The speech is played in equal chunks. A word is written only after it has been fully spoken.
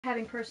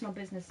having personal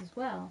business as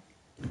well.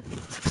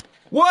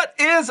 What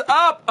is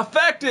up,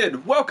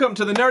 Affected? Welcome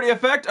to the Nerdy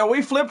Effect. Are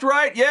we flipped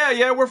right?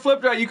 Yeah, we're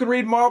flipped right. You can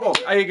read Marvel.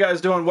 How you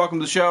guys doing? Welcome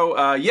to the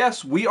show.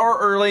 Yes, we are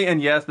early,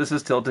 and yes, this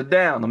is tilted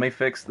down. Let me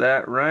fix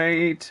that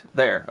right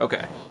there.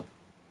 Okay.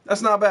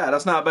 That's not bad.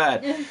 That's not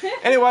bad.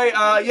 Anyway,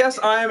 yes,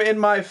 I am in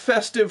my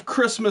festive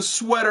Christmas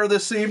sweater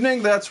this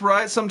evening. That's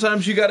right.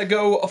 Sometimes you got to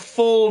go a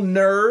full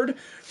nerd,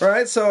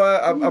 right? So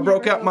I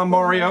broke out my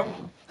Mario.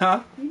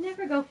 Huh? You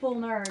never go full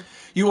nerd.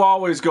 You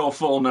always go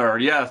full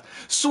nerd, yes.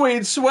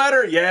 Sweet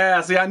sweater,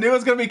 yeah. See, I knew it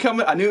was gonna be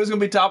coming. I knew it was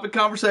gonna be topic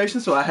conversation,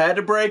 so I had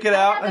to break it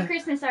out. I have a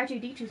Christmas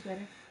R2-D2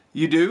 sweater.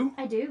 You do?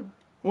 I do.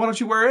 Why don't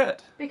you wear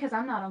it? Because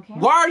I'm not on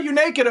camera. Why are you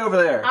naked over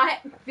there?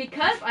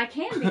 Because I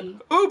can be.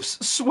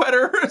 Oops,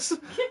 sweaters.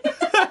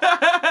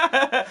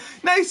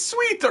 Nice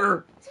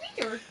sweater.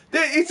 Sweeter.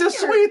 It's a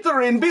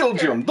sweater in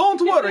Belgium.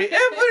 Don't worry,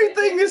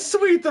 everything is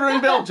sweeter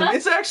in Belgium.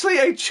 It's actually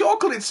a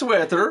chocolate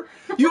sweater.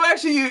 You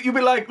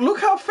be like,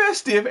 look how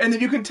festive, and then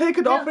you can take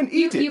it off and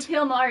eat it. You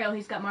peel Mario,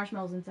 he's got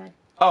marshmallows inside.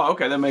 Oh,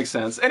 okay, that makes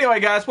sense. Anyway,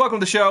 guys, welcome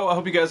to the show. I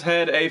hope you guys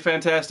had a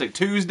fantastic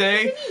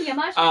Tuesday.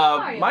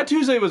 My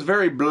Tuesday was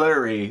very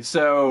blurry,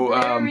 so...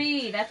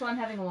 Blurry, that's why I'm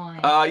having wine.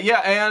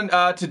 Yeah,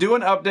 and to do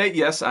an update,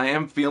 yes, I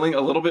am feeling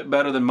a little bit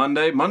better than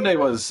Monday. Monday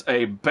was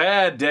a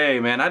bad day,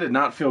 man. I did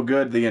not feel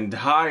good the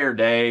entire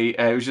day.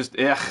 It was just,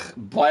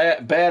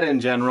 bad in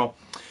general.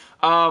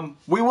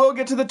 We will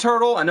get to the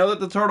turtle. I know that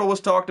the turtle was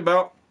talked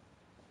about.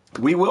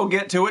 We will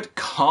get to it.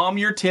 Calm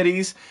your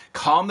titties.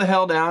 Calm the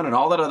hell down and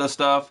all that other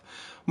stuff.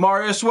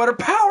 Mario sweater,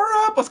 power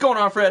up! What's going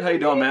on, Fred? How you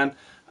doing, man?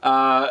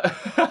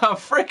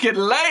 Freaking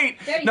late!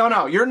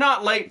 No, you're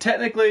not late,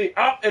 technically.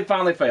 Oh, it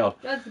finally failed.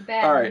 That's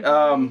bad.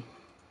 Alright,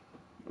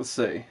 let's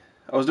see.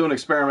 I was doing an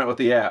experiment with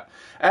the app.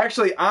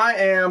 Actually, I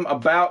am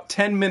about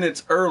 10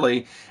 minutes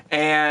early,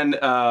 and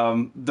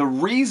the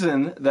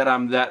reason that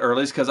I'm that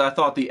early is because I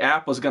thought the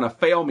app was going to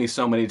fail me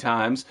so many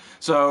times.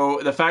 So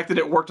the fact that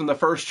it worked on the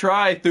first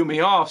try threw me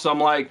off, so I'm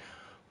like,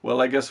 well,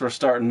 I guess we're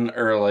starting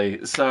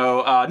early.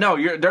 So, no,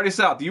 you're Dirty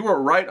South. You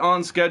were right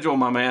on schedule,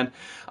 my man.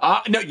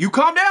 No, you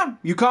calm down.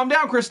 You calm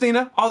down,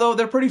 Christina. Although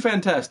they're pretty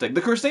fantastic.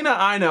 The Christina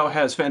I know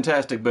has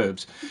fantastic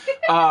boobs.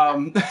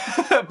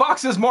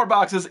 Boxes, more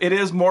boxes. It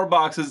is more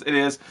boxes. It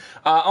is.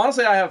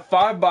 Honestly, I have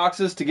 5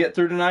 boxes to get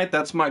through tonight.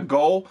 That's my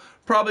goal.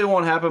 Probably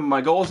won't happen. My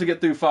goal is to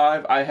get through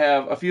 5. I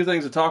have a few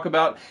things to talk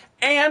about.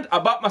 And I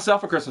bought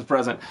myself a Christmas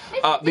present.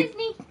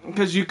 Disney.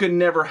 Because you can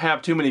never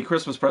have too many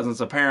Christmas presents,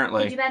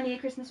 apparently. Did you buy me a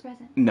Christmas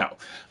present? No.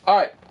 All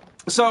right.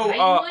 So,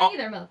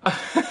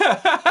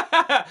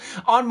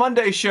 on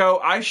Monday's show,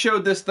 I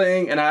showed this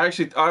thing, and I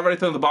already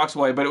threw the box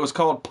away, but it was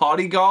called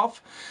Potty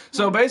Golf.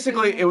 So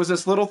basically, it was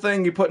this little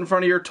thing you put in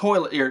front of your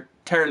toilet.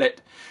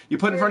 You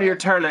put in front of your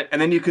toilet,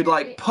 and then you could,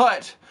 like,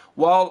 putt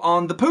while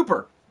on the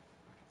pooper.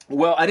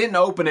 Well, I didn't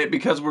open it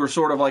because we were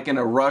sort of like in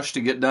a rush to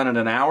get done in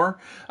an hour.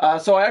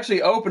 So I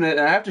actually opened it,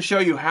 and I have to show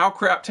you how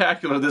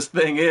craptacular this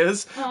thing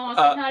is. Oh, is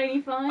that not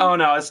any fun? Oh,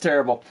 no, it's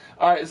terrible.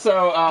 All right,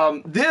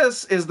 so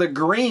this is the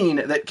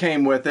green that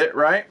came with it,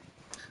 right?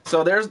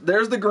 So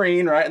there's the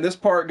green, right? And this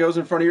part goes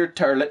in front of your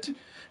toilet.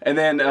 And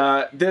then,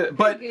 good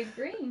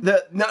green.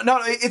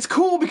 No, it's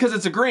cool because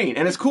it's a green,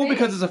 and it's cool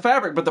because it's a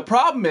fabric. But the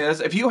problem is,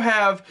 if you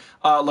have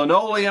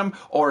linoleum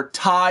or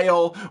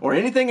tile or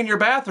anything in your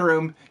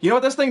bathroom, you know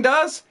what this thing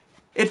does?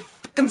 It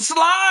fucking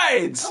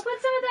slides! Oh,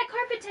 put some of that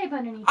carpet tape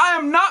underneath. I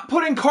am not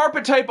putting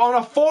carpet tape on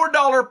a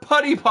 $4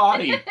 putty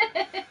potty.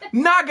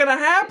 Not gonna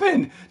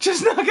happen.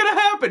 Just not gonna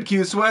happen.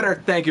 Cute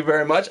sweater. Thank you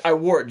very much. I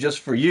wore it just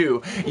for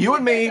you. You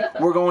and me,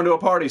 we're going to a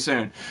party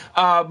soon.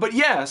 But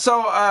yeah,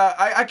 so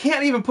I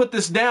can't even put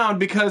this down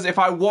because if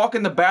I walk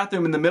in the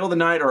bathroom in the middle of the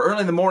night or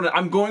early in the morning,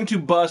 I'm going to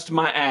bust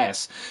my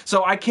ass.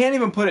 So I can't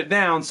even put it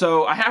down,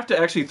 so I have to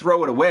actually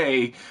throw it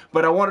away.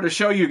 But I wanted to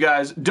show you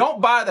guys,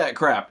 don't buy that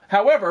crap.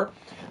 However,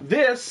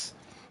 this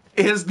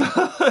is the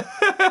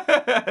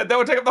that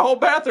would take up the whole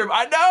bathroom.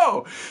 I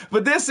know,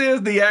 but this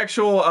is the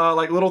actual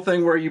like little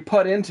thing where you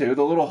put into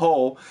the little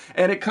hole,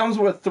 and it comes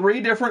with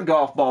 3 different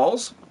golf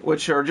balls,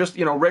 which are just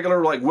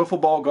regular like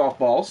wiffle ball golf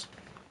balls.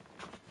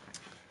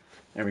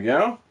 There we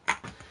go.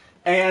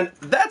 And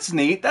that's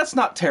neat. That's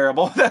not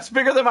terrible. That's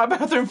bigger than my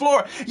bathroom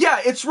floor. Yeah,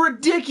 it's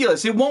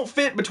ridiculous. It won't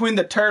fit between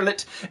the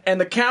toilet and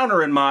the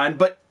counter in mine,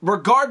 but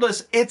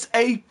regardless, it's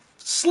a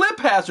slip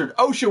hazard.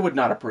 OSHA would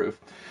not approve.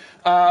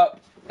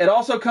 It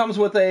also comes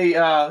with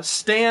a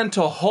stand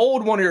to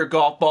hold one of your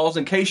golf balls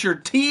in case you're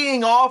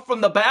teeing off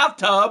from the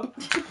bathtub.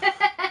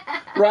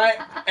 Right?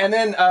 And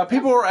then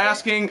people were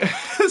asking,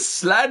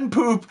 slide and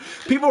poop,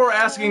 people were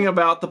asking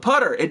about the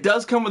putter. It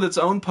does come with its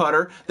own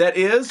putter that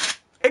is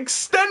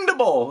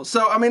extendable.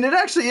 So, I mean, it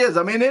actually is.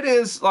 I mean, it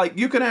is like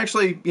you can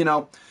actually,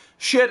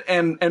 shit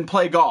and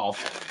play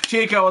golf.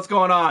 Chico, what's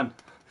going on?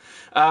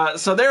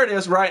 So there it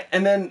is, right?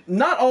 And then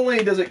not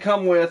only does it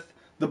come with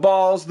the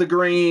balls, the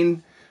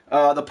green,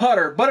 the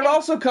putter, but it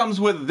also comes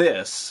with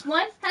this.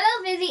 1,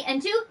 hello Vizzy,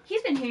 and 2,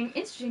 he's been hearing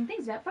interesting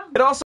things about frogs.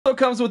 It also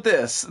comes with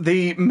this,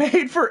 the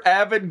made for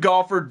avid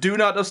golfer do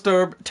not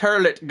disturb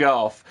toilet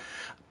golf.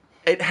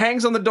 It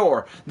hangs on the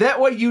door.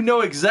 That way you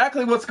know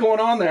exactly what's going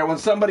on there when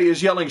somebody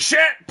is yelling, shit,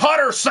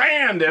 putter,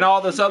 sand, and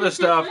all this other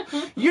stuff.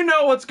 You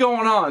know what's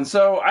going on.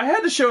 So I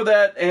had to show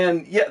that,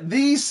 and yeah,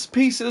 these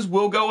pieces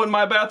will go in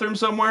my bathroom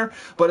somewhere,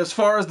 but as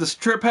far as this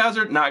trip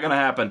hazard, not going to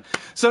happen.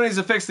 Somebody needs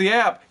to fix the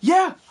app.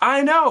 Yeah,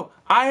 I know.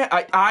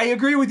 I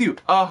agree with you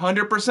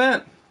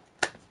 100%.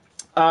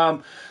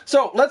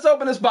 So let's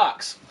open this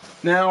box.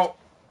 Now,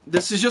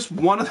 this is just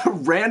one of the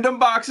random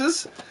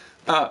boxes.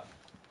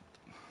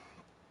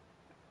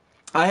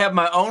 I have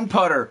my own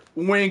putter.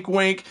 Wink,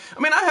 wink. I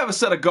mean, I have a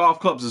set of golf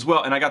clubs as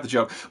well, and I got the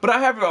joke. But I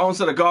have my own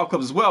set of golf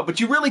clubs as well. But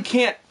you really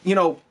can't,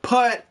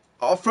 putt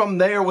from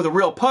there with a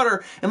real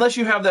putter unless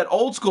you have that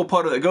old school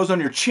putter that goes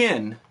on your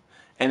chin.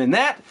 And in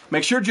that,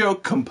 makes your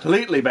joke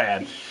completely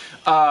bad.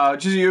 Just,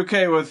 are you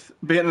okay with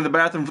being in the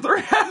bathroom for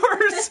 3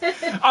 hours?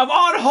 I'm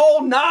on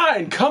hole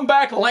 9. Come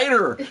back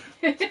later.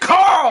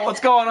 Carl,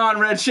 what's going on,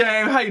 Red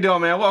Shame? How you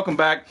doing, man? Welcome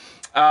back.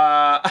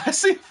 I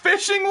see a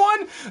fishing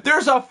one.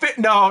 There's a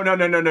No.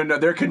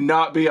 There could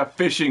not be a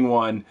fishing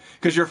one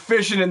because you're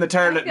fishing in the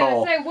toilet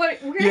bowl.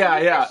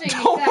 Yeah.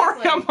 Don't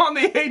worry, I'm on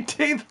the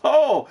 18th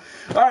hole.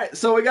 All right,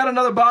 so we got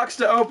another box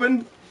to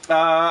open.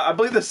 I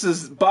believe this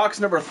is box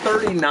number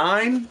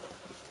 39.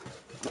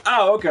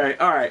 Oh, okay.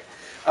 All right.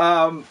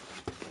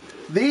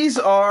 These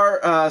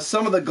are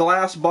some of the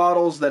glass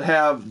bottles that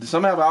have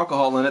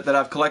alcohol in it that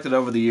I've collected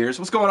over the years.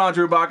 What's going on,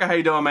 Drew Baca? How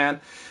you doing, man?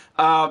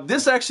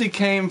 This actually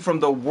came from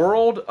the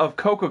World of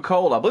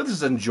Coca-Cola. I believe this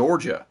is in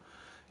Georgia.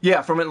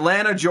 Yeah, from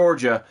Atlanta,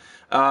 Georgia.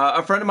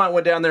 A friend of mine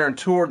went down there and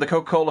toured the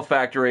Coca-Cola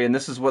factory, and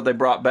this is what they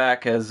brought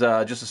back as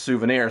just a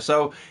souvenir.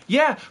 So,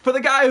 yeah, for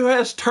the guy who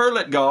has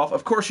toilet golf,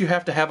 of course you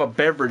have to have a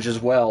beverage as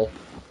well.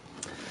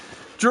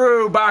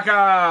 Drew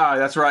Baca!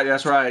 That's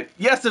right.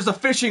 Yes, there's a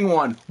fishing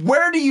one.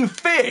 Where do you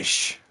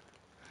fish?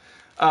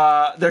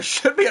 There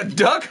should be a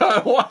duck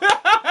hunt one.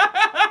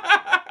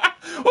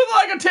 With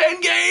like a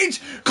 10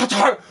 gauge.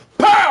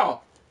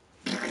 Pow!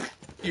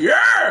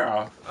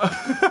 Yeah!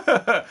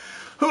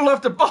 Who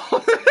left a ball?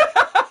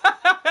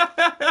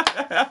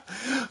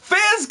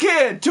 Fizz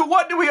Kid, to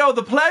what do we owe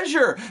the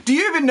pleasure? Do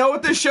you even know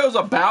what this show's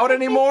about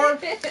anymore?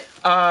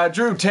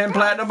 Drew, 10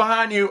 platinum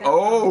behind you.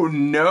 Oh,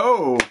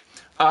 no.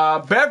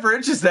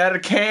 Beverage, is that a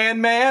can,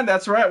 man?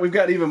 That's right, we've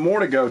got even more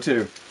to go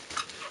to.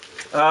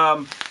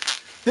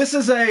 This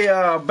is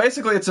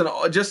basically it's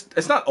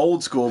not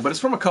old school, but it's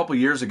from a couple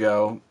years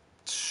ago.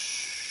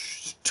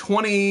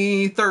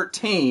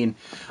 2013.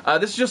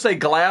 This is just a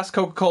glass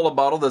Coca-Cola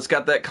bottle that's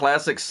got that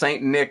classic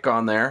Saint Nick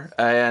on there,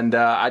 and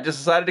I just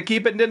decided to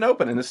keep it and didn't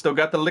open it, and it's still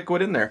got the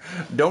liquid in there.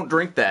 Don't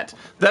drink that.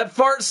 That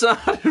fart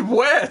sounded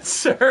wet,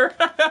 sir.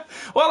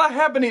 Well, I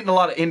have been eating a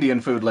lot of Indian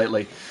food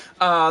lately.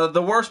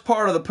 The worst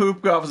part of the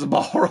poop golf is the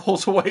ball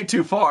rolls way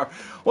too far.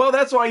 Well,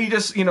 that's why you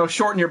just,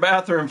 shorten your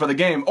bathroom for the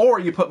game, or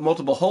you put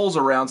multiple holes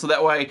around, so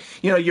that way,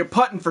 you're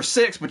putting for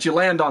 6, but you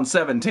land on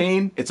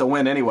 17. It's a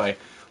win anyway.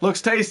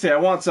 Looks tasty. I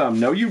want some.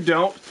 No, you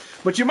don't.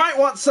 But you might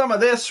want some of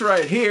this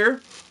right here.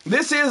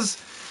 This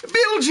is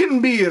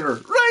Belgian beer.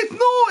 Right?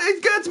 No,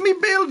 it got me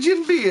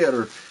Belgian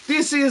beer.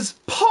 This is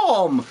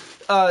Palm.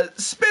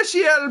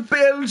 Special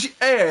Belge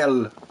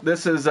Ale.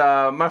 This is,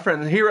 my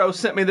friend Hero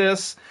sent me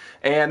this.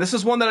 And this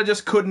is one that I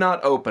just could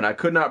not open. I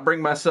could not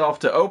bring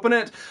myself to open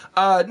it.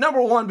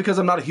 Number one, because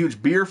I'm not a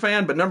huge beer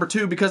fan. But number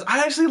two, because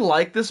I actually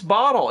like this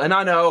bottle. And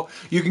I know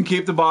you can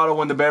keep the bottle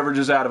when the beverage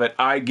is out of it.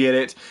 I get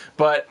it.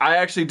 But I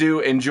actually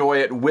do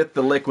enjoy it with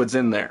the liquids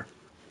in there.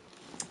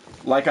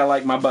 Like I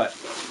like my butt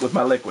with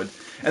my liquid.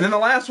 And then the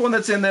last one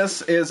that's in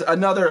this is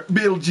another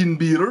Belgian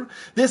beer.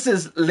 This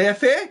is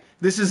Leffe.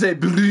 This is a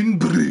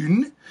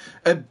Brun.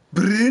 A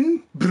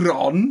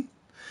Brun.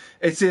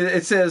 It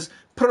says...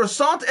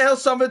 Percent el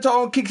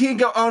Samviton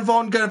Kikinga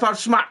Anvon Genvar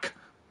Smack.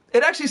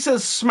 It actually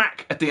says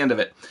smack at the end of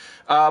it.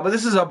 But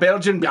this is a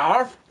Belgian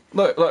bier.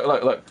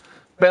 Look.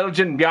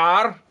 Belgian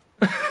bier.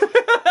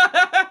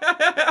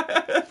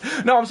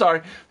 No, I'm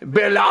sorry.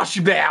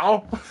 Belash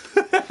Bell.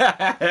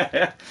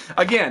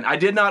 Again, I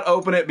did not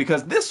open it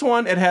because this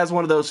one, it has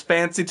one of those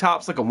fancy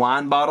tops like a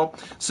wine bottle,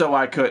 so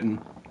I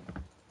couldn't.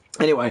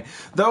 Anyway,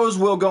 those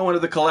will go into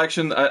the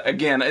collection.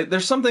 Again,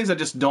 there's some things I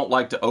just don't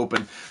like to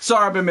open.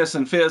 Sorry I've been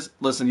missing. Fizz,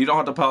 listen, you don't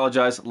have to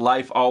apologize.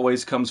 Life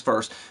always comes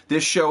first.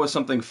 This show is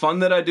something fun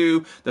that I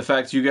do. The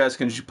fact you guys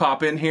can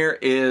pop in here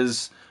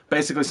is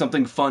basically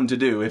something fun to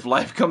do. If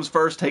life comes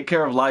first, take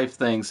care of life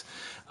things.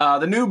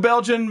 The new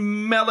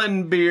Belgian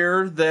melon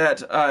beer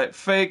that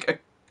fake...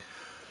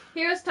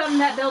 Heroes told him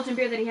that Belgian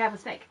beer that he had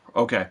was fake.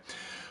 Okay.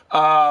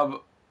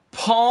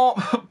 Palm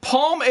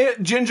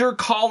ginger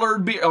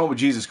collared beer. Oh,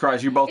 Jesus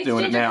Christ, you're both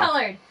doing it now. It's ginger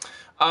colored.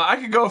 I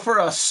could go for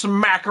a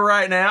smack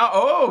right now.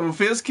 Oh,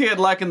 Fizz Kid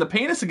liking the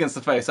penis against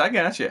the face. I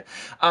got you.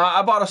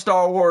 I bought a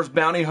Star Wars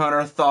Bounty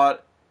Hunter.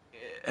 Thought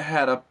it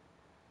had a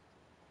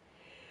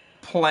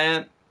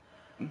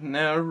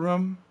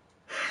Plantinarum.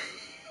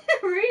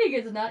 Reading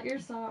is not your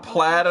song.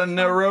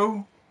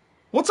 Platinaru.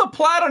 What's a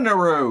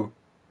Platinaru?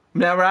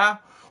 Never.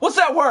 What's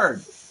that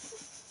word?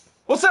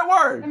 What's that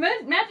word?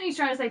 Imagine he's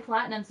trying to say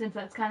platinum since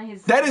that's kind of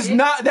his. That is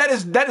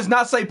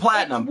not say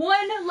platinum. It's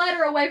one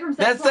letter away from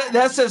saying platinum.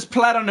 That says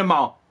platinum.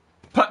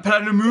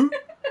 Platinum.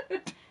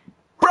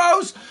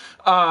 Bros.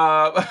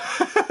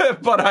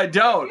 But I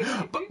don't.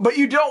 But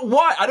you don't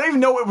what? I don't even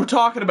know what we're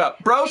talking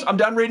about. Bros, I'm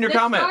done reading your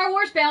comment. Star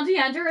Wars bounty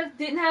hunter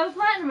didn't have a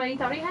platinum, but he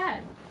thought he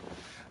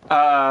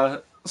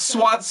had.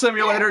 SWAT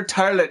simulator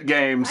toilet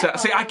game.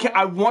 See,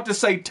 I want to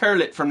say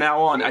turlet from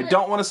now on. I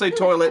don't want to say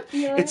toilet.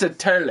 Yes. It's a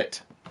turlet.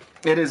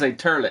 It is a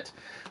turlet.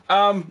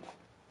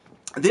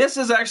 This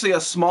is actually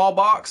a small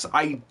box.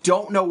 I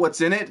don't know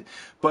what's in it,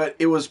 but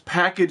it was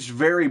packaged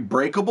very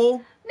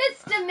breakable.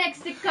 Mr.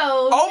 Mexico.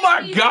 Oh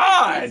my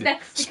God!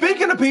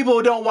 Speaking of people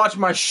who don't watch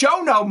my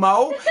show no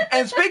mo,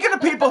 and speaking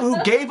of people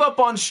who gave up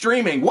on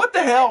streaming, what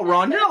the hell,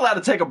 Ron? You're not allowed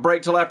to take a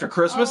break till after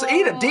Christmas.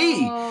 Eat a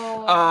D.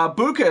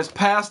 Buka is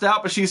passed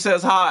out, but she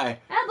says hi.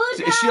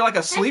 Is she like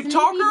a sleep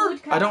talker?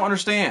 I don't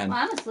understand. Well,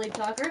 I'm a sleep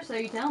talker, so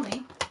you tell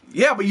me.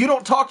 Yeah, but you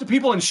don't talk to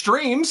people in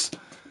streams.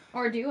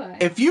 Or do I?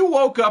 If you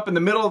woke up in the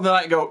middle of the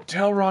night and go,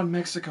 tell Ron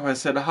Mexico I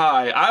said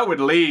hi, I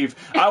would leave.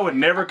 I would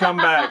never come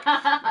back.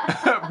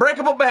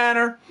 Breakable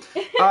banner.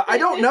 I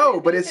don't know,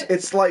 but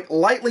it's like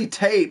lightly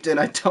taped, and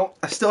I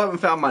still haven't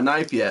found my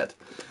knife yet.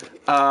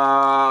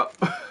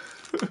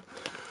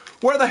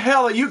 Where the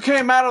hell are you?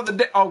 Came out of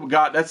the oh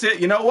God, that's it.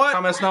 You know what?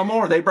 Comments no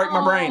more. They break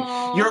my brain.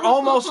 You're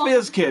almost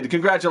Fizz Kid.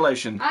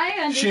 Congratulations. I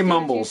understand. She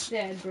mumbles.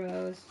 What you said,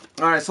 bros.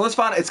 All right, so let's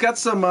find it. It's got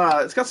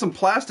some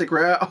plastic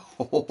wrap.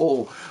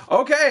 Oh,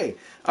 okay.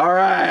 All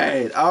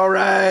right.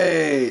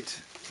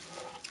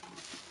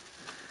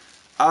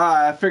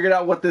 I figured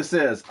out what this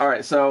is. All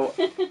right, so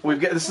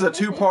this is a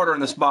two-parter in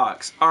this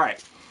box. All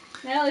right.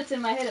 Now it's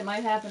in my head. It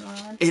might happen,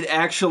 Ron. It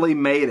actually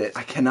made it.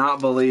 I cannot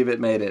believe it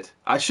made it.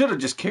 I should have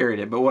just carried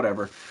it, but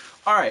whatever.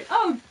 All right.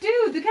 Oh,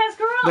 dude, the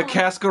cascarone. The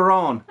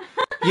cascarone.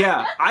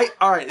 Yeah.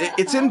 All right.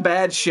 It's in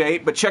bad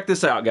shape, but check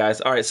this out, guys.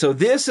 All right. So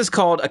this is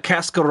called a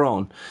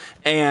cascarone,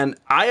 and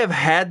I have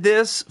had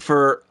this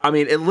for, at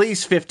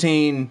least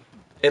 15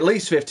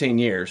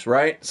 years,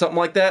 right? Something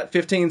like that.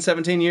 15,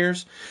 17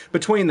 years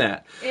between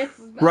that. It's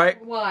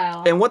right.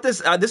 Wow. And what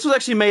this was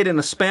actually made in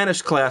a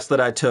Spanish class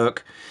that I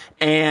took,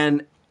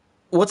 and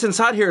what's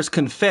inside here is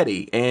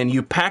confetti, and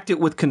you packed it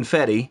with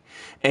confetti,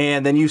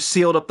 and then you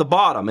sealed up the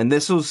bottom. And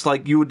this was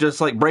like, you would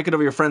just like break it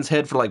over your friend's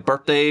head for like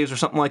birthdays or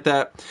something like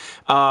that.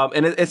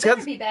 And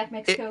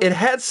it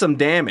had some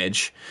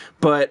damage,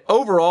 but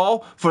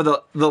overall, for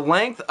the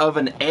length of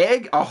an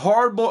egg, not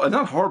hard-boiled,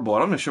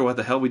 I'm not sure what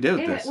the hell we did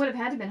with this. It would have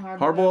had to have been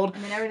hard-boiled.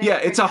 Yeah,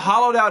 it's a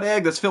hollowed out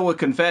egg that's filled with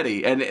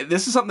confetti, and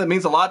this is something that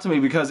means a lot to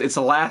me because it's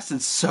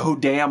lasted so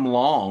damn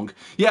long.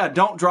 Yeah,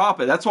 don't drop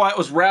it. That's why it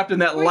was wrapped in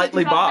that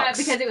lightly box.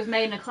 Because it was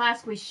made in a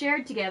class we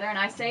shared together, and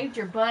I saved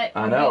your butt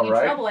from being in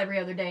trouble every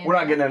other day. We're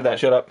not getting into that.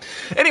 Shut up.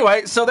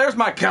 Anyway, so there's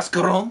my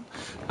cascarone.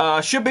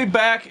 Should be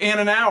back in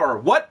an hour.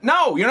 What?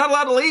 No, you're not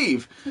allowed to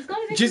leave.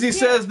 Jizzy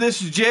says this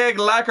jig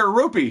like a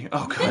rupee.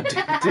 Oh, God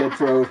damn it, did,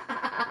 bro.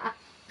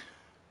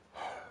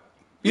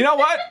 You know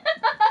what?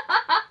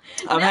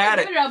 I've had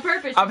it.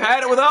 I've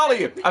had it with all of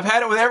you. I've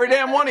had it with every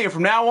damn one of you.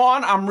 From now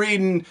on, I'm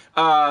reading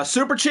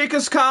Super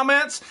Chica's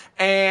comments,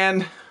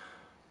 and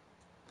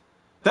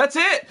that's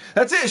it.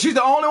 That's it. She's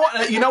the only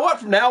one. You know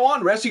what? From now on,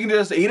 the rest you can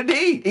just eat a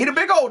D. Eat a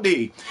big old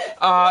D.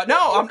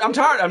 No, I'm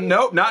tired.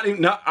 Nope, not even.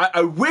 No,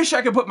 I wish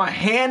I could put my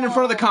hand in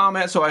front of the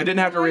comment so I didn't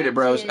have to read it,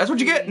 bros. That's what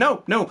you get.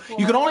 No.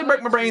 You can only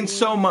break my brain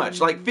so much.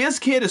 Like, Fizz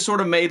Kid has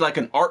sort of made like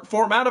an art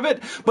form out of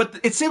it, but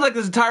it seems like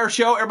this entire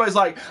show, everybody's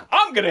like,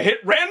 I'm going to hit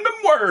random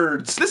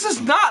words. This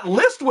is not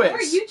Listwitz.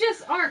 Or you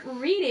just aren't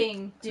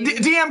reading, dude.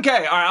 DMK.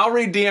 All right, I'll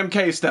read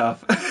DMK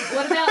stuff.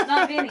 What about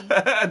not Vinny?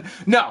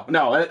 No,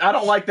 I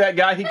don't like that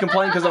guy. He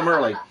complained because I'm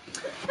early.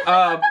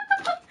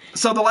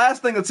 So the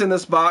last thing that's in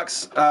this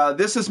box,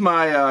 this is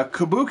my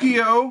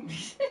Kabukiyo.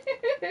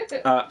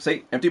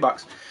 See, empty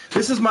box.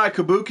 This is my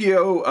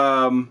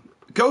Kabukiyo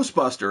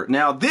Ghostbuster.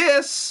 Now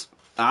this,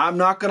 I'm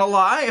not going to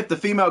lie, if the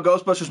female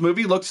Ghostbusters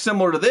movie looked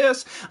similar to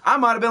this, I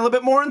might have been a little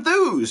bit more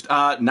enthused.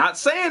 Not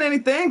saying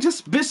anything,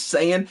 just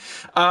saying.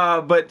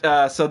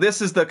 So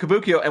this is the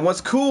Kabukiyo, and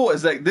what's cool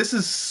is that this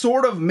is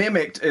sort of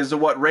mimicked as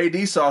what Ray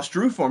DeSauce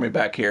drew for me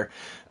back here.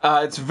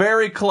 It's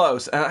very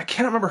close. I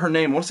can't remember her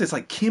name. I want to say it's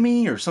like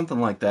Kimmy or something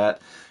like that.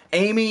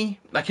 Amy.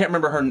 I can't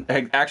remember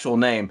her actual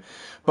name.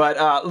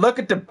 But look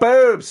at the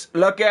boobs.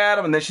 Look at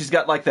them. And then she's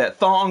got like that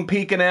thong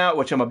peeking out,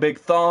 which I'm a big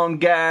thong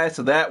guy,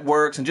 so that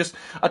works. And just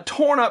a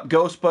torn up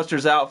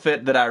Ghostbusters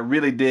outfit that I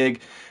really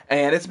dig.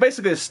 And it's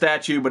basically a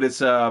statue, but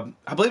it's, I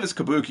believe it's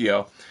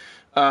Kabukiyo.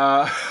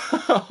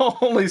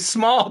 Only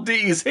small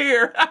D's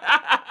here.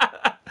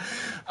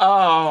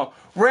 Oh,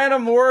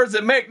 random words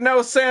that make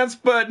no sense,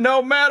 but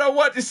no matter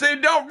what you say,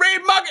 don't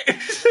read monkey.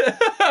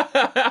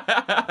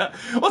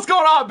 What's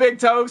going on, Big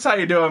Toes? How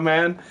you doing,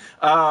 man?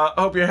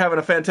 Hope you're having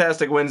a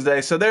fantastic Wednesday.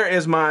 So there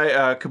is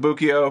my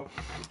Kabukiyo,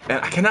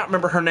 and I cannot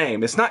remember her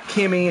name. It's not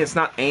Kimmy. It's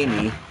not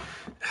Amy.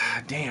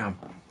 Damn.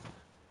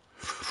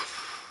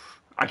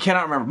 I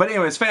cannot remember. But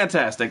anyway, it's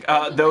fantastic.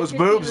 Those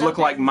boobs look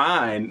like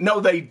mine. No,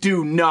 they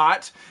do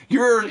not.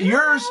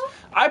 Yours...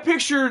 I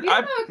pictured... You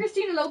don't know what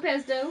Christina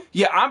Lopez do?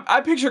 Yeah, I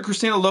picture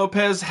Christina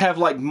Lopez have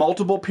like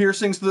multiple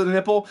piercings to the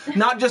nipple.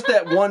 Not just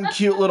that one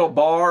cute little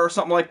bar or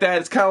something like that.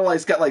 It's kind of like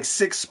it's got like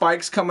 6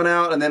 spikes coming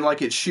out and then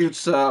like it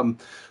shoots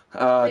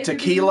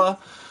tequila.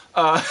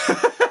 Finally,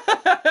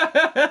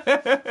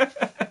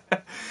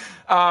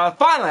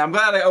 I'm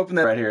glad I opened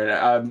that right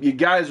here. You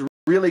guys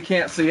really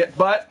can't see it,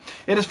 but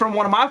it is from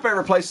one of my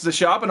favorite places to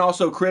shop and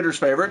also Critter's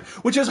favorite,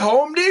 which is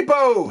Home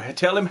Depot.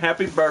 Tell him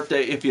happy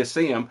birthday if you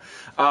see him.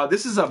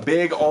 This is a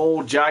big,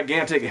 old,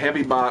 gigantic,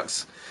 heavy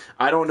box.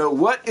 I don't know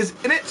what is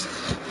in it.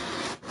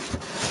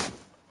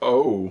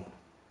 Oh.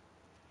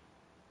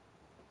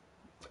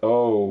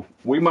 Oh,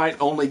 we might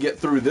only get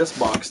through this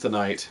box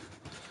tonight.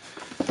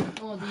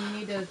 Well, do you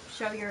need to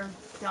show your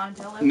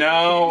Donatello?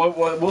 No,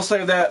 we'll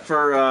save that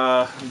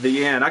for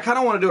the end. I kind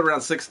of want to do it around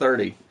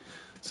 6:30.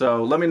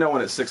 So let me know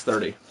when it's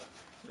 6:30.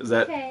 Is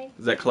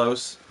that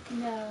close?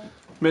 No.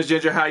 Miss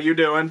Ginger, how you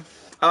doing?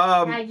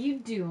 How you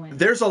doing?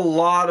 There's a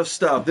lot of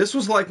stuff. This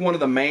was like one of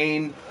the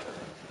main.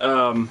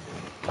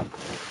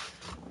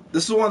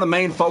 This is one of the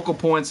main focal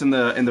points in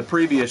the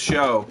previous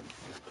show.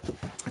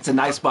 It's a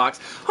nice box.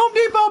 Home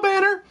Depot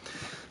banner.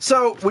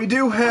 So we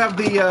do have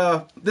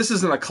the. This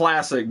isn't a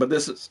classic, but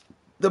this is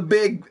the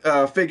big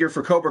figure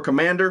for Cobra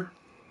Commander.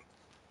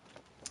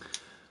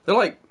 They're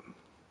like.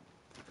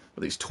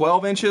 These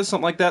 12 inches,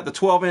 something like that. The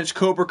 12-inch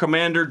Cobra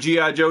Commander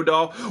G.I. Joe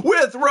doll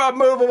with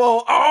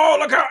removable. Oh,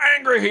 look how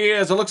angry he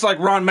is. It looks like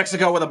Ron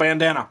Mexico with a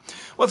bandana.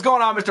 What's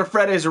going on, Mr.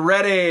 Freddy's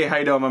ready? How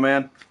you doing, my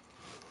man?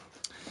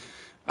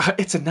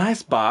 It's a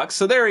nice box.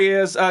 So there he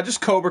is.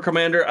 Just Cobra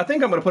Commander. I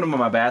think I'm going to put him in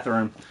my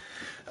bathroom.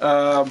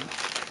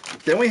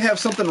 Then we have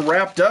something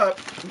wrapped up.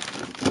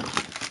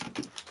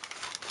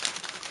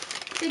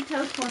 Big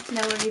Toast wants to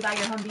know where you buy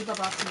your Home Depot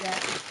boxes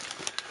at.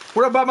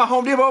 Where I buy my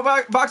Home Depot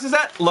boxes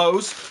at?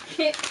 Lowe's.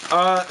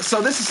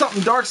 So this is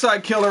something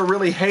Darkside Killer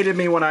really hated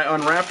me when I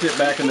unwrapped it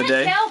back in the day.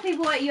 You can't tell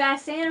people what you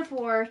ask Santa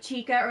for,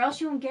 Chica, or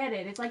else you won't get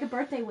it. It's like a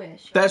birthday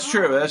wish. That's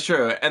true. That's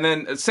true. And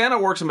then Santa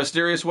works in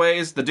mysterious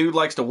ways. The dude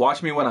likes to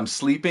watch me when I'm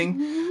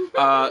sleeping.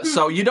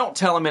 So you don't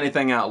tell him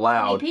anything out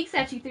loud. He peeks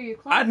at you through your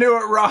closet. I knew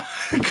it, Ron.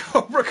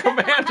 Cobra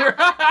Commander.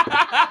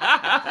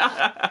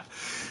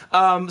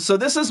 So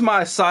this is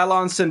my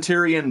Cylon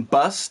Centurion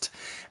bust.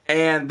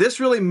 And this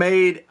really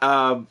made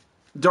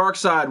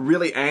Darkseid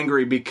really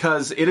angry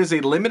because it is a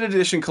limited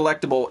edition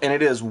collectible and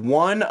it is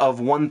 1 of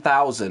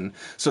 1,000.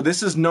 So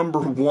this is number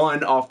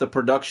 1 off the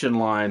production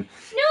line.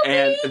 Snoopy!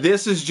 And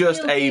this is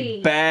just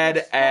a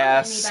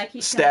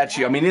badass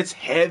statue. I mean, it's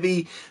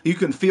heavy. You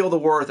can feel the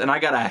worth, and I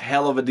got a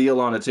hell of a deal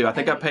on it too. I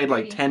think I paid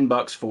like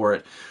 $10 for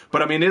it.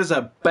 But I mean, it is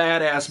a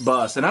badass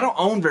bust, and I don't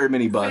own very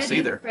many busts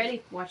either.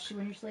 Freddy watched you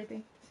when you're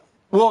sleeping.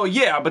 Well,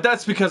 yeah, but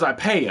that's because I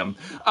pay him.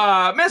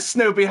 Miss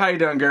Snoopy, how you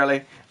doing,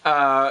 girlie?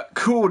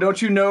 Cool. Don't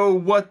you know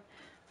what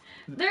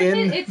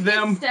it's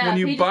them when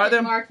you buy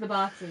them? Mark the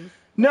boxes.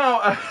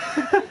 No.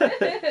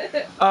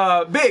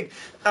 Big.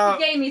 The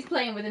game he's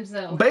playing with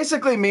himself.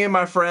 Basically, me and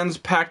my friends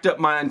packed up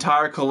my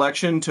entire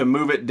collection to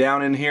move it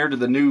down in here to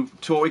the new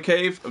toy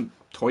cave.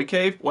 Toy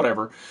cave?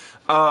 Whatever.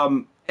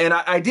 And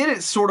I did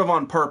it sort of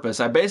on purpose.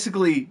 I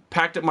basically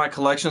packed up my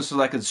collection so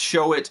that I could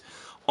show it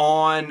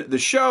on the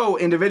show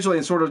individually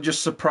and sort of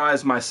just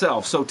surprise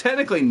myself. So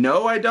technically,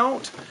 no, I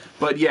don't.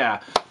 But yeah.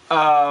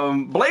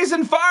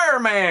 Blazing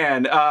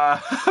Fireman.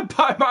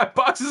 Buy my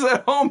boxes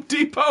at Home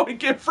Depot and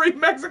get free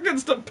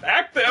Mexicans to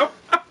pack them.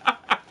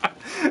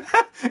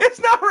 It's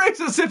not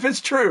racist if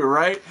it's true,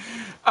 right?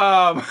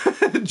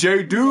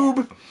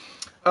 J-Doob.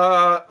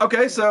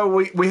 Okay, so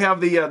we have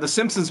the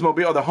Simpsons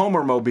mobile, or the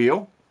Homer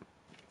mobile.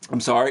 I'm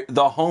sorry,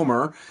 the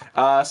Homer.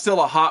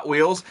 Still a Hot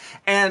Wheels.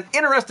 And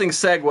interesting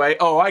segue.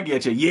 Oh, I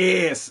get you.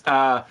 Yes.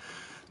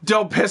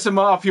 Don't piss him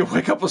off. You'll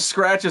wake up with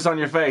scratches on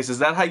your face. Is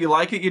that how you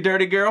like it, you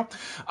dirty girl?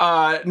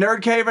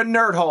 Nerd Cave and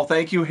Nerd Hole.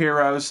 Thank you,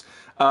 heroes.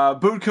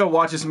 Budka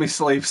watches me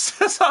sleep.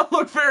 Says I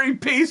look very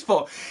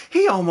peaceful.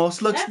 He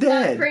almost looks dead.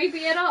 That's not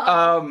creepy at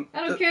all.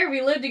 I don't care if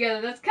we live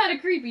together. That's kind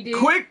of creepy, dude.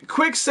 Quick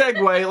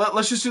segue.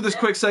 Let's just do this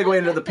quick segue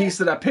into the piece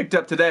that I picked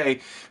up today.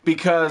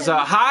 Because,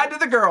 hi to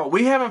the girl.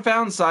 We haven't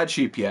found Side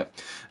Sheep yet.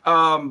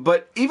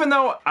 But even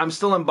though I'm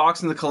still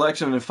unboxing the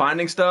collection and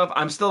finding stuff,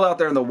 I'm still out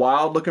there in the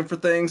wild looking for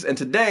things. And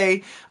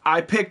today,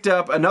 I picked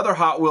up another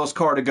Hot Wheels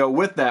car to go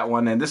with that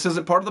one. And this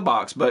isn't part of the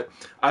box, but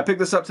I picked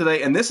this up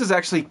today. And this is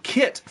actually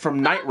Kit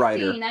from Knight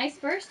Rider. Nice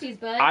bursties,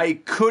 bud. I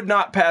could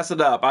not pass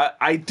it up.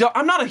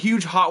 I'm not a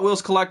huge Hot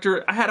Wheels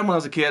collector. I had them when I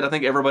was a kid. I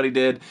think everybody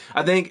did.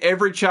 I think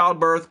every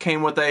childbirth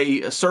came with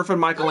a Surfing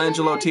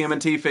Michelangelo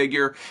TMNT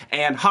figure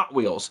and Hot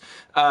Wheels.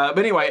 But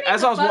anyway,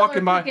 as I was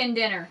walking by... cooking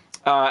dinner.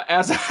 Dude,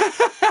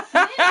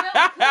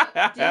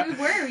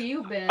 where have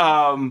you been?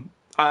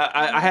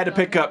 I had to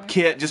pick up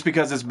Kit just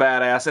because it's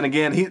badass. And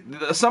again,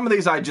 some of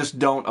these I just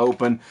don't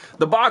open.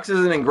 The box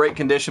isn't in great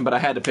condition, but I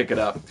had to pick it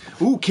up.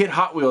 Ooh, Kit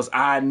Hot Wheels.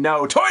 I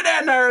know. Toy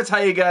Dad Nerds, how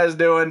you guys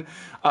doing?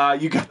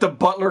 You got the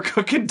butler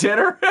cooking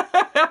dinner?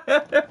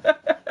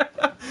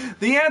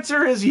 The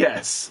answer is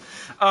yes.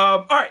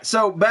 All right,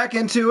 so back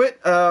into it.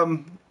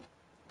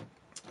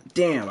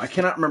 Damn, I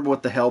cannot remember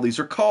what the hell these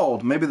are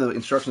called. Maybe the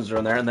instructions are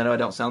in there, and then I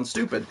don't sound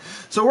stupid.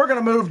 So we're going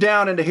to move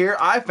down into here.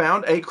 I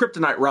found a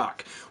kryptonite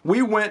rock.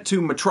 We went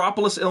to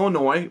Metropolis,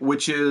 Illinois,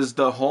 which is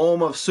the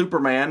home of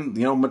Superman.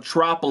 You know,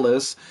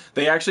 Metropolis.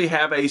 They actually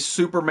have a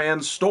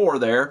Superman store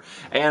there,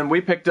 and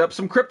we picked up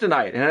some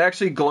kryptonite, and it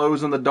actually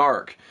glows in the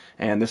dark.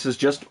 And this is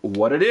just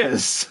what it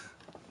is.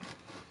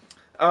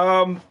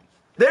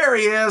 There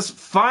he is,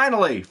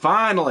 finally.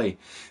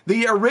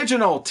 The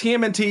original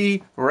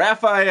TMNT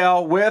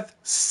Raphael with,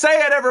 say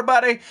it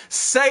everybody,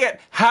 say it.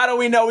 How do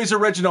we know he's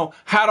original?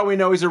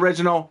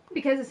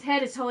 Because his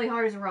head is totally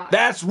hard as a rock.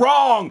 That's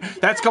wrong.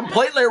 That's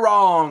completely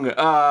wrong.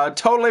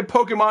 Totally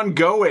Pokemon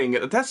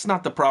going. That's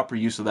not the proper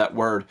use of that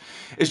word.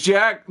 Is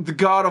Jack, the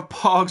god of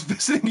Pogs,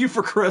 visiting you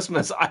for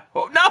Christmas? I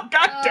hope. No,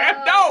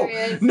 goddamn,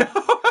 no.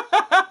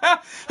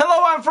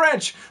 Hello, I'm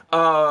French.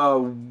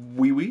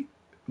 Oui.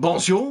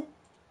 Bonjour.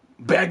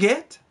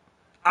 Baguette.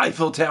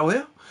 Eiffel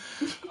Tower.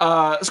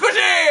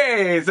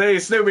 Squishy! See,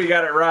 Snoopy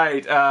got it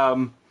right.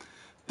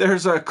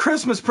 There's a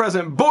Christmas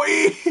present, boy!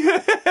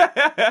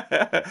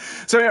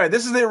 So anyway,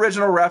 this is the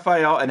original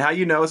Raphael, and how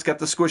you know it's got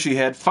the squishy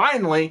head.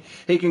 Finally,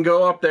 he can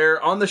go up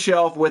there on the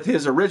shelf with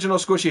his original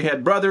squishy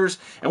head brothers,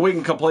 and we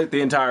can complete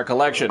the entire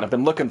collection. I've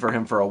been looking for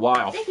him for a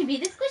while. They can be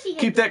the squishy head.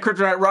 Keep that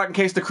kryptonite rock in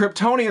case the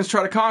Kryptonians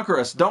try to conquer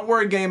us. Don't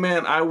worry, Game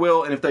Man, I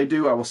will, and if they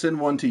do, I will send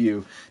one to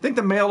you. Think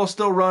the mail will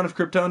still run if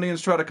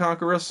Kryptonians try to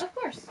conquer us? Of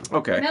course.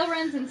 Okay. The mail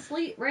runs in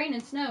sleet, rain,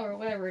 and snow, or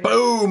whatever it is.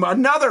 Boom!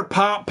 Another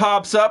pop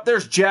pops up.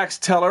 There's Jax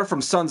Teller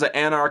from Sons of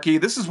Anarchy.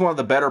 This is one of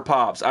the better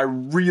pops. I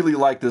really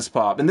like this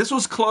pop. And this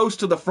was close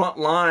to the front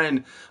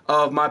line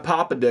of my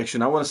pop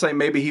addiction. I want to say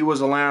maybe he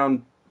was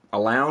around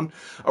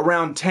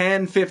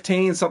 10,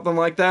 15, something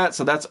like that.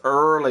 So that's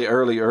early.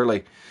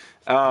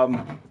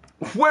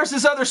 Where's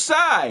his other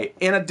side?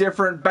 In a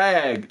different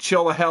bag.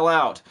 Chill the hell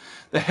out.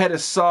 The head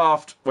is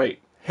soft.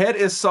 Wait. Head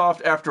is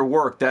soft after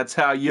work. That's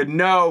how you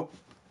know.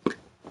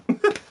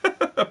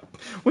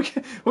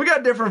 We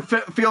got different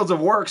fields of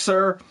work,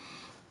 sir.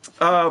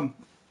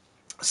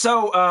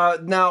 So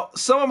now,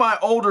 some of my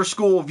older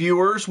school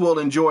viewers will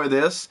enjoy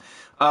this.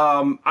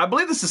 I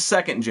believe this is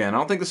second gen. I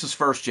don't think this is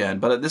first gen,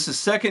 but this is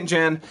second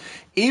gen.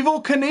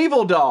 Evel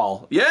Knievel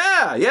doll.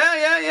 Yeah.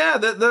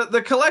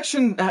 The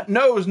collection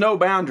knows no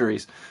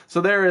boundaries.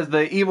 So there is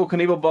the Evel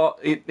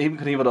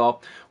Knievel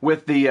doll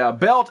with the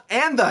belt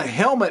and the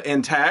helmet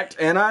intact.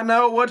 And I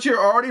know what you're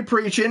already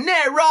preaching.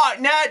 Yeah,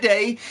 right,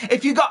 Natty.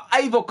 If you got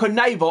Evel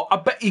Knievel, I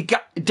bet you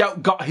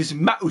don't got his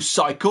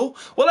motorcycle.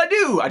 Well, I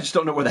do. I just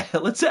don't know where the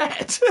hell it's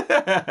at.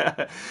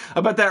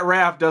 I bet that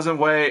raft doesn't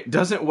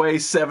weigh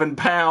 7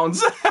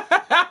 pounds.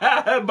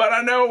 But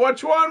I know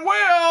which one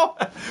will.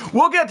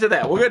 We'll get to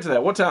that.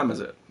 What time is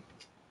it?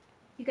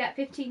 You got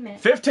 15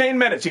 minutes. 15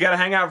 minutes. You got to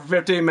hang out for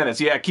 15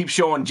 minutes. Yeah, keep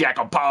showing Jack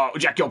your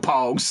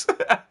Pogs.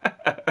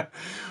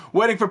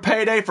 Waiting for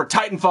payday for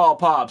Titanfall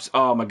pops.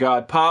 Oh my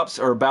God, pops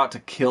are about to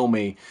kill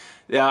me.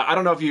 Yeah, I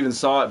don't know if you even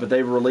saw it, but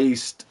they've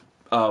released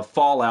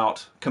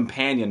Fallout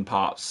companion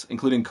pops,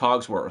 including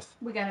Cogsworth.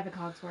 We gotta have a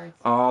Cogsworth.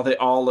 Oh, they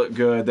all look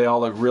good. They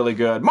all look really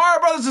good. Mario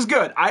Brothers is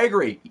good. I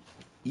agree.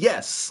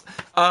 Yes.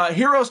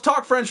 Heroes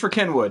talk French for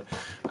Kenwood.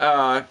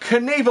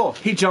 Knievel,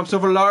 he jumps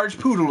over large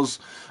poodles.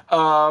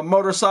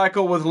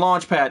 Motorcycle with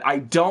launch pad. I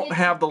don't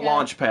have the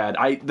launch pad.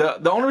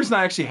 The only reason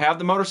I actually have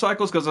the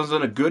motorcycle is because I was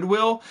in a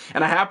Goodwill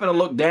and I happened to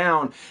look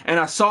down and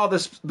I saw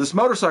this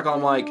motorcycle.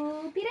 I'm like,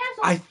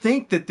 I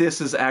think that this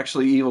is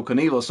actually Evel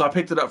Knievel, so I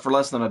picked it up for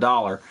less than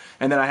 $1,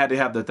 and then I had to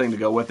have the thing to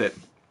go with it.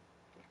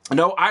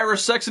 No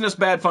Irish sexiness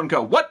bad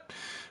Funko. What?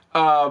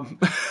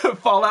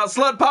 Fallout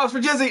slut pops for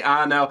Jizzy.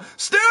 I know.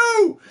 Stu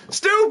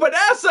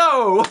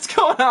Pedasso. What's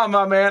going on,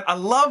 my man? I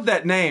love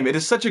that name. It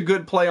is such a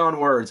good play on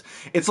words.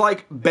 It's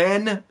like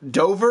Ben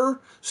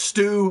Dover,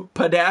 Stu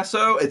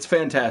Pedasso. It's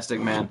fantastic,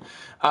 man.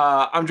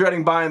 I'm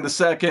dreading buying the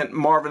second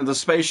Marvin the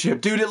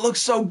Spaceship. Dude, it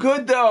looks so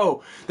good,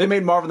 though. They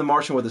made Marvin the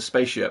Martian with a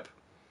spaceship.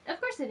 Of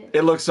course it is.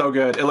 It looks so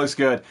good. It looks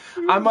good.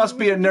 I must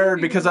be a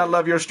nerd because I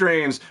love your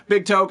streams.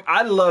 Big Toke,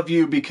 I love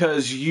you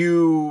because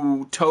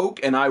you toke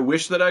and I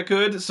wish that I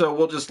could, so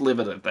we'll just leave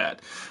it at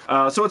that.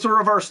 So it's a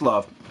reverse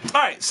love.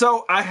 All right,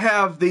 so I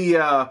have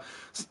the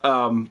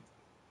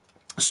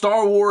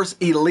Star Wars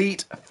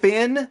Elite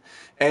Finn,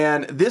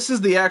 and this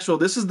is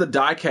the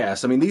die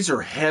cast. I mean, these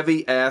are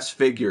heavy ass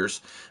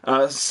figures.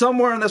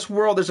 Somewhere in this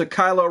world, there's a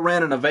Kylo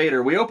Ren and a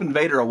Vader. We opened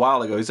Vader a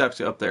while ago. He's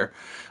actually up there.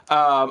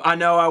 I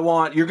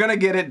know you're going to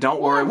get it.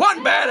 Don't worry.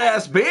 One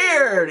badass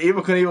beard.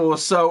 Evel Knievel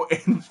was so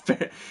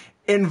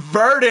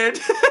inverted.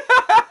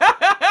 Oh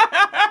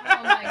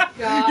my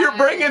God. You're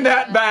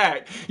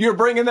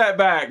bringing that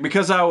back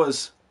because I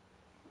was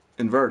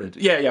inverted.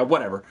 Yeah,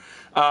 whatever.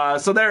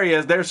 So there he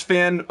is. There's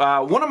Finn.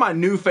 One of my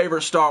new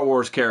favorite Star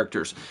Wars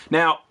characters.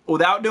 Now,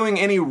 without doing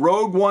any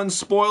Rogue One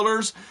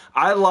spoilers,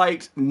 I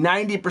liked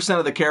 90%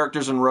 of the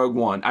characters in Rogue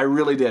One. I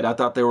really did. I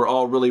thought they were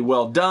all really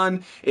well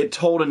done. It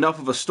told enough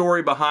of a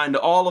story behind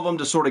all of them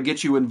to sort of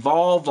get you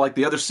involved like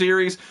the other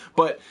series.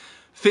 But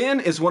Finn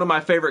is one of my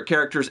favorite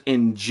characters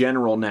in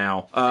general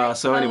now.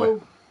 So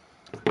anyway.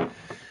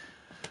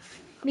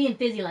 Me and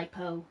Fizzy like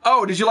Poe.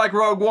 Oh, did you like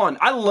Rogue One?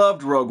 I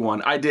loved Rogue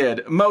One. I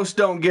did. Most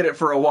don't get it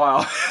for a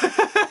while.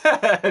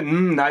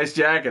 Nice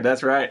jacket.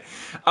 That's right.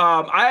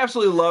 I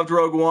absolutely loved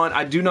Rogue One.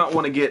 I do not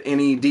want to get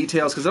any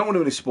details because I don't want to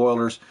do any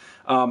spoilers.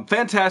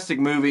 Fantastic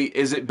movie.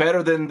 Is it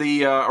better than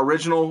the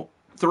original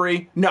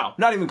 3? No,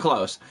 not even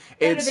close.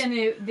 Better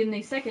than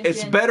the second.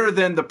 It's better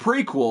than the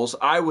prequels,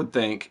 I would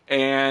think,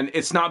 and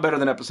it's not better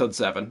than Episode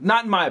 7.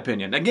 Not in my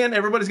opinion. Again,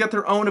 everybody's got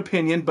their own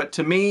opinion, but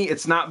to me,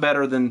 it's not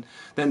better than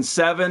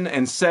 7,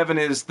 and 7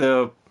 is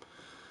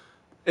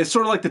it's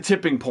sort of like the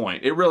tipping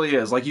point. It really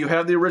is. Like, you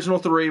have the original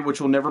 3,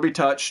 which will never be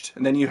touched,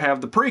 and then you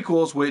have the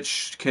prequels,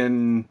 which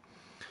can...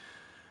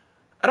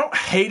 I don't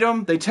hate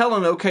them. They tell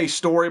an okay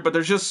story, but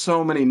there's just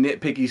so many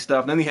nitpicky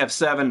stuff. And then you have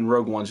 7, and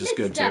Rogue One's just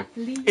good, too.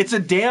 It's a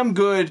damn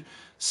good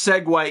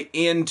segue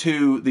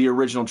into the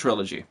original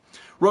trilogy.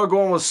 Rogue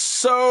One was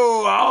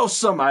so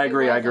awesome. I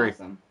agree.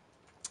 Awesome.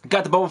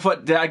 Got the Boba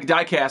Fett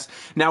diecast.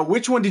 Now,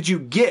 which one did you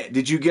get?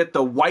 Did you get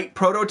the white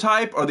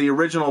prototype or the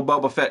original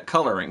Boba Fett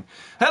coloring?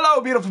 Hello,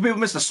 beautiful people.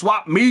 Mr.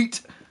 Swap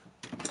Meat.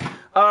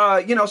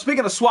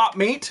 Speaking of swap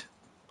meat...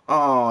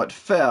 Oh, it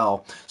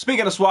fell.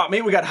 Speaking of swap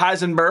meat, we got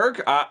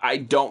Heisenberg. I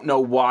don't know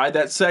why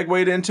that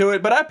segued into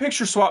it, but I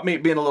picture swap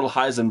meat being a little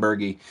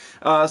Heisenberg-y.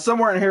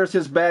 Somewhere in here is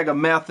his bag of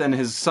meth and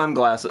his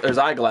sunglasses, his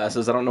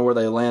eyeglasses. I don't know where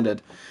they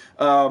landed.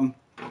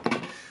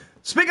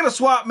 Speaking of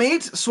swap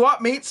meat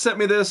sent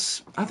me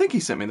this. I think he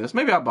sent me this.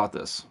 Maybe I bought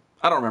this.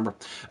 I don't remember.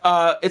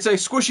 It's a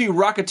squishy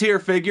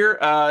Rocketeer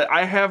figure.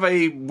 I have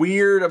a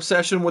weird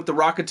obsession with the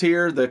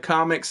Rocketeer, the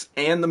comics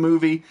and the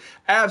movie.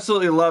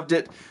 Absolutely loved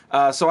it.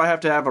 So I have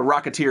to have a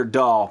Rocketeer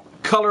doll.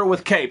 Color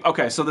with cape.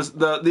 Okay, so this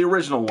the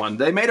original one.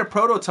 They made a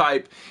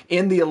prototype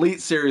in the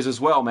Elite series as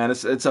well, man.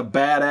 It's a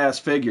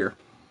badass figure.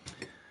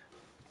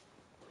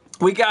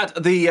 We got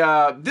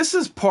the, this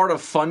is part of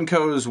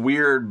Funko's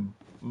weird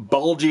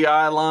bulgy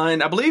eye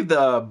line. I believe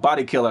the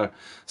Body Killer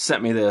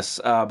sent me this,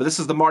 but this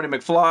is the Marty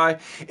McFly.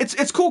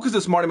 It's cool because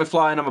it's Marty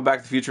McFly and I'm a Back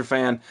to the Future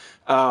fan.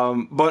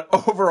 But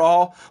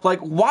overall, like,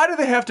 why do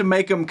they have to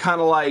make him kind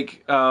of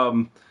like,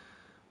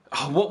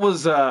 what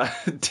was,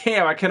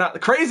 damn, I cannot,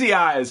 Crazy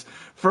Eyes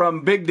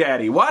from Big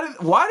Daddy. Why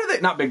do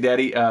they, not Big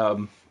Daddy,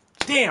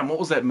 damn, what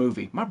was that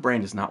movie? My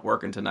brain is not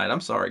working tonight.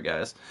 I'm sorry,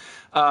 guys.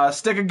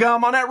 Stick of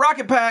gum on that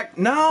rocket pack.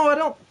 No, I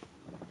don't.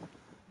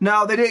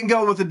 No, they didn't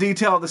go with the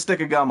detail of the stick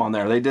of gum on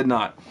there. They did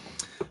not.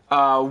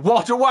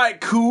 Walter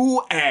White,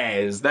 cool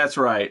as. That's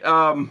right.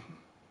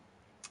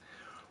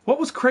 What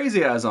was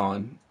Crazy Eyes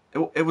on?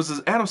 It was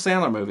an Adam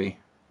Sandler movie.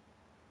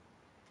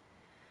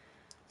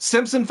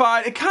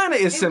 Simpson-fied? It kind of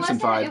is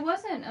Simpson-fied. It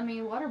wasn't,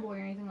 Waterboy or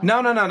anything like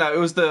that. No. It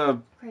was the...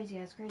 Crazy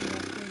Eyes.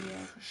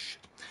 Shit.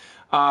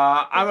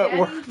 I'm at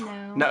work.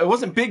 No, it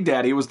wasn't Big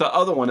Daddy. It was the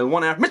other one. The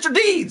one after Mr.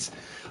 Deeds.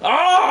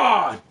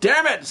 Oh,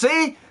 damn it!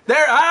 See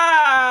there.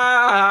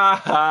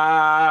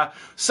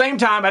 Same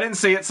time. I didn't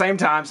see it. Same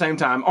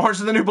time. Orange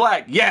is the New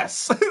Black.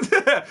 Yes.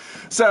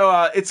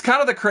 So it's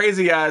kind of the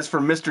Crazy Eyes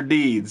from Mr.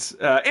 Deeds.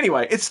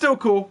 Anyway, it's still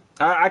cool.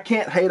 I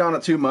can't hate on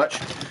it too much.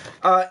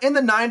 In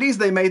the 90s,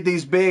 they made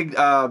these big,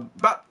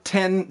 about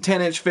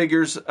 10-inch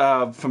figures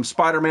from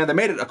Spider-Man. They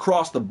made it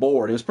across the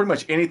board. It was pretty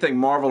much anything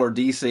Marvel or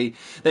DC.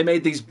 They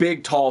made these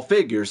big, tall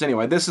figures.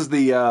 Anyway, this is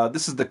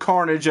the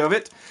carnage of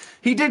it.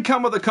 He did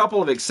come with a couple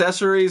of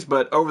accessories,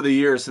 but over the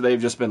years, they've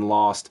just been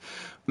lost.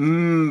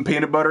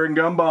 Peanut butter and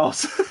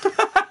gumballs.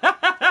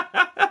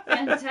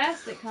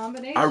 Fantastic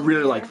combination. I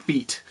really like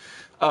feet.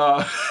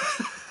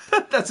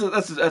 That's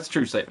a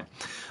true statement.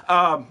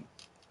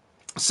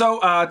 So,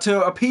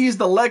 to appease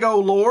the Lego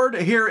Lord,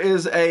 here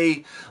is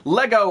a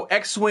Lego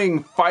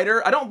X-Wing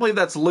fighter. I don't believe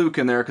that's Luke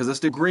in there, because it's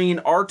the green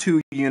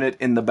R2 unit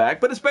in the back,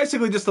 but it's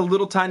basically just a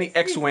little tiny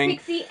X-Wing.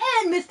 Pixie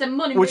and Mr.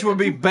 Money, which would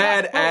be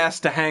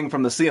badass to hang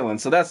from the ceiling,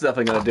 so that's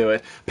definitely going to do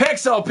it.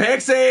 Pixel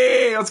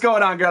Pixie! What's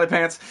going on, girly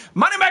pants?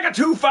 Moneymaker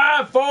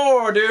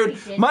 254,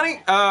 dude.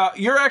 Money,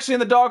 you're actually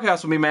in the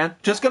doghouse with me, man.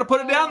 Just going to put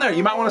it down there.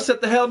 You might want to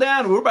sit the hell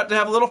down. We're about to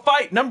have a little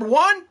fight. Number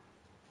one,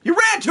 you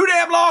ran too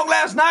damn long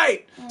last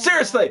night.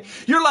 Seriously.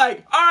 You're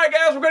like, all right,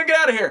 guys, we're going to get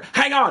out of here.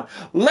 Hang on.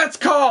 Let's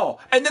call.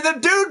 And then the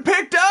dude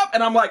picked up,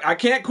 and I'm like, I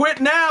can't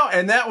quit now.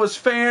 And that was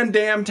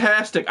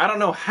fan-damn-tastic. I don't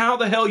know how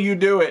the hell you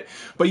do it,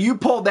 but you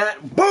pulled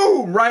that,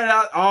 boom, right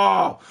out.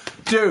 Oh,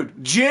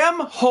 dude. Jim,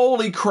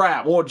 holy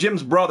crap. Well,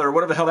 Jim's brother,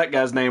 whatever the hell that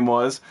guy's name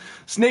was.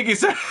 Sneaky.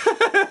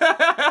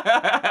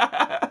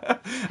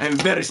 I'm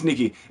very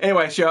sneaky.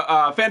 Anyway,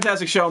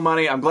 fantastic show,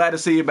 Money. I'm glad to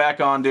see you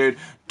back on, dude.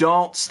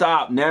 Don't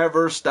stop.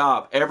 Never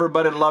stop.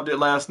 Everybody loved it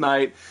last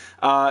night.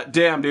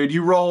 Damn, dude.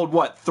 You rolled,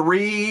 what,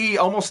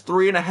 almost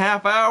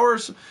 3.5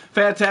 hours?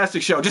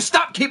 Fantastic show. Just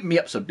stop keeping me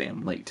up so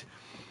damn late.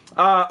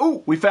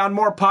 Ooh, we found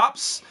more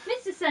Pops.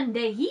 Mr.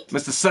 Sunday Heat.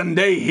 Mr.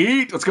 Sunday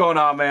Heat. What's going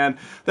on, man?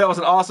 That was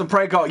an awesome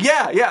prank call.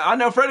 Yeah, I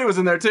know Freddie was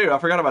in there, too. I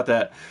forgot about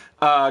that.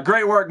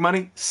 Great work,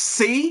 Money.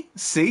 See?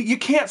 You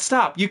can't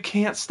stop. You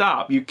can't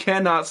stop. You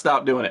cannot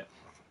stop doing it.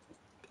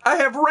 I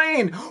have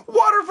rain.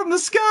 Water from the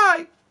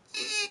sky.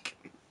 Eek.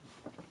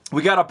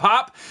 We got a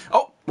Pop.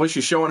 Oh, well,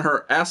 she's showing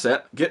her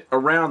asset. Get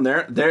around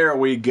there. There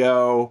we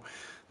go.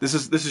 This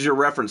is your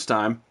reference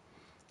time.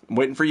 I'm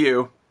waiting for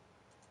you.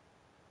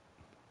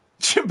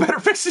 Jim better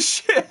fix his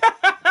shit.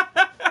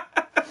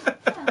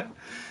 Oh,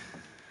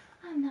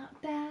 I'm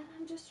not bad.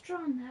 I'm just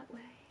drawn that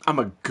way. I'm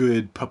a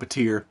good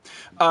puppeteer.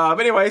 But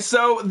anyway,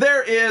 so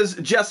there is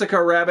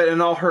Jessica Rabbit in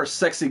all her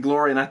sexy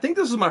glory, and I think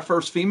this is my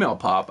first female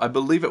pop. I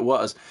believe it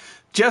was.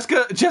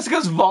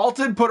 Jessica's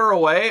vaulted, put her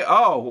away.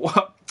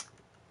 Oh,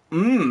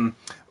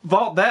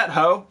 vault that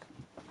hoe.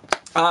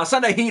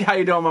 Sunday Heat, how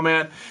you doing, my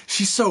man?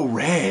 She's so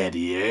red,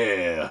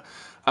 yeah.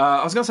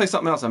 I was going to say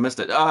something else. I missed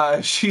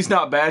it. She's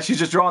not bad. She's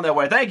just drawn that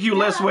way. Thank you,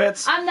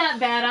 Liswitz. I'm not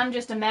bad. I'm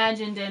just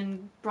imagined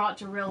and brought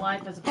to real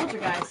life as a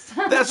poltergeist.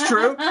 That's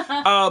true.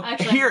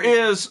 Here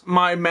is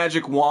my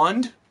magic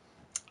wand.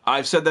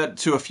 I've said that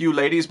to a few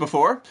ladies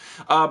before.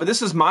 But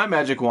this is my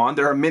magic wand.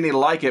 There are many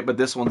like it, but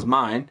this one's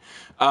mine.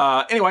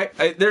 Anyway,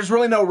 there's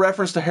really no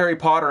reference to Harry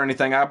Potter or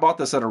anything. I bought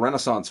this at a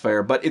Renaissance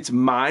fair, but it's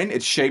mine.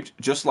 It's shaped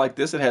just like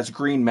this. It has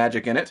green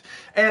magic in it.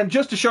 And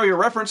just to show you a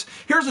reference,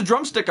 here's a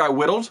drumstick I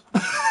whittled.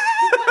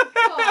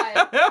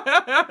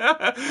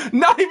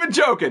 Not even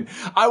joking.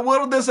 I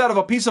whittled this out of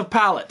a piece of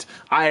pallet.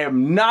 I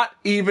am not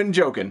even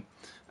joking.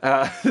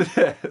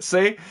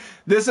 See,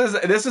 this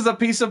is a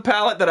piece of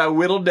pallet that I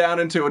whittled down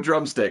into a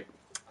drumstick.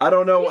 I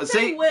don't know what.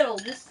 See,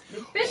 whittled. Just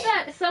fit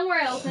that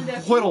somewhere else into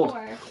a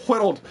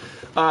whittled.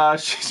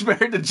 She's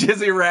married to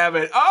Jizzy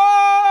Rabbit.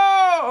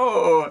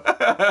 Oh,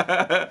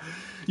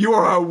 you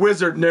are a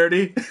wizard,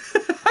 nerdy.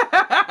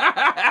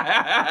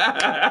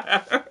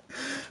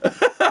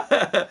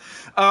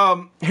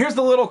 Here's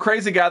the little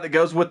crazy guy that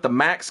goes with the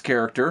Max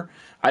character.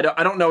 I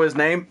don't know his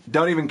name.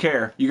 Don't even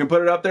care. You can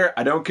put it up there.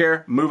 I don't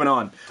care. Moving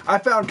on. I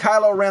found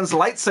Kylo Ren's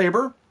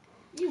lightsaber.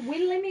 You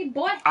whittling me,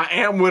 boy? I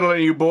am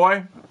whittling you,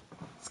 boy.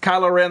 It's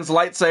Kylo Ren's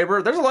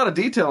lightsaber. There's a lot of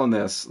detail in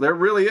this. There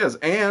really is.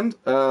 And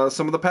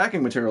some of the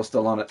packing material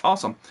still on it.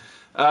 Awesome.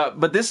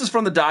 But this is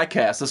from the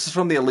die-cast. This is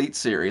from the Elite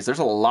series. There's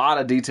a lot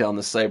of detail in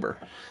this saber.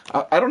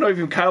 I don't know if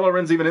even Kylo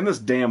Ren's even in this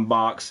damn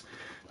box.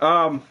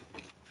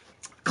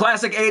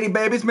 Classic 80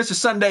 babies. Mr.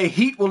 Sunday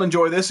Heat will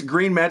enjoy this.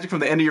 Green magic from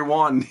the end of your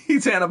wand.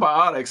 Needs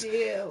antibiotics.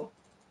 Ew.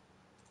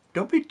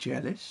 Don't be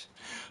jealous.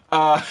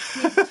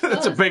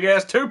 That's a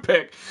big-ass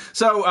toothpick.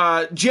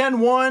 So,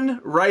 Gen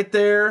 1 right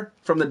there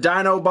from the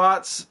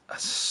Dinobots.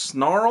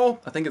 Snarl?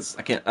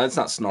 It's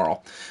not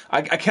Snarl.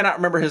 I cannot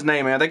remember his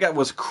name, man. That guy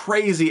was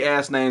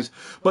crazy-ass names.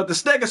 But the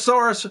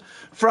Stegosaurus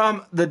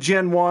from the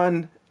Gen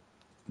 1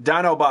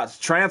 Dinobots.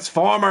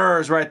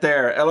 Transformers right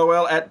there.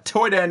 LOL at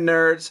Toy Den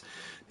Nerds.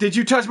 Did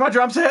you touch my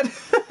drum set?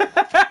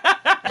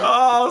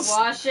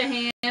 Wash your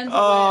hands.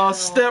 Oh, well.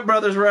 Step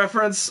Brothers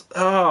reference.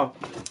 Oh,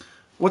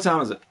 what time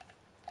is it?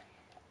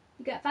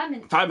 You got 5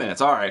 minutes. 5 minutes.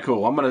 All right,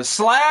 cool. I'm gonna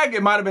slag.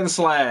 It might have been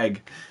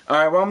slag. All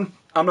right. Well,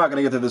 I'm not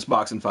gonna get through this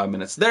box in 5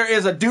 minutes. There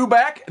is a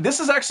Dewback.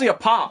 This is actually a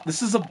pop.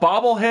 This is a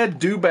bobblehead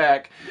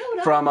Dewback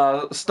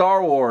from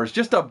Star Wars.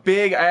 Just a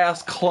big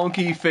ass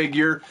clunky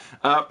figure.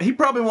 He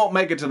probably won't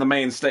make it to the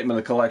main statement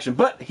of the collection,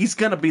 but he's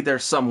gonna be there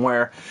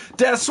somewhere.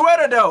 That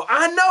sweater though,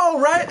 I know,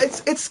 right?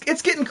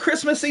 It's getting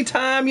Christmassy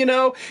time, you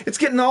know. It's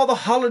getting all the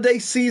holiday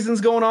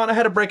seasons going on. I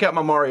had to break out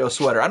my Mario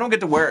sweater. I don't get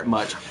to wear it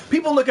much.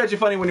 People look at you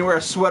funny when you wear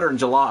a sweater in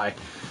July.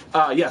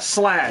 Yes,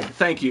 slag.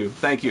 Thank you.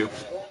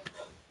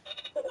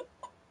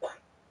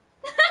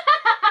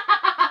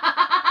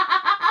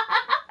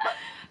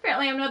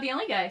 Apparently I'm not the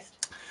only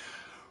geist.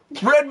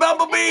 Red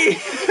Bumblebee!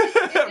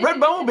 Red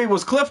Bumblebee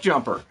was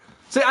Cliffjumper.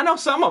 See, I know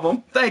some of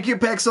them. Thank you,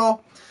 Pixel.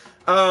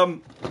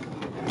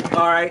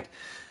 Alright.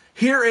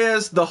 Here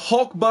is the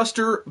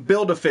Hulkbuster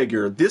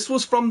Build-A-Figure. This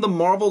was from the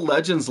Marvel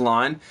Legends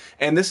line,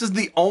 and this is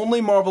the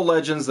only Marvel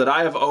Legends that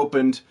I have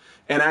opened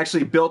and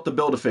actually built the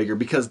Build-A-Figure,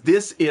 because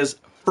this is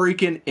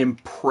freaking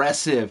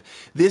impressive.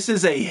 This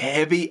is a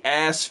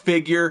heavy-ass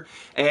figure,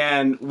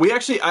 and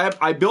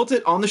I built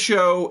it on the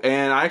show,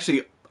 and I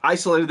actually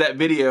isolated that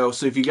video,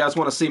 so if you guys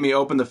want to see me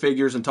open the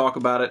figures and talk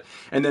about it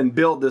and then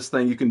build this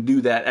thing, you can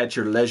do that at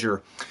your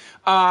leisure.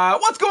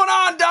 What's going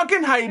on,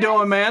 Duncan? How you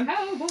doing, man?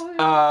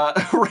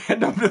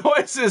 Random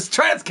noises.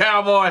 Trans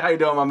Cowboy. How you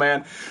doing, my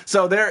man?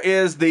 So there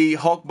is the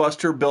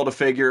Hulkbuster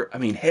Build-A-Figure. I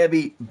mean,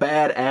 heavy,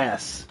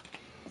 badass.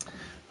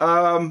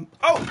 Oh,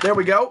 there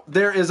we go.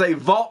 There is a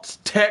Vault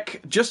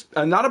Tech, just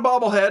not a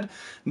bobblehead,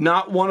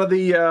 not one of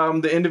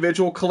the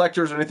individual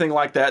collectors or anything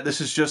like that.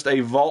 This is just a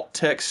Vault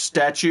Tech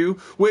statue,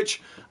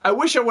 which I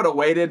wish I would have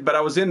waited, but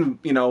I was in,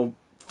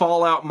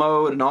 Fallout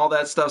mode and all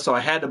that stuff, so I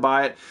had to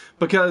buy it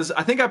because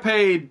I think I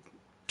paid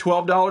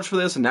 $12 for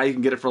this, and now you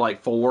can get it for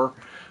like $4.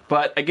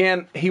 But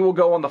again, he will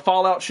go on the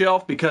Fallout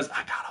shelf because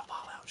I got a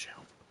Fallout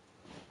shelf.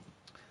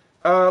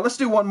 Let's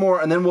do one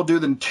more, and then we'll do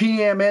the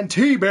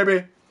TMNT,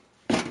 baby.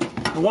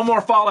 One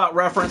more Fallout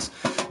reference.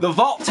 The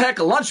Vault Tech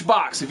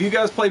Lunchbox. If you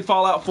guys played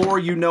Fallout 4,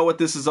 you know what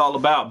this is all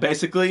about.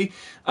 Basically,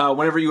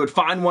 whenever you would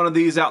find one of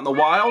these out in the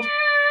wild...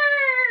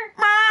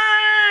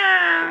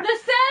 The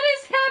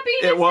saddest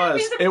happiness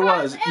It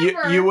was.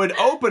 You would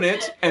open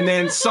it, and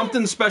then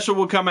something special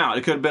would come out.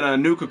 It could have been a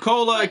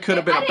Nuka-Cola. It could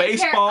have been a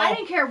baseball. I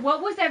didn't care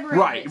what was ever in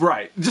it.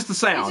 Right. Just the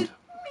sound.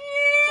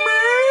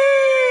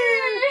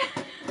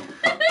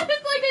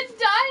 It's like a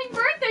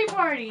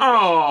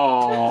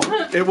party.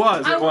 Oh, it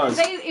was.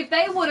 If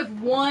they would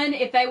have won,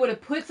 if they would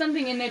have put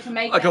something in there to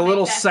make like a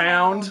little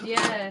sound.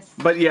 Yes.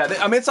 But yeah,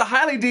 I mean, it's a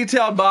highly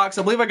detailed box.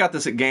 I believe I got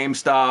this at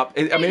GameStop.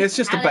 I mean, it's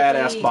just a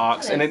badass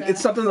box, and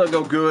it's something that'll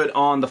go good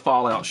on the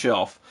Fallout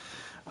shelf.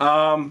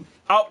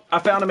 I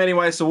found him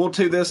anyway, so we'll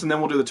do this and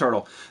then we'll do the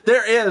turtle.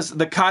 There is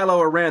the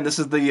Kylo Ren. This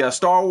is the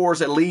Star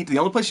Wars Elite. The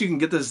only place you can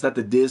get this is at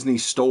the Disney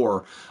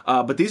store.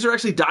 But these are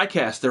actually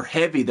die-cast. They're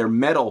heavy. They're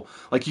metal.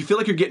 Like, you feel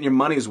like you're getting your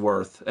money's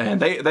worth. And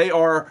they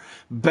are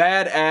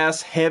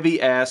badass,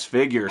 heavy-ass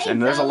figures.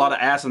 And there's a lot of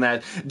ass in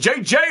that.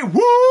 JJ,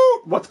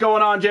 woo! What's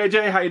going on,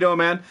 JJ? How you doing,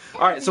 man?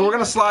 All right, so we're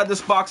going to slide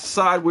this box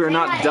aside. We are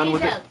not done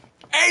with it.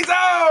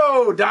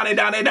 Azo! Donnie.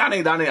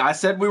 I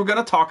said we were going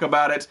to talk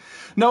about it.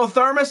 No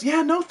thermos?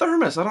 Yeah, no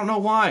thermos. I don't know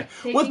why.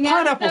 With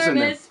pineapples in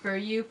there. For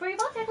your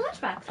Voltec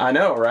lunchbox. I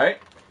know, right?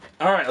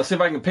 All right, let's see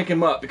if I can pick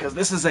him up because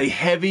this is a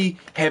heavy,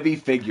 heavy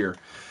figure.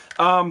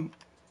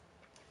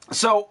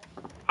 So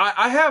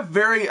I have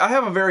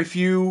a very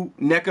few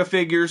NECA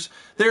figures.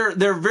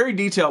 They're very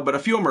detailed, but a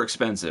few of them are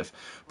expensive.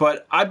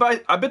 But I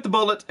bit the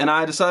bullet and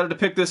I decided to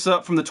pick this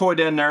up from the Toy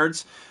Den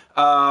Nerds.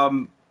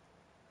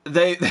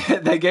 They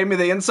gave me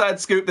the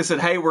inside scoop. They said,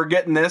 hey, we're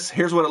getting this.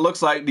 Here's what it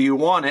looks like. Do you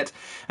want it?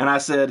 And I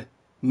said,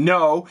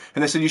 no.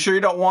 And they said, you sure you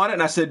don't want it?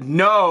 And I said,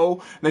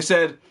 no. And they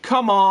said,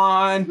 come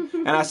on.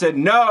 And I said,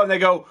 no. And they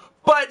go,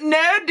 but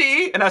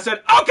Neddy. And I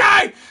said,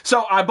 okay.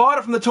 So I bought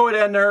it from the Toy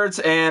Den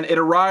Nerds, and it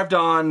arrived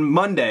on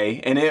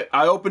Monday. And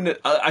I opened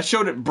it. I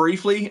showed it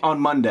briefly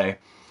on Monday,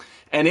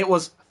 and it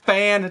was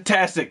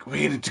fantastic.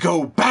 We needed to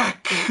go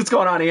back. What's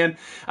going on, Ian?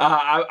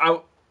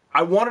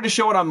 I wanted to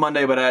show it on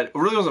Monday, but I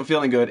really wasn't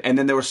feeling good. And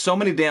then there were so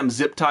many damn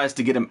zip ties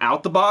to get him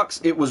out the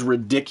box. It was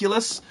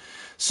ridiculous.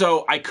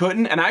 So I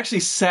couldn't. And I actually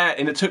sat,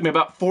 and it took me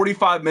about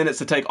 45 minutes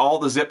to take all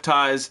the zip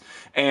ties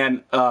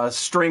and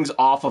strings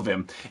off of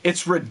him.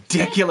 It's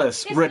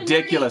ridiculous. It's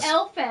ridiculous.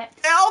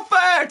 Elfect.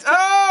 Elfect!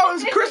 Oh, it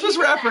was a Christmas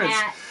reference.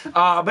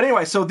 But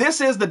anyway, so this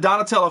is the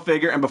Donatello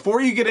figure. And before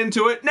you get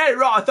into it, nay,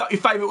 Raw, I thought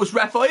your favorite was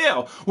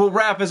Raphael. Well,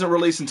 Raph isn't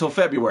released until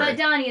February. But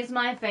Donnie is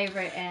my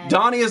favorite.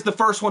 Donnie is the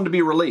first one to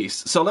be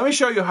released. So let me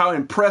show you how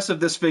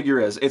impressive this figure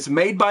is. It's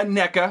made by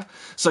NECA,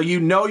 so you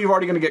know you're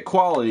already going to get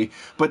quality.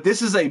 But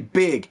this is a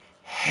big,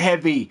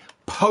 heavy,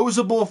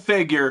 posable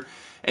figure.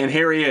 And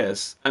here he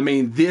is. I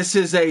mean, this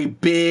is a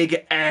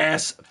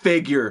big-ass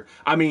figure.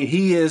 I mean,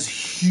 he is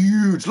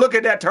huge. Look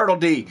at that Turtle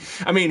D.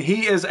 I mean,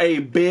 he is a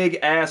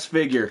big-ass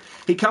figure.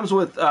 He comes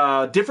with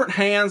different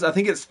hands. I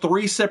think it's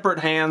 3 separate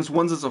hands.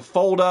 One's is a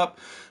fold-up.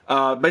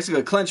 Basically,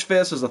 a clenched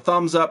fist. There's a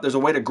thumbs up. There's a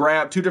way to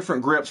grab 2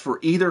 different grips for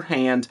either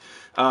hand.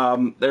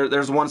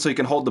 There's one so you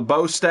can hold the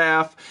bow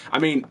staff. I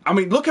mean,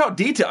 look how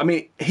detailed. I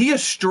mean, he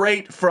is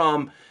straight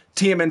from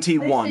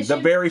TMNT 1, the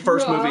very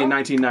first movie in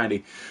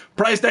 1990.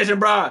 PlayStation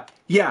Bra.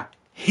 Yeah,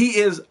 he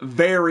is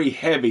very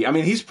heavy. I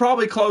mean, he's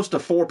probably close to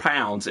 4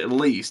 pounds at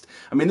least.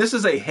 I mean, this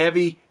is a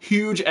heavy,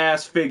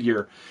 huge-ass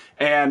figure.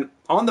 And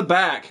on the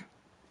back,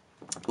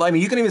 I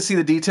mean, you can even see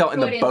the detail in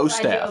the bow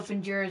staff.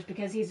 Opened yours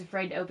because he's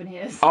afraid to open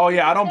his. Oh,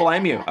 yeah, I don't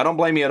blame you. I don't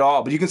blame you at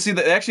all. But you can see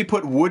that they actually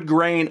put wood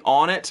grain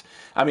on it.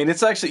 I mean,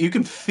 it's actually, you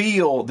can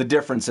feel the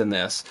difference in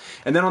this.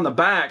 And then on the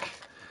back,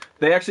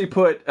 they actually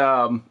put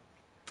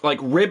like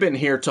ribbon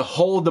here to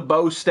hold the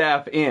bow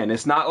staff in.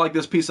 It's not like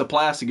this piece of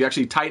plastic. You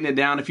actually tighten it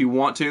down if you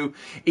want to.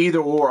 Either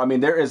or. I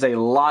mean, there is a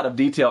lot of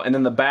detail. And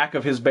then the back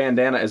of his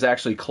bandana is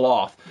actually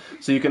cloth.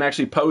 So you can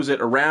actually pose it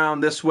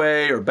around this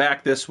way or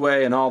back this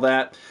way and all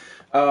that.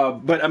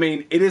 But I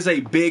mean, it is a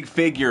big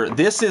figure.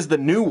 This is the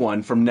new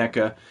one from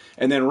NECA.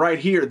 And then right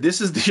here, this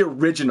is the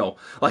original.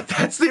 Like,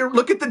 that's the,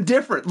 look at the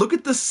difference. Look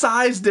at the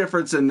size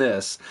difference in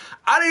this.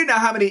 I don't even know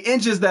how many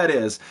inches that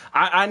is.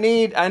 I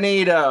need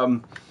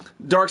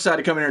Darkseid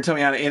to come in here and tell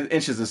me how many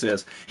inches this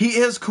is. He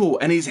is cool,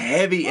 and he's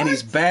heavy, and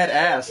he's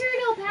badass.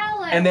 Turtle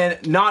power. And then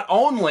not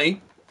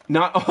only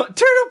turtle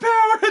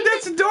power.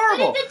 That's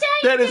adorable.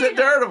 That is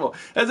adorable.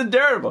 That's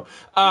adorable.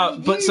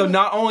 But so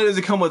not only does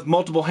it come with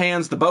multiple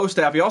hands, the bow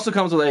staff, he also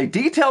comes with a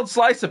detailed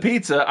slice of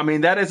pizza. I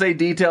mean, that is a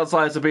detailed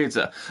slice of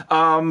pizza.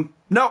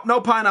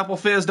 No pineapple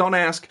fizz. Don't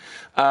ask.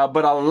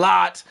 But a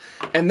lot.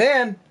 And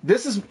then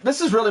this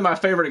is really my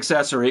favorite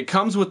accessory. It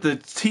comes with the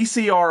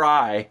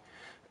TCRI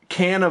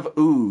can of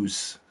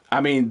ooze.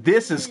 I mean,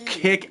 this is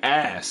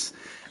kick-ass.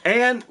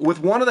 And with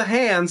one of the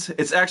hands,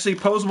 it's actually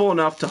posable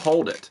enough to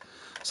hold it.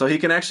 So he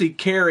can actually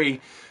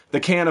carry the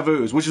can of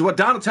ooze, which is what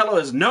Donatello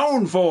is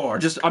known for.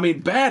 Just, I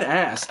mean,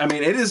 badass. I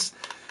mean, it is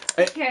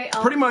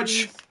pretty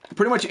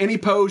much any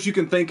pose you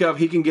can think of,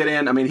 he can get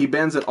in. I mean, he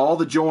bends at all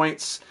the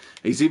joints.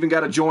 He's even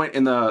got a joint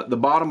in the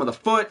bottom of the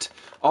foot,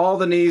 all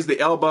the knees, the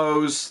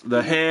elbows,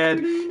 the head,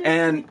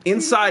 and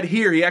inside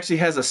here he actually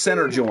has a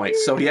center joint,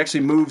 so he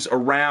actually moves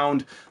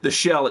around the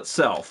shell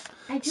itself.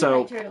 I do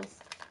like turtles.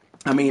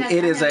 I mean,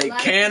 it is a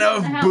can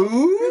of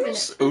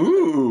booze.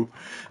 Ooh.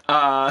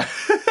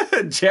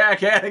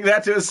 Jack adding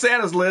that to his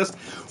Santa's list.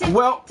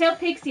 Well, tell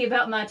Pixie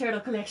about my turtle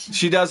collection.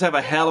 She does have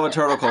a hell of a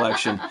turtle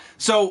collection.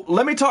 So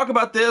let me talk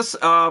about this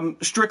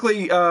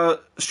strictly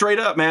straight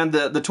up, man.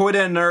 The Toy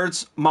Den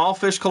Nerds,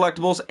 Mallfish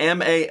Collectibles,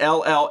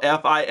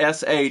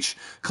 MALLFISH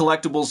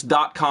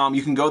collectibles.com.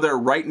 You can go there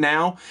right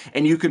now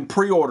and you can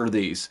pre-order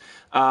these.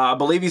 I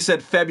believe he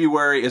said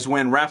February is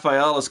when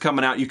Raphael is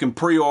coming out. You can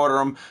pre-order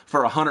them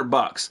for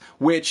 $100,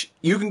 which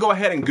you can go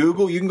ahead and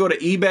Google. You can go to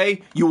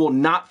eBay. You will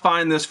not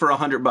find this for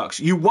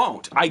 $100. You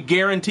won't. I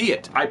guarantee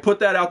it. I put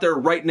that out there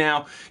right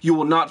now. You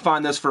will not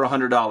find this for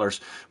 $100.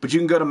 But you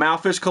can go to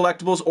Mallfish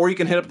Collectibles, or you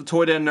can hit up the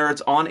Toy Den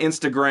Nerds on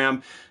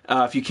Instagram.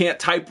 If you can't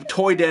type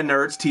Toy Den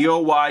Nerds,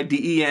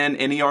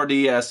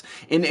 TOYDENNERDS,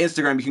 into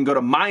Instagram, you can go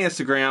to my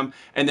Instagram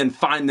and then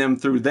find them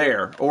through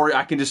there. Or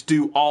I can just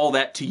do all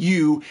that to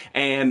you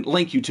and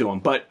link you to them.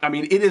 But, I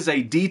mean, it is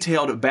a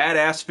detailed,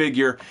 badass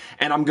figure,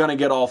 and I'm going to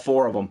get all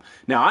 4 of them.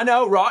 Now, I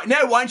know, right?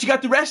 No, why don't you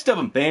got the rest of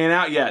them? They ain't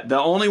out yet. The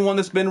only one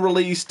that's been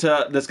released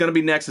that's going to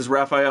be next is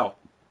Raphael.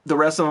 The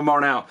rest of them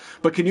aren't out.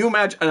 But can you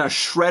imagine a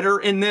Shredder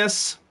in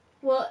this?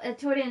 Well,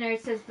 Toy Den Nerd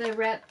says the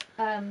rep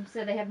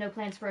said they have no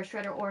plans for a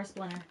Shredder or a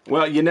Splinter.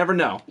 Well, you never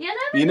know.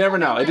 You never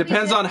know. It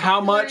depends on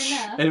how much.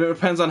 It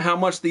depends on how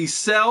much these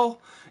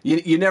sell.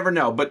 You never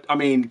know. But I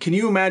mean, can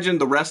you imagine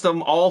the rest of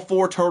them? All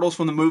 4 turtles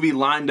from the movie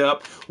lined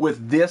up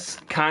with this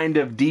kind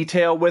of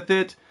detail with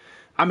it.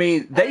 I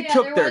mean, they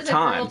took their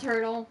time. There was a girl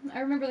turtle. I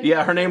remember the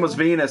her name was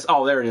Venus.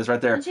 Oh, there it is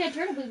right there. And she had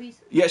turtle boobies.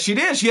 Yeah, she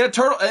did. She had a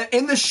turtle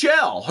in the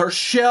shell. Her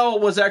shell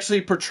was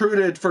actually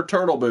protruded for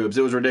turtle boobs.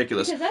 It was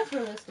ridiculous. Because that's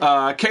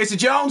realistic. Casey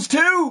Jones,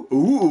 too.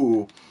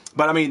 Ooh.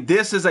 But, I mean,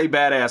 this is a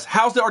badass.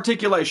 How's the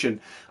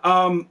articulation?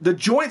 The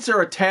joints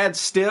are a tad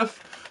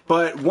stiff,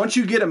 but once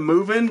you get them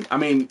moving, I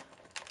mean,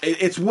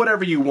 it's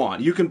whatever you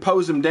want. You can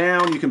pose them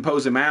down. You can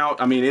pose them out.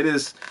 I mean, it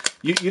is...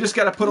 You just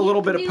got to put a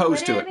little bit of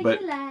pose to it.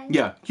 But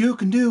yeah, you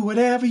can do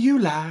whatever you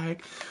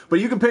like. But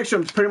you can picture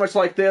them pretty much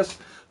like this.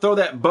 Throw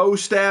that bow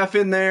staff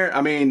in there. I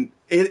mean,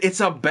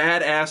 it's a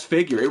badass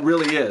figure. It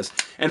really is.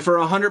 And for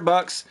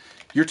 $100,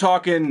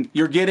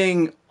 you're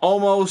getting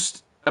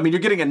almost... I mean,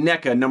 you're getting a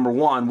NECA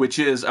 #1, which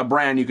is a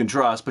brand you can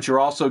trust, but you're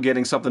also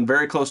getting something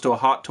very close to a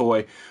Hot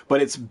Toy, but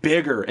it's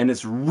bigger and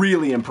it's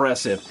really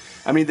impressive.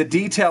 I mean, the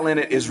detail in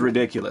it is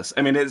ridiculous.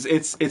 I mean,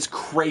 it's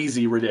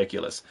crazy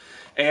ridiculous.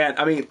 And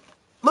I mean,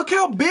 look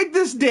how big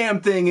this damn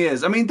thing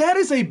is. I mean, that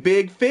is a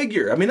big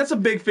figure. I mean, that's a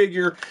big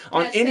figure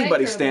on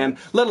anybody's stand,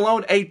 let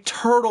alone a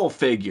turtle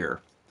figure.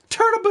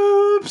 Turtle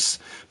boobs!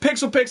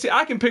 Pixel Pixie,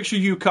 I can picture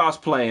you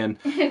cosplaying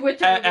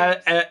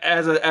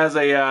as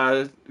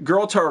a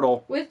girl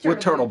turtle with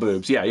turtle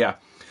boobs. Yeah.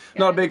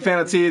 Not a big fan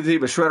of TNT,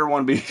 but Shredder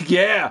one be.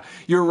 Yeah,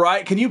 you're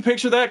right. Can you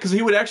picture that? Because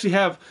he would actually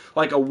have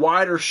like a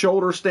wider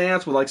shoulder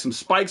stance with like some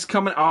spikes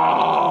coming.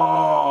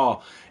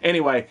 Oh!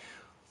 Anyway.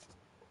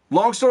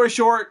 Long story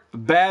short,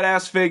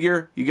 badass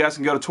figure. You guys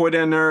can go to Toy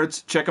Den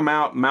Nerds. Check them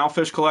out.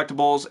 Mallfish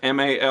Collectibles,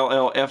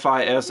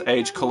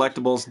 MALLFISH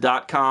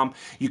collectibles.com.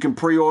 You can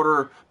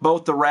pre-order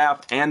both the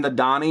Raph and the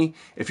Donnie.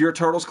 If you're a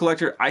Turtles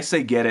collector, I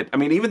say get it. I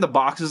mean, even the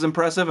box is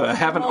impressive. I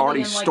haven't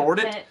already stored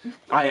it.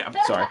 I am.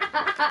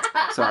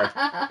 Sorry.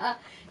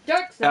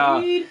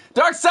 Darkseid!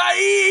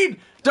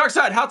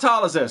 Darkseid, how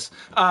tall is this?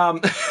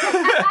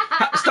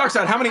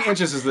 Darkseid, how many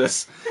inches is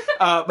this?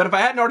 But if I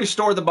hadn't already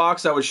stored the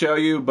box, I would show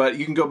you. But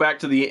you can go back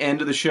to the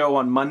end of the show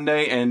on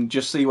Monday and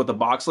just see what the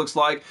box looks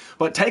like.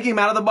 But taking him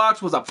out of the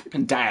box was a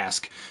fucking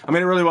task. I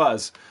mean, it really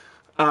was.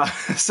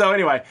 So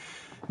anyway,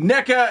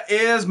 NECA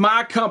is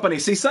my company.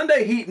 See,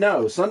 Sunday Heat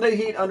knows. Sunday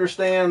Heat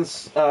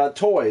understands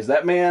toys.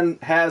 That man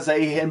has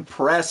a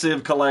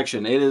impressive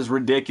collection. It is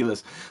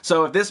ridiculous.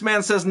 So if this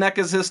man says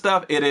NECA's his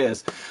stuff, it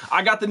is.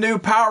 I got the new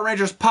Power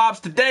Rangers Pops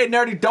today.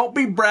 Nerdy, don't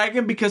be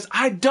bragging because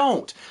I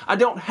don't. I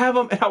don't have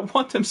them and I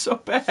want them so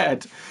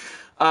bad.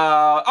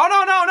 No.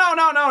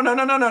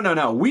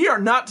 We are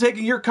not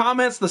taking your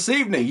comments this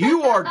evening.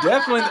 You are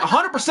definitely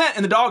 100%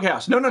 in the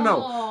doghouse. No.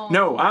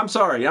 No, I'm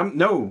sorry.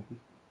 No.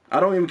 I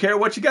don't even care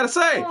what you got to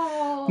say.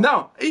 Oh.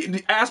 No,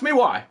 ask me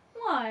why.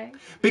 Why?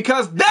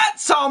 Because that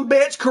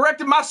sumbitch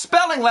corrected my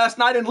spelling last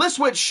night in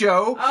Listwit's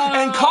show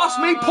and cost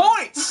me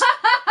points.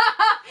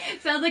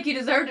 Sounds like you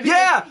deserved it.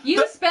 Yeah.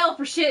 You spell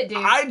for shit, dude.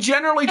 I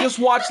generally just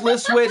watch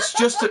Listwit's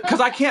just because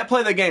I can't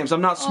play the games.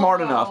 I'm not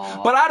smart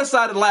enough. But I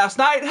decided last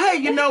night, hey,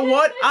 you know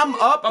what? I'm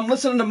up. I'm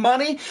listening to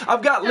money.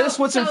 I've got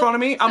Listwit's in front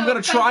of me. I'm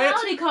going to try it.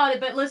 Fatality caught it,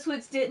 but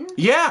Listwit's didn't.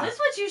 Yeah.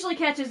 Listwit's usually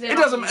catches it. It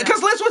doesn't,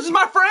 because Listwit's is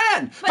my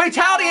friend.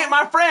 Fatality ain't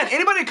my friend.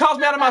 Anybody that calls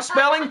me out of my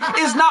spelling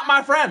is not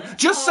my friend.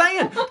 Just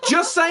saying.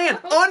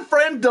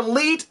 Unfriend,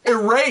 delete,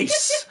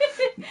 erase.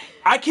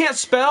 I can't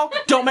spell.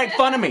 Don't make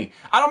fun of me.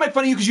 I don't make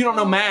fun of you because you don't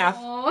know math.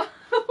 You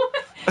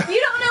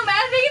don't know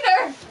math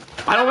either.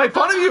 I don't make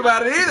fun of you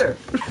about it either.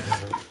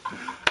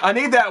 I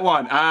need that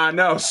one.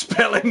 No,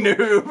 spelling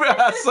noob.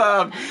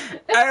 Awesome.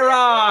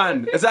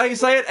 Aaron. Is that how you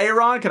say it?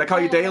 Aaron? Can I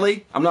call you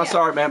Daily? I'm not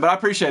sorry, man, but I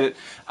appreciate it.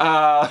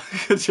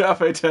 Good job,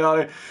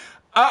 Fatality.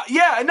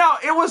 Yeah, no,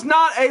 it was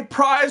not a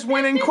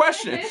prize-winning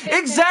question.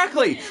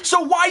 Exactly.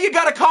 So why you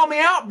gotta call me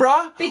out,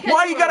 bruh?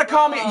 Why you gotta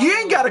call me? You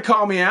ain't gotta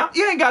call me out.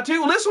 You ain't got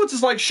to. Liswitz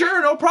is like,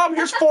 sure, no problem.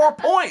 Here's 4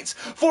 points.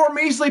 4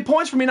 measly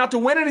points for me not to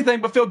win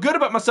anything, but feel good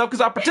about myself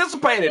because I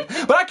participated.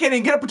 But I can't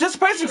even get a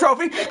participation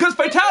trophy because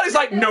Fatality's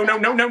like, no,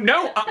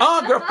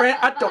 girlfriend,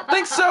 I don't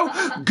think so.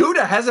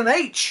 Gouda has an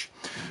H.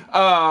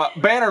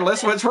 Banner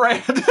Liswitz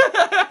ran. Gouda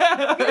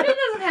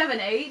doesn't have an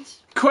H.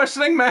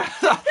 Questioning math.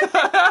 This is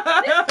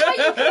why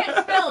you can't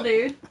spell,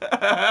 dude.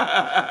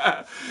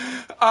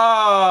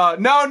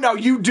 No,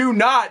 you do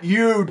not.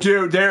 You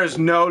do. There is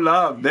no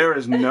love. There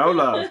is no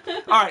love.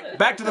 All right,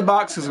 back to the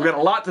box because we've got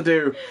a lot to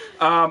do.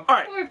 All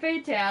right. Poor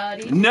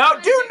Fatality. No,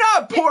 do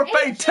not poor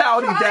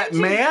Fatality that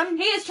man.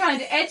 He is trying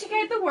to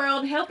educate the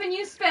world, helping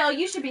you spell.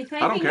 You should be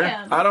thanking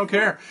him. I don't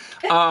care.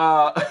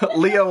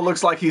 Leo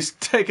looks like he's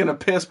taking a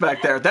piss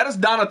back there. That is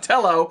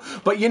Donatello,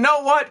 but you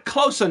know what?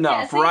 Close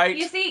enough, right?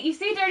 You see,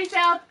 Dirty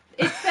South?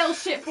 It spells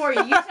shit for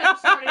you. You just have to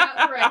start it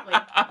out correctly.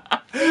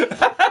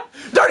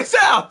 Dirty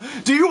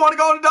South, do you want to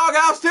go in the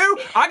doghouse too?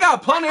 I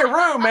got plenty of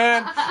room,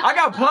 man. I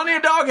got plenty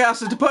of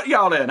doghouses to put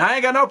y'all in. I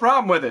ain't got no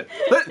problem with it.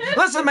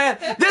 Listen, man,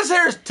 this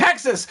here's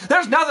Texas.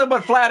 There's nothing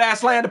but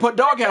flat-ass land to put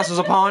doghouses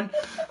upon.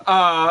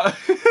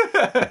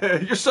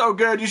 You're so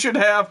good. You should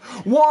have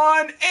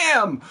 1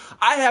 M.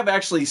 I have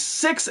actually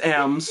 6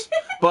 M's,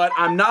 but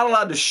I'm not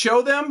allowed to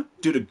show them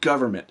due to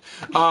government.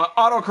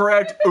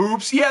 Autocorrect,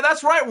 oops. Yeah,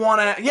 that's right, 1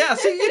 M. Yeah,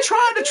 see, you're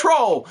trying to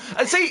troll.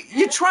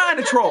 You're trying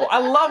to troll. I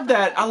love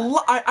that.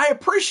 I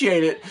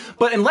appreciate it,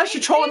 but unless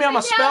you're trolling me on my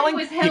spelling,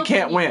 you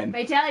can't win.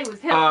 Fatality was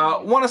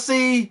helping. Want to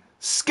see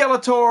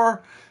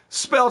Skeletor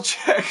spell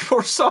check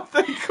for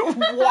something?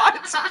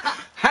 What?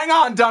 Hang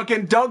on,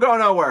 Duncan. Don't go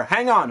nowhere.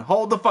 Hang on.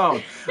 Hold the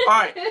phone. All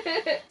right.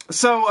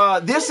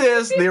 So this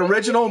is the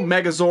original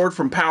Megazord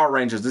from Power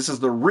Rangers. This is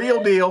the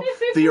real deal.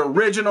 The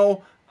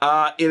original.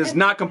 It is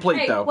not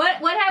complete, though.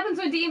 What happens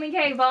when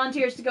DMK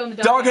volunteers to go in the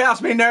doghouse?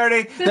 Doghouse me,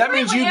 nerdy. That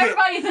means you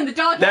everybody's in the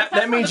doghouse.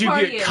 That means you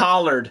get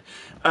collared.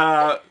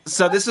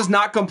 So this is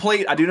not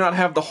complete. I do not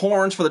have the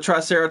horns for the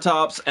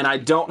Triceratops, and I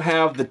don't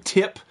have the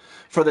tip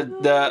for the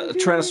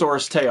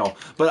Tyrannosaurus tail.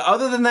 But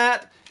other than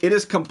that, it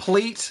is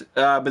complete.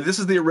 But this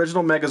is the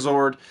original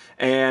Megazord,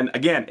 and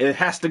again, it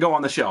has to go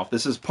on the shelf.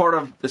 This is part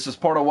of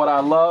what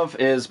I love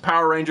is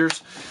Power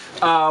Rangers.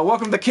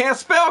 Welcome to the Can't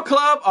Spell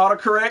Club.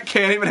 Autocorrect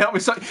can't even help me.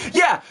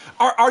 Yeah,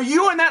 are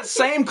you in that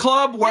same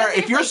club where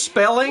if you're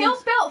spelling, he'll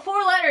spell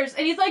 4 letters,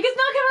 and he's like, it's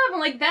not coming up. I'm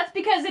like, that's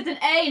because it's an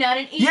A, not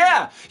an E.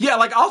 Yeah.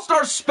 Like I'll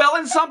start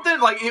spelling something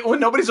when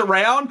nobody's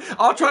around.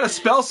 I'll try to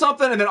spell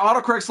something, and then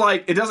autocorrect's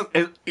like it doesn't.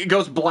 It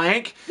goes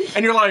blank,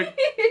 and you're like,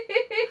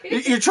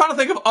 you're trying to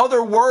think of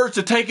other words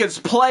to take its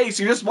place.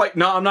 You're just like,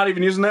 no, I'm not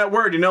even using that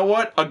word. You know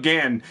what?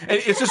 Again,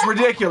 it's just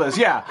ridiculous.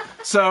 Yeah.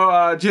 So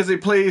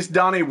Jizzy, please,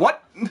 Donnie,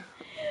 what?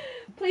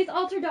 Please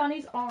alter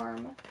Donnie's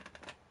arm.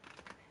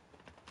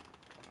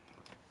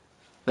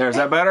 There's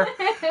that better?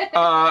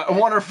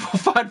 Wonderful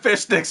Fine Fish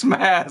Sticks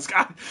mask.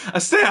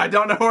 I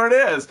don't know where it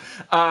is.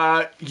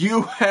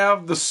 You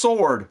have the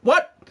sword.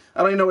 What? I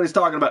don't even know what he's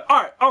talking about.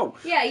 All right. Oh.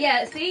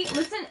 Yeah. See,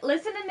 listen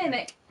and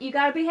mimic. You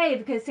gotta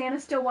behave because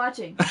Santa's still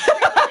watching.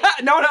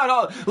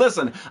 No.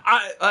 Listen,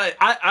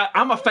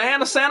 I'm a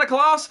fan of Santa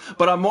Claus,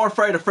 but I'm more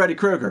afraid of Freddy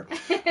Krueger.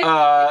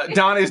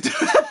 Donnie's.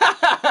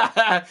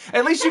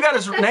 At least you got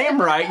his name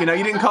right. You know,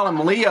 you didn't call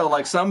him Leo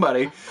like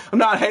somebody. I'm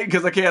not hating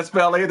because I can't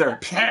spell either.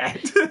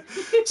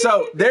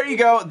 So there you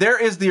go. There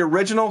is the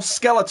original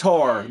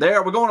Skeletor.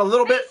 There, we're going a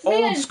little bit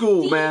old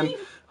school, man.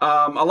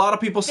 A lot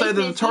of people say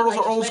that the Turtles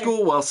are old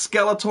school. Well,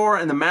 Skeletor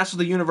and the Master of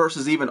the Universe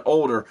is even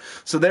older.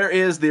 So there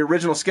is the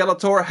original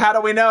Skeletor. How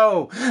do we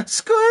know?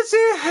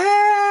 Squishy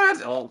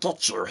head. Oh,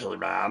 get your head,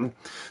 man.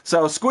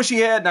 So Squishy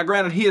head. Now,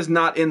 granted, he is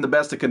not in the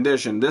best of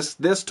condition.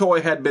 This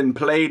toy had been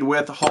played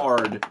with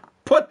hard.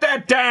 Put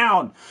that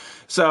down.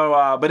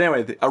 So, but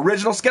anyway, the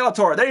original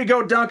Skeletor. There you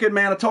go, Duncan,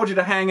 man. I told you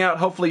to hang out.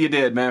 Hopefully you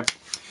did, man.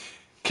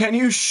 Can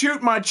you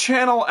shoot my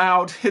channel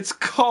out? It's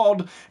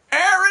called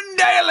Aaron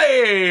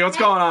Daly. What's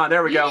going on?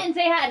 There we go. You didn't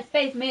say hi to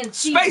Spaceman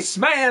Steve.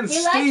 Spaceman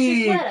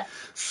Steve.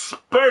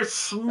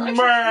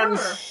 Spaceman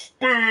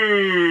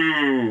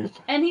Steve.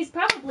 And he's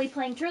probably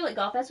playing Turlet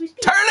Golf as we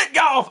speak. Turlet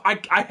Golf!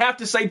 I have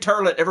to say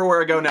Turlet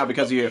everywhere I go now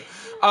because of you.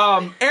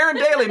 Aaron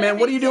Daly, man,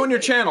 what do you do on your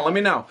channel? Let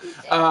me know.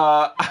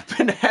 I've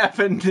been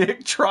having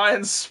Nick try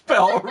and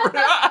spell.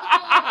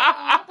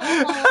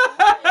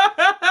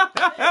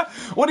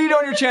 What do you do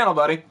on your channel,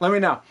 buddy? Let me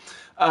know.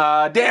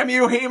 Damn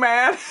you,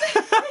 He-Man.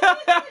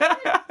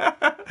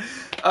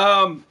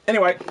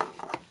 Anyway,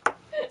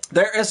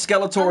 there is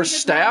Skeletor's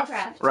staff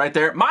right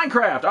there.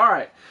 Minecraft, all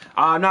right.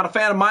 I'm not a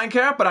fan of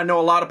Minecraft, but I know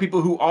a lot of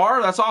people who are.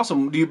 That's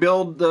awesome. Do you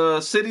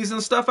build cities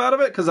and stuff out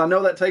of it? Because I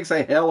know that takes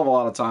a hell of a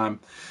lot of time.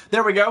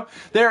 There we go.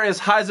 There is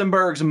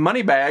Heisenberg's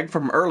money bag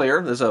from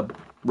earlier. There's a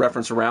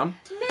reference around.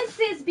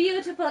 Mrs.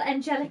 Beautiful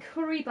Angelic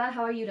Reba,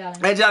 how are you,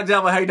 darling? Angelic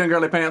Devil, how you doing,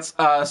 girly pants?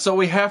 So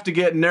we have to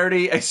get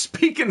nerdy a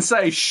speak and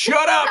say,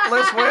 shut up,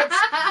 Liswitz.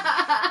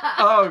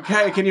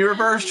 Okay, can you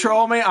reverse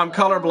troll me? I'm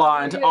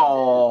colorblind.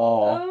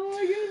 Oh my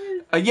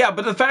goodness. Yeah,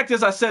 but the fact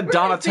is I said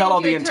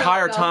Donatello the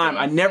entire time.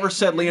 I never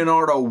said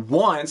Leonardo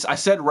once. I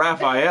said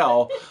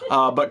Raphael.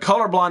 But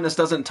colorblindness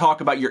doesn't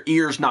talk about your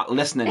ears not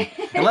listening.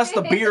 Unless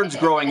the beard's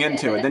growing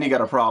into it. Then you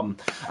got a problem.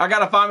 I got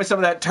to find me some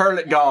of that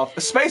turlet golf.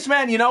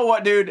 Spaceman, you know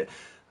what, dude?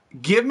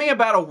 Give me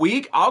about a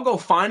week. I'll go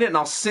find it and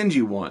I'll send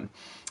you one.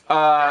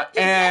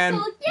 And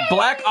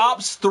Black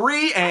Ops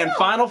 3 and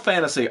Final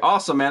Fantasy.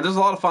 Awesome, man. There's a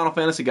lot of Final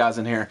Fantasy guys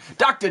in here.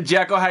 Dr.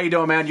 Jekyll, how you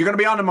doing, man? You're going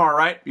to be on tomorrow,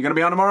 right? You're going to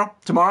be on tomorrow?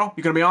 Tomorrow?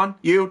 You're going to be on?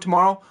 You,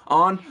 tomorrow?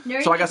 On?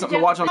 So I got something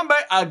to watch on.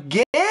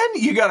 Again?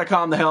 You got to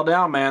calm the hell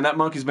down, man. That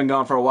monkey's been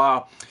gone for a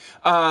while.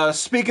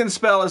 Speak and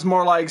spell is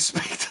more like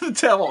speak to the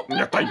devil.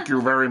 Thank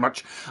you very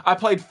much. I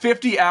played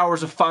 50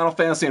 hours of Final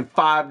Fantasy in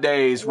 5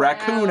 days. Wow.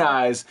 Raccoon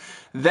eyes.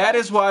 That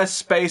is why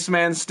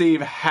Spaceman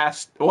Steve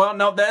has... Well,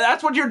 no,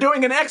 that's what you're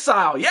doing in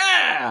Exile.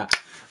 Yeah!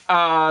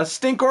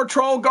 Stinkor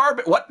Troll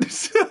Garbage... What?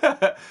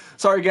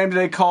 Sorry, game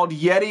today called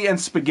Yeti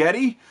and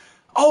Spaghetti.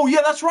 Oh,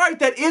 yeah, that's right.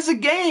 That is a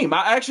game.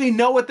 I actually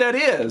know what that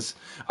is.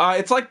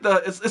 It's like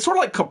it's sort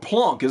of like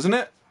Kaplunk, isn't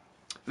it?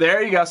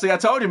 There you go. See, I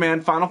told you,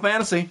 man. Final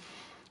Fantasy.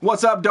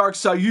 What's up, Dark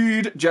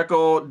Sayid?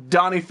 Jekyll,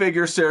 Donnie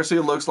figure seriously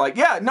looks like...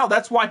 Yeah, no,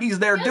 that's why he's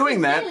there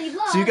doing that.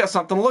 So you got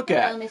something to look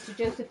at. Hello, Mr.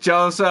 Joseph.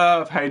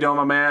 Joseph, how you doing,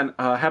 my man?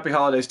 Happy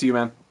holidays to you,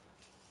 man.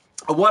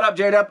 What up,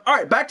 J-Dub? All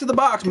right, back to the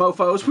box,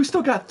 mofos. We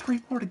still got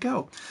 3 more to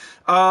go.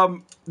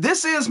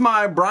 This is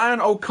my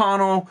Brian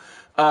O'Connell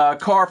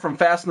car from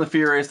Fast and the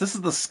Furious. This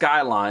is the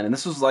Skyline, and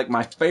this was like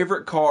my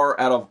favorite car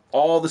out of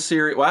all the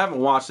series. Well, I haven't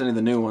watched any of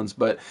the new ones,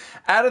 but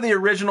out of the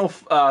original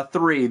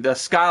 3, the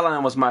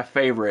Skyline was my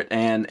favorite.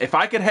 And if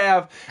I could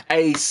have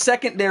a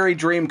secondary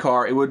dream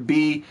car, it would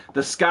be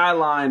the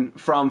Skyline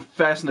from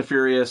Fast and the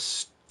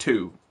Furious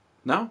 2.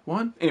 No?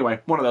 1? Anyway,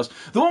 one of those.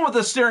 The one with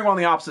the steering wheel on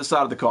the opposite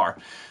side of the car.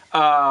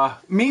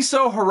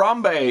 Miso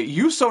Harambe,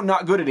 you so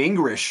not good at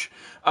English.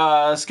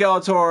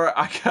 Skeletor,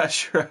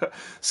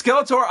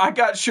 I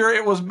got sure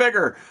it was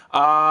bigger.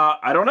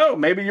 I don't know.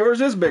 Maybe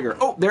yours is bigger.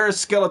 Oh, there is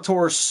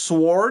Skeletor's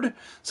sword,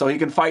 so he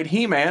can fight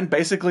He-Man.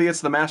 Basically,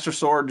 it's the Master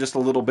Sword just a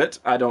little bit.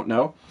 I don't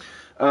know.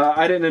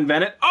 I didn't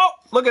invent it. Oh,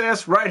 look at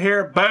this right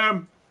here.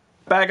 Boom.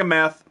 Bag of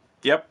meth.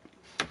 Yep.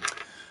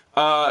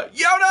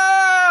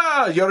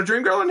 Yoda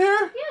Dream Girl in here?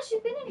 Yeah,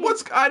 she's been in here.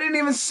 I didn't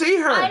even see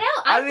her. I know.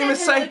 I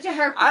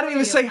didn't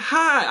even say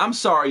hi. I'm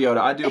sorry, Yoda.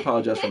 I do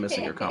apologize for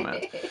missing your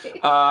comment.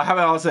 How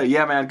about I say,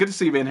 yeah, man, good to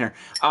see you being here.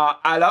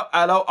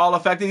 Hello, all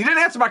affected. You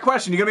didn't answer my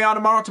question. You gonna be on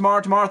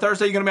tomorrow,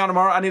 Thursday? You gonna be on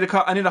tomorrow? I need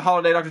a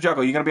holiday, Dr.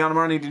 Jekyll. You gonna be on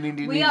tomorrow?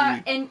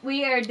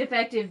 We are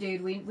defective,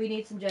 dude. We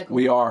need some Jekyll.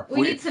 We are.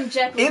 We need some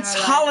Jekyll. It's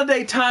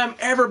holiday time.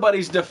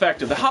 Everybody's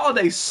defective. The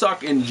holidays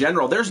suck in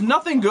general. There's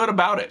nothing good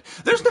about it.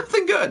 There's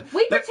nothing good.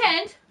 We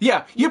pretend.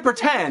 Yeah, you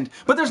pretend,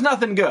 but there's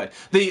nothing good.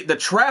 The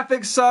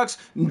traffic sucks.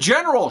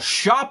 General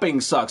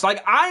shopping sucks.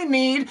 Like, I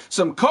need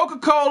some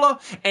Coca-Cola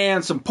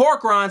and some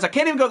pork rinds. I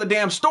can't even go to the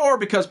damn store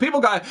because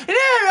people got,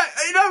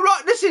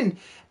 listen,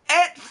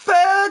 Aunt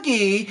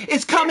Fergie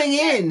is coming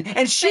in,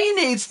 and she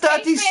needs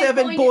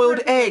 37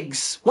 boiled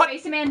eggs. What?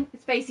 Spacey Man,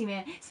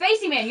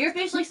 you're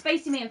officially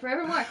Spacey Man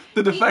forevermore.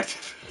 The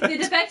defective. The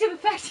defective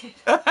affected.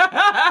 That's what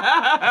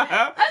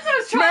I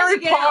was trying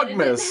to get out. It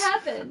didn't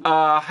happen.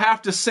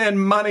 Have to send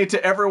money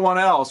to everyone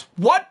else.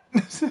 What?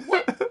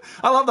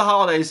 I love the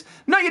holidays.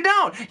 No, you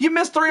don't. You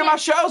missed 3 of my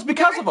shows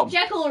because of them.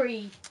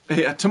 Jekyllry.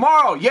 Yeah,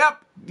 tomorrow.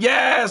 Yep.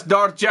 Yes,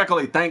 Darth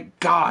Jekyll. Thank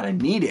God, I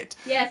need it.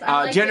 Yes,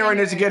 I like January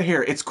needs to get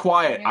here. It's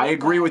quiet. I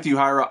agree with you,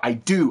 Hyra. I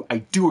do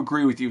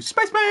agree with you.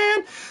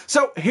 Spaceman!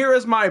 So, here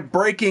is my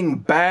Breaking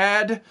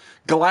Bad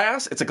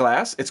glass. It's a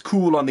glass. It's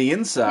cool on the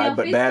inside,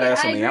 but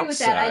badass on the outside. I agree with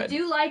that. I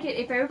do like it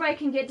if everybody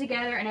can get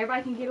together and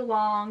everybody can get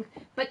along,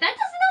 but that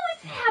doesn't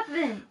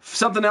always happen.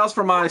 Something else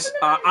for my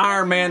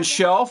Iron Man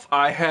shelf.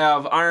 I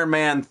have Iron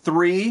Man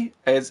 3.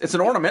 It's an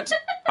ornament.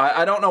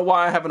 I don't know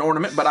why I have an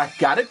ornament, but I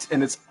got it,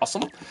 and it's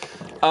awesome.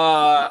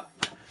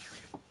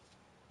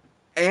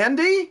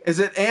 Andy? Is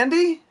it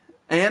Andy?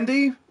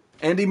 Andy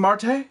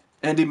Marte?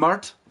 Andy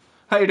Mart?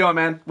 How you doing,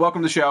 man?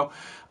 Welcome to the show.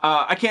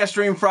 I can't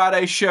stream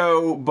Friday's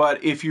show,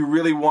 but if you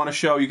really want a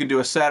show, you can do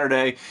a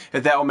Saturday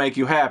if that will make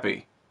you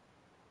happy.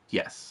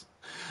 Yes.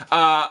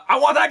 I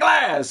want that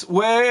glass!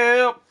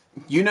 Well,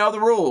 you know the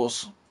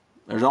rules.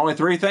 There's only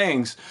 3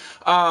 things.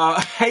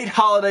 Hate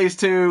holidays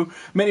too.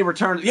 Many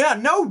returns. Yeah,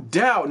 no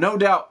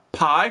doubt.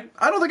 Pie.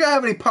 I don't think I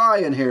have any pie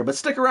in here, but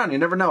stick around. You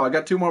never know. I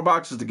got 2 more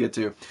boxes to get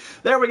to.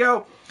 There we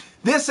go.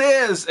 This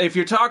is, if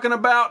you're talking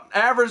about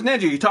Average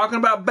Ninja, you're talking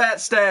about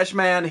Bat Stash,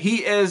 man. He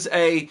is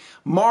a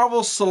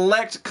Marvel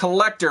Select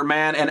collector,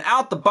 man. And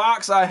out the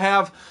box, I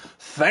have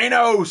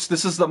Thanos.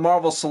 This is the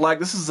Marvel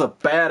Select. This is a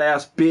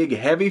badass, big,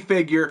 heavy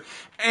figure.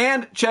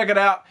 And check it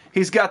out.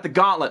 He's got the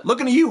gauntlet.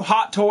 Looking at you,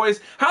 Hot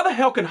Toys. How the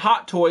hell can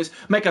Hot Toys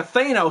make a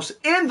Thanos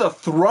in the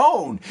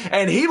throne?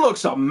 And he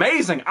looks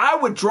amazing. I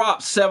would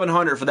drop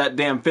 $700 for that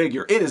damn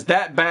figure. It is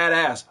that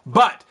badass.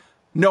 But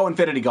No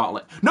Infinity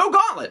Gauntlet. No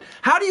Gauntlet!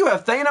 How do you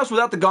have Thanos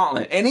without the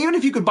Gauntlet? And even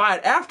if you could buy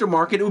it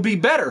aftermarket, it would be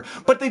better.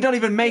 But they don't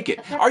even make it.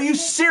 Are you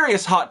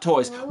serious, Hot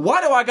Toys?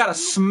 Why do I gotta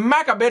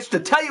smack a bitch to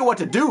tell you what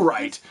to do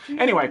right?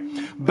 Anyway,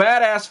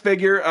 badass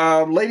figure.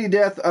 Lady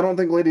Death, I don't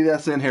think Lady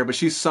Death's in here, but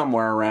she's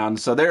somewhere around.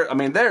 So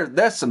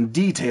there's some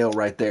detail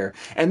right there.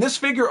 And this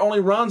figure only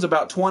runs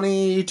about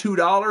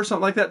 $22,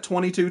 something like that.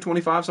 $22,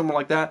 $25, something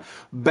like that.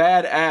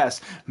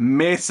 Badass.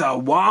 Mesa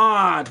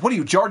Wand. What are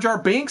you, Jar Jar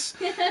Binks?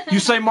 You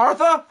say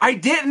Martha? I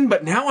didn't,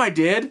 but now I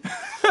did.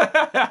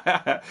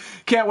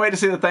 Can't wait to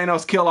see the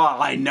Thanos kill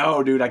all. I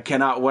know, dude. I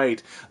cannot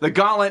wait. The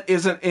Gauntlet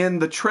isn't in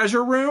the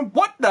treasure room.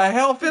 What the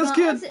hell,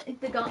 FizzKid?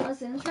 The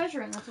Gauntlet's in the treasure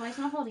room. That's why he's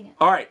not holding it.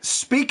 All right.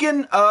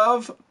 Speaking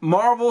of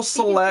Marvel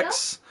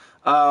Selects,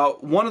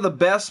 one of the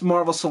best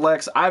Marvel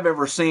Selects I've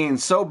ever seen.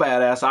 So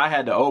badass, I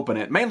had to open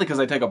it. Mainly because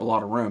they take up a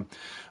lot of room.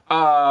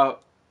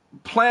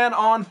 Plan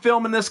on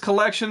filming this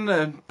collection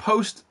and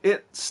post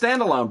it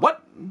standalone.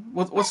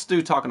 What's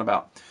Stu talking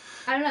about?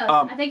 I don't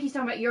know. I think he's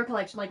talking about your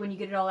collection. Like, when you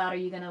get it all out, are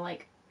you going to,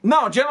 like...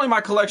 No, generally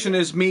my collection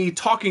is me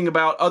talking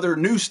about other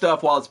new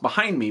stuff while it's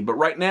behind me. But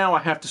right now I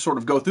have to sort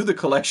of go through the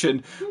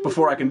collection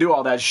before I can do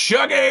all that.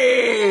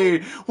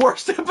 Shuggy!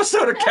 Worst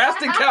episode of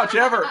Casting Couch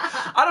ever.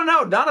 I don't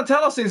know.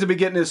 Donatello seems to be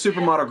getting his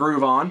supermodel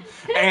groove on.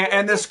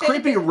 And this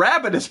creepy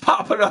rabbit is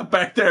popping up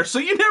back there. So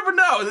you never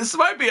know. This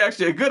might be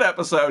actually a good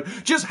episode.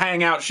 Just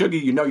hang out,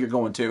 Shuggy. You know you're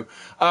going to.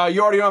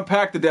 You already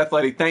unpacked the Death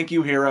Lady. Thank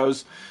you,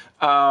 heroes.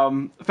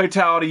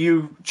 Fatality,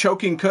 you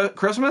choking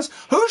Christmas?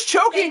 Who's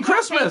choking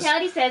Christmas?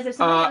 Fatality says if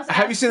somebody else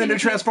have you seen the new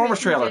Transformers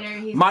trailer?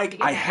 Mike,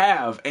 I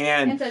have.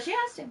 And so she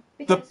has to.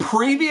 The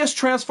previous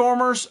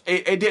Transformers,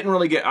 it didn't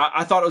really get...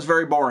 I thought it was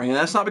very boring. And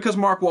that's not because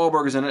Mark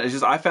Wahlberg is in it. It's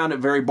just I found it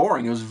very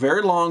boring. It was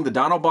very long. The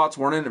Dinobots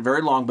weren't in it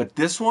very long. But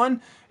this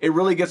one, it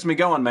really gets me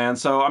going, man.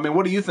 So, I mean,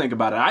 what do you think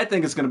about it? I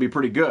think it's going to be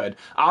pretty good.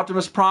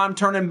 Optimus Prime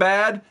turning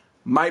bad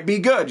might be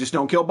good. Just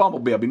don't kill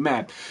Bumblebee. I'll be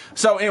mad.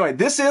 So, anyway,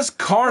 this is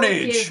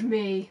Carnage. Forgive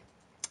me.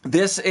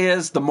 This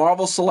is the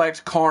Marvel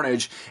Select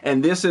Carnage,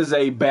 and this is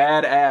a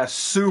badass,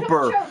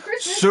 super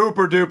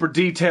duper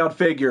detailed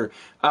figure.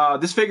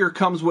 This figure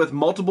comes with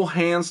multiple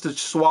hands to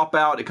swap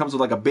out. It comes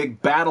with like a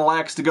big battle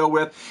axe to go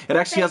with. It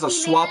actually has a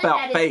swap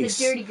out face.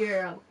 The dirty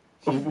girl.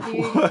 She's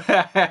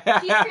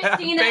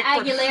Christina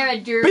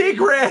Aguilera dirty.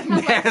 Big Red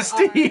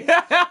Nasty.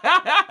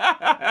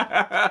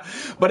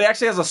 But it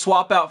actually has a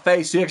swap out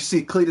face. You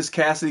actually see Cletus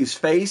Cassidy's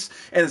face,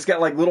 and it's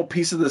got like little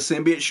pieces of the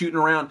symbiote shooting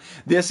around.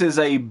 This is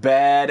a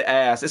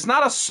badass. It's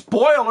not a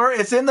spoiler.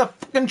 It's in the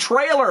fucking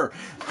trailer.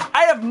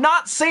 I have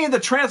not seen the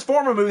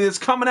Transformer movie that's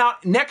coming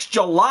out next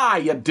July,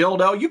 you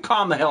dildo. You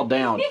calm the hell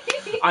down.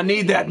 I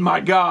need that, my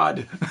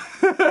God.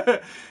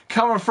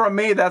 Coming from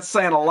me, that's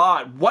saying a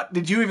lot. What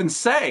did you even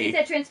say? He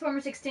said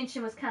Transformers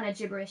Extinction was kind of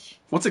gibberish.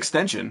 What's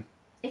Extinction?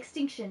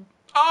 Extinction.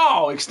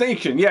 Oh,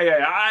 Extinction.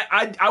 Yeah.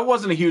 I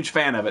wasn't a huge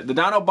fan of it. The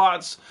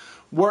Dinobots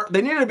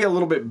they needed to be a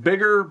little bit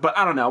bigger, but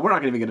I don't know. We're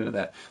not going to even get into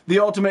that. The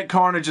Ultimate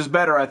Carnage is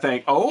better, I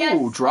think. Oh,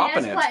 yes,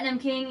 dropping it. Platinum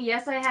King.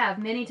 Yes, I have.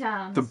 Many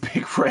times. The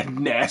Big Red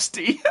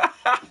Nasty.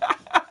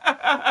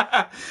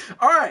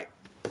 All right.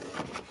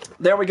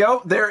 There we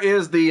go. There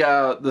is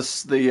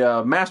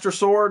the Master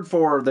Sword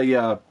for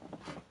the...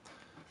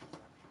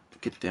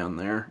 Get down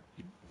there.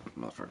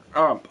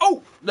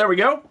 Oh, there we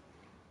go.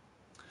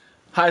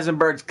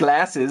 Heisenberg's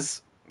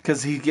glasses,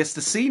 because he gets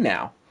to see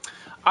now.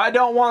 I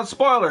don't want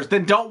spoilers.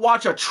 Then don't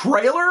watch a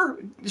trailer?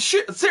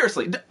 Shit,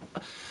 seriously.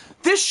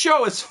 This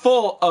show is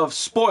full of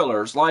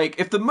spoilers. Like,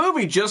 if the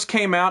movie just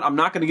came out, I'm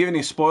not going to give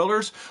any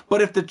spoilers.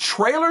 But if the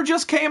trailer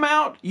just came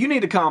out, you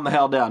need to calm the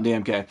hell down,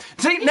 DMK.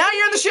 See, now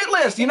you're in the shit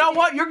list. You know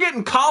what? You're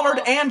getting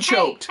collared and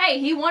choked. Hey,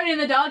 he won it in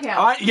the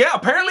doghouse. Yeah,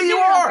 apparently you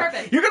are.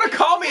 You're going to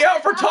call me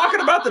out for talking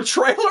about the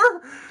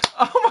trailer?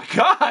 Oh, my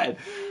God.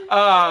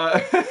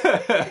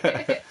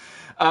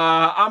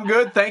 I'm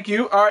good. Thank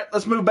you. All right,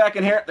 let's move back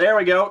in here. There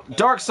we go.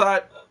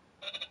 Darkseid.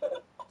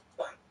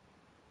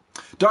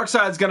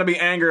 Darkseid's going to be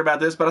angry about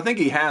this, but I think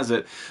he has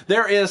it.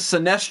 There is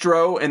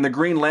Sinestro in the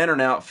Green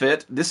Lantern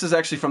outfit. This is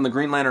actually from the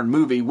Green Lantern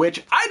movie,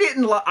 which I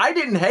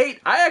didn't hate.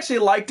 I actually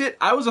liked it.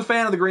 I was a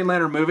fan of the Green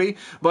Lantern movie,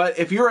 but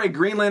if you're a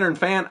Green Lantern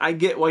fan, I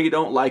get why you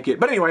don't like it.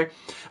 But anyway,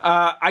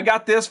 I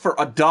got this for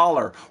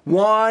 $1.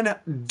 One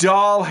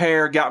doll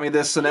hair got me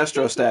this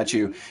Sinestro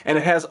statue, and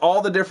it has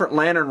all the different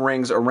lantern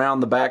rings around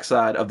the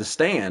backside of the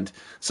stand.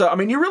 So, I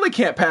mean, you really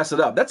can't pass it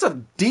up. That's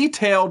a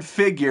detailed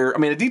figure,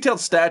 a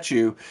detailed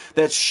statue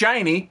that's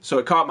shiny, so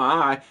it caught my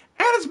eye, and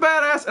it's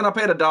badass, and I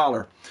paid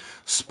 $1.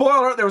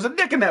 Spoiler, there was a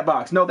dick in that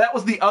box. No, that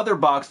was the other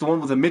box, the one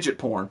with the midget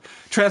porn.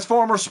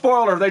 Transformers,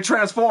 spoiler, they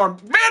transform.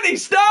 Benny,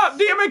 stop!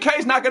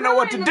 DMK's not going to know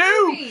what to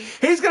do.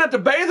 He's going to have to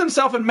bathe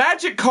himself in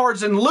magic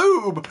cards and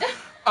lube.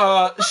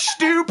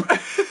 Stoop.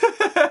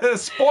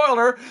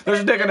 Spoiler, there's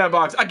a dick in that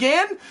box.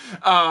 Again?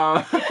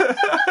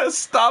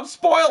 Stop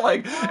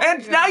spoiling.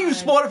 And now you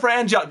spoiled it for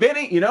Angelic.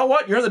 Benny, you know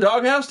what? You're in the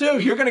doghouse too.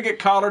 You're going to get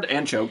collared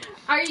and choked.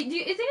 Is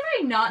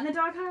anybody not in the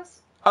doghouse?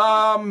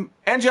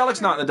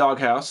 Angelic's not in the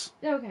doghouse.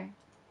 Okay.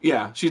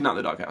 Yeah, she's not in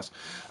the doghouse.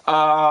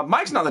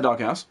 Mike's not in the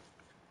doghouse.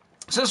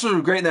 So this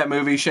was great in that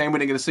movie. Shame we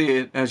didn't get to see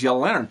it as Yellow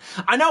Lantern.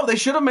 I know, they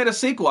should have made a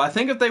sequel. I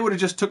think if they would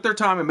have just took their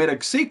time and made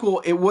a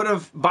sequel, it would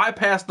have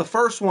bypassed the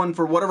first one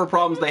for whatever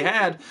problems they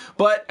had.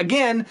 But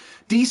again,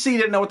 DC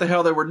didn't know what the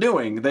hell they were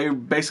doing. They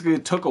basically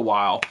took a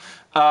while.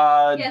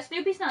 Yeah,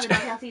 Snoopy's not in the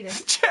doghouse either.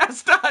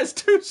 Chastised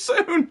too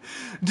soon.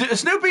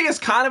 Snoopy is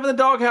kind of in the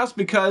doghouse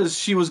because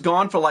she was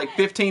gone for like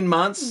 15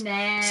 months.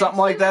 Nah. Something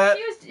like that.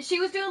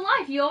 She was doing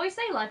life. You always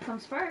say life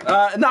comes first.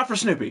 Not for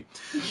Snoopy.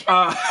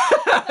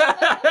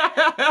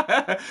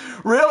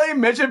 Really?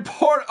 Midget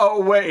porn?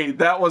 Oh, wait.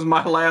 That was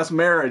my last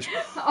marriage.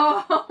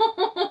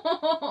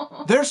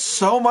 Oh. There's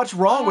so much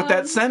wrong with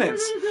that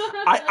sentence.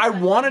 I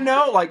want to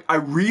know. Like, I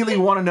really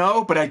want to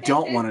know, but I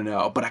don't want to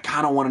know. But I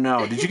kind of want to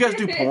know. Did you guys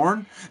do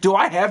porn? Do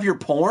I have your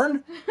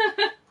porn?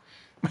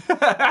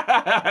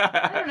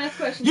 I don't ask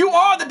questions. You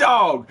are the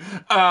dog!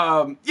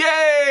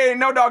 Yay!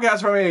 No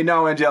doghouse for me.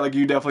 No, Angelic,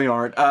 you definitely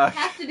aren't.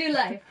 Have to do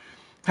life.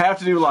 Have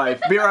to do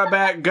life. Be right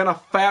back. Gonna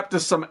fap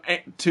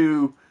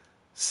to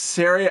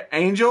Sarah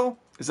Angel.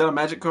 Is that a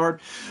magic card?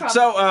 Probably.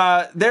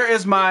 So there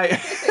is my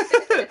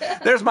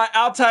there's my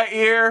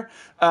Altair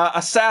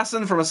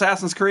assassin from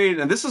Assassin's Creed,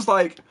 and this is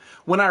like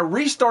when I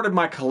restarted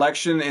my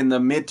collection in the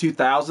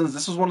mid-2000s,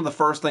 this was one of the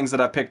first things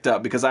that I picked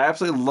up because I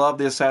absolutely love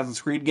the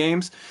Assassin's Creed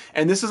games,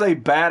 and this is a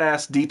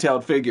badass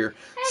detailed figure.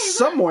 Hey,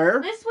 somewhere.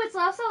 Look, this was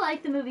also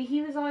like the movie.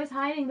 He was always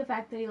hiding the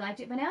fact that he liked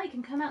it, but now he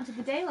can come out into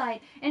the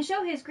daylight and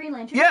show his Green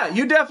Lantern. Yeah,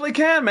 you definitely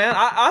can, man.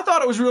 I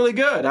thought it was really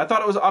good. I thought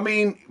it was, I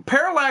mean,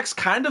 Parallax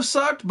kind of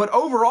sucked, but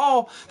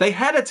overall, they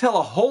had to tell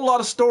a whole lot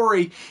of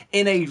story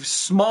in a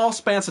small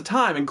span of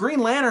time, and Green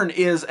Lantern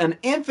is an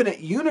infinite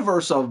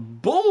universe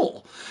of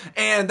bull,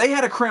 and they had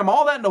to cram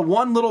all that into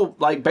one little,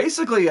 like,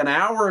 basically an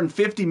hour and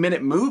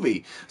 50-minute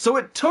movie. So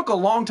it took a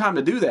long time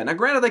to do that. Now,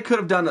 granted, they could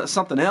have done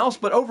something else,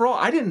 but overall,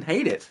 I didn't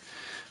hate it.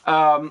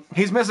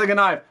 He's missing a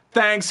knife.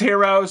 Thanks,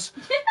 heroes.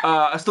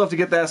 I still have to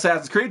get that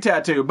Assassin's Creed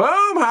tattoo.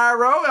 Boom,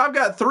 Hyro. I've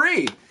got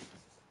 3.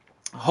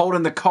 Holding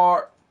in the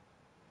car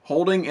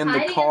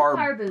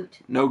boot.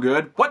 No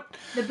good. What?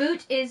 The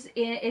boot is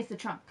the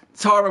trunk.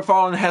 Tar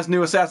McFarlane has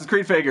new Assassin's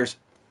Creed figures.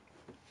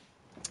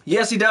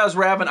 Yes, he does,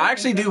 Raven. I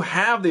actually do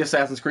have the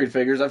Assassin's Creed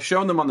figures. I've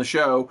shown them on the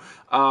show.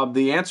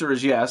 The answer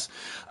is yes.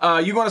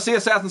 You going to see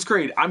Assassin's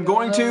Creed? I'm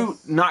going to.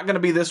 Not going to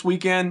be this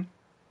weekend.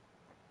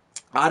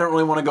 I don't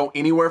really want to go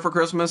anywhere for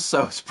Christmas,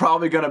 so it's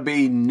probably going to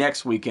be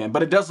next weekend.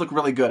 But it does look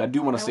really good. I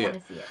do want to see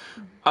it.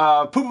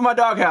 Poop in my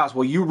doghouse.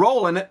 Well, you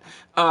roll in it.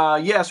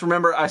 Yes,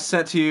 remember I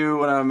sent to you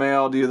when I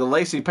mailed you the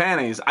lacy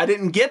panties. I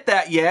didn't get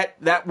that yet.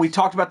 We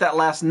talked about that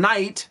last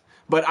night.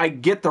 But I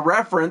get the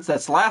reference.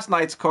 That's last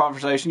night's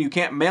conversation. You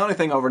can't mail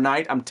anything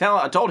overnight. I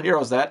told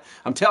Heroes that.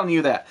 I'm telling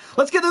you that.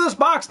 Let's get to this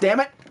box, damn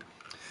it.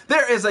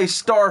 There is a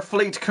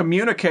Starfleet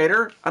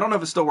communicator. I don't know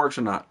if it still works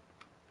or not.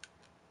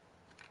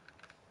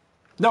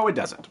 No, it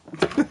doesn't.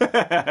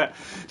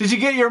 Did you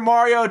get your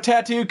Mario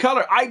tattoo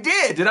color? I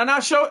did. Did I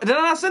not send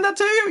that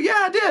to you? Yeah,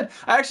 I did.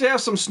 I actually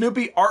have some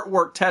Snoopy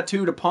artwork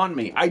tattooed upon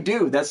me. I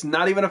do. That's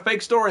not even a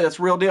fake story. That's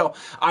real deal.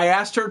 I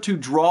asked her to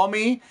draw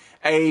me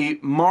a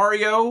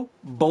Mario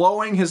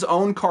blowing his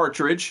own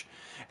cartridge,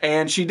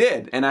 and she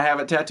did, and I have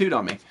it tattooed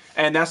on me.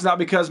 And that's not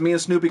because me and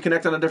Snoopy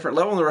connect on a different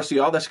level than the rest of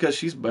y'all. That's because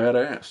she's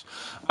badass.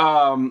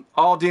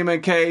 All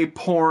DMK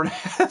porn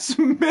has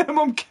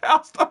minimum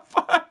cast of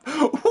 5.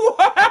 Wow!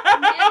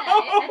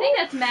 Yeah, I think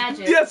that's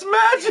magic. Yes,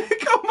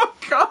 magic! Oh my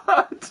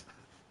god!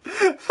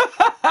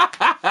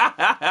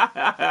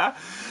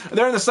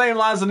 They're in the same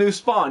line as the new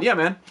Spawn. Yeah,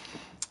 man.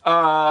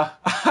 I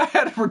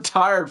had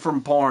retired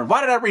from porn.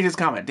 Why did I read his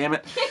comment? Damn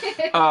it.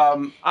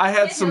 I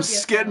had some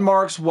skid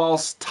marks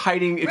whilst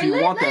tidying if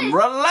you want them.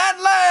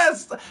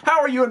 Relentless! How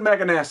are you and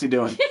Mega Nasty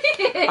doing?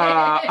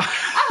 I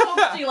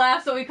hope she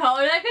laughs when we call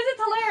her that because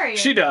it's hilarious.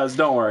 She does,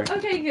 don't worry.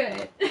 Okay,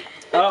 good.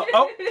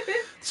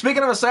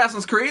 Speaking of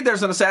Assassin's Creed,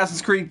 there's an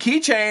Assassin's Creed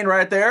keychain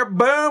right there.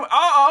 Boom.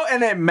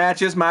 And it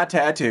matches my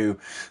tattoo.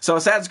 So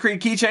Assassin's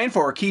Creed keychain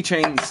for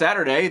Keychain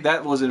Saturday.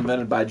 That was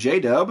invented by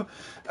J-Dub.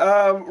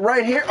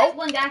 Right here. Oh,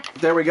 one guy.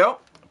 There we go.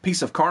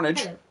 Piece of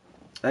carnage. Hello.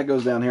 That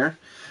goes down here.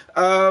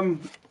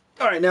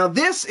 All right, now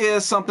this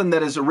is something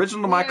that is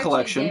original to my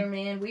collection. There,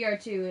 man. We are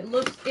too.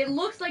 It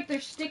looks like they're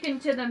sticking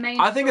to the main.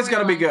 I think it's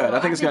going to be good. So I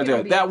think it's going to do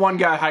it. That one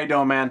guy, how you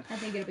doing, man? I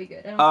think it'll be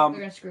good. I don't think they're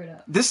going to screw it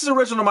up. This is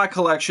original to my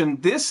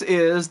collection. This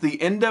is the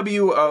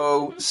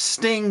NWO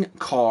Sting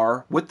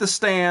car with the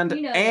stand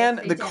and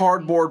the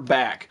cardboard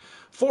back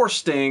for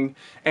Sting.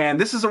 And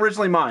this is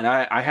originally mine.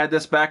 I had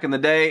this back in the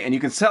day, and you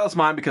can tell it's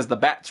mine because the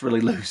bat's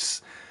really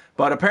loose.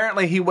 But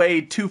apparently he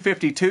weighed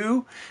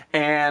 252,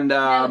 and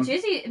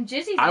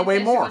Jizzy's I weigh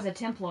more. Was a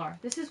Templar.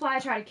 This is why I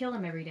try to kill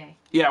him every day.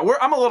 Yeah,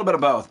 I'm a little bit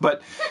of both,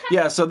 but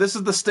yeah. So this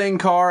is the Sting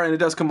car, and it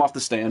does come off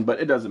the stand,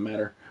 but it doesn't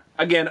matter.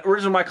 Again,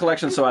 original my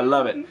collection, so I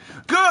love it.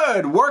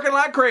 Good, working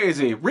like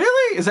crazy.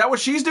 Really? Is that what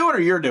she's doing or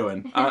you're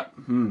doing?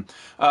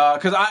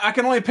 Because I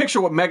can only picture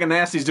what Mega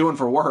Nasty's doing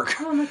for work.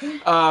 Oh my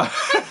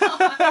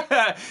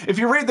god. If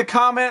you read the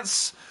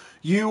comments,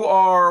 You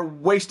are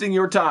wasting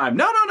your time.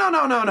 No.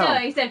 No,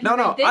 he said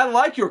No. I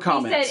like your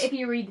comments. He said if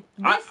you read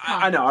this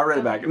comment. I know, I read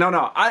it back. No.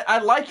 I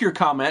like your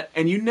comment,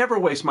 and you never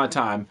waste my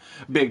time,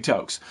 Big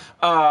Tokes.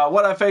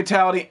 What a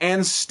Fatality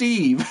and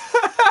Steve.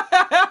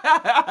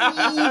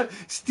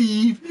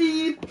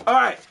 Steve. All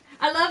right.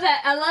 I love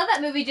that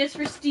movie just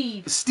for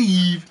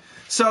Steve.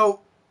 So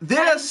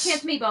this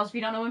Chance Meatballs, if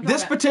you don't know what I'm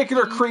this talking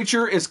particular about.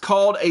 creature is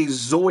called a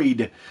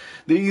Zoid.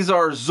 These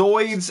are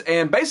Zoids,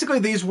 and basically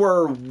these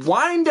were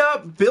wind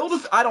up,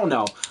 I don't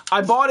know.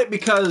 I bought it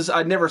because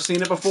I'd never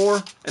seen it before,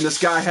 and this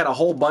guy had a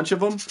whole bunch of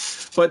them.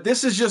 But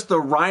this is just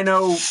the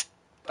Rhino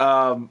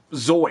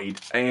Zoid,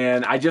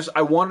 and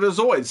I wanted a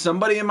Zoid.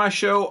 Somebody in my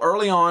show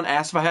early on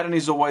asked if I had any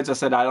Zoids. I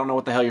said, I don't know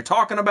what the hell you're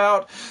talking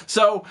about.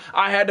 So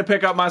I had to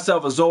pick up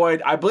myself a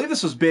Zoid. I believe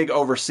this was big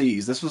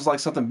overseas. This was like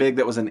something big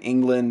that was in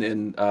England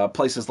and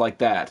places like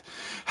that.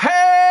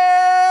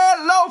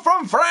 Hello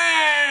from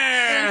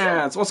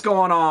France! What's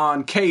going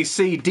on?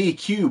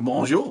 KCDQ,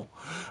 bonjour.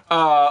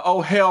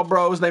 Oh hell,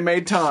 bros, they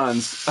made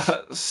tons.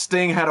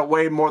 Sting had to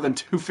weigh more than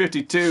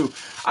 252.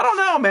 I don't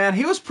know, man.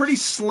 He was pretty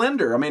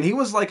slender. I mean, he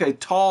was like a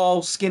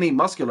tall, skinny,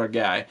 muscular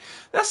guy.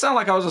 That sounded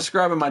like I was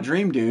describing my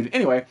dream dude.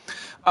 Anyway,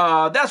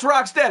 that's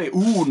Rocksteady.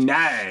 Ooh,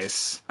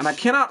 nice. And I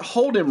cannot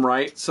hold him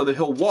right so that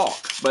he'll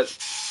walk. But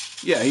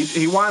yeah,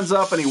 he winds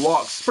up and he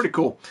walks. Pretty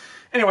cool.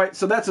 Anyway,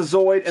 so that's a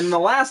Zoid. And the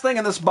last thing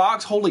in this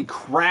box, holy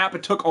crap,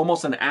 it took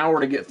almost an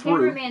hour to get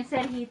through. Cameraman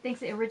said he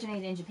thinks it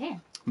originated in Japan.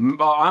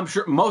 I'm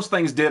sure most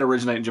things did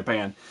originate in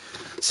Japan.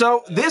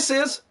 So this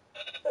is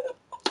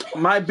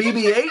my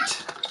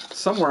BB-8.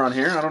 Somewhere on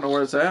here. I don't know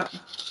where it's at.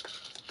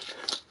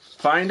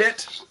 Find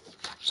it.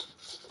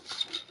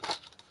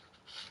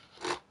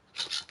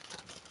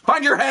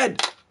 Find your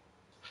head.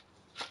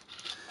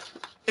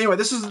 Anyway,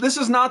 this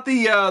is not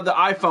the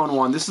iPhone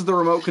one. This is the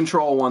remote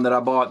control one that I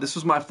bought. This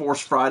was my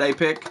Force Friday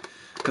pick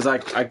because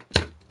I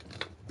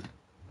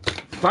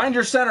find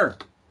your center.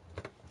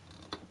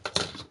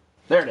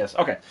 There it is.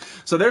 Okay.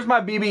 So there's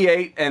my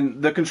BB-8,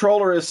 and the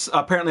controller is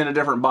apparently in a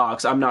different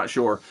box. I'm not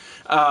sure.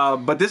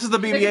 But this is the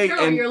BB-8. The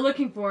controller you're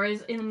looking for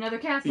is in another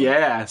castle.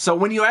 Yeah. So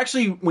when you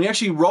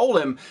actually roll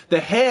him, the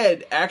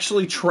head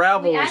actually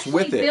travels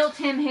with it. We built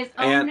him his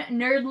own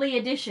nerdly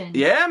edition.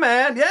 Yeah,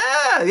 man.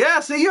 Yeah.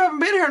 See, you haven't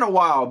been here in a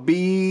while.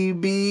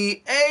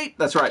 BB-8.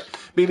 That's right.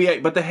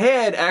 BB-8. But the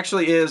head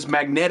actually is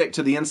magnetic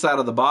to the inside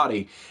of the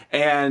body.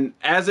 And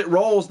as it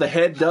rolls, the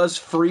head does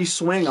free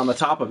swing on the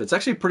top of it. It's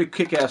actually a pretty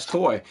kick-ass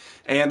toy.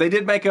 And they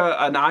did make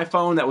an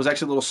iPhone that was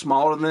actually a little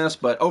smaller than this.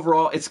 But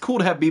overall, it's cool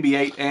to have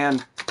BB-8,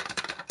 and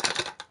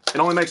it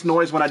only makes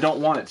noise when I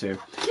don't want it to.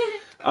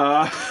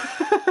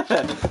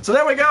 So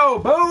there we go.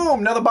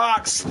 Boom. Another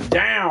box.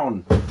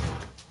 Down.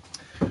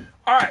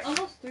 All right.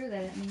 Almost threw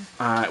that at me.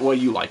 All right. Well,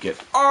 you like it.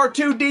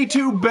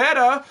 R2-D2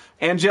 Beta.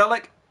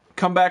 Angelic,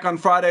 come back on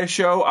Friday's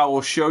show. I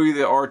will show you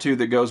the R2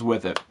 that goes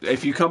with it.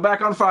 If you come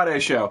back on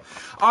Friday's show.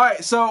 All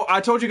right. So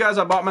I told you guys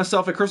I bought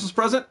myself a Christmas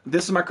present.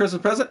 This is my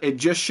Christmas present. It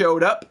just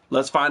showed up.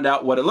 Let's find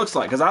out what it looks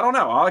like. Because I don't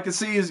know. All I can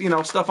see is,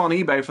 stuff on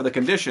eBay for the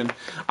condition.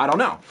 I don't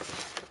know.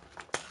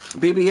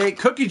 BB-8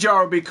 cookie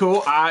jar would be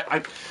cool.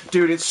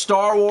 Dude, it's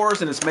Star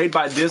Wars and it's made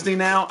by Disney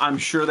now. I'm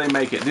sure they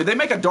make it. Dude, they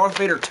make a Darth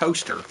Vader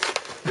toaster.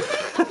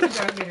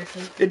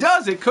 It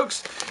does. It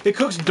cooks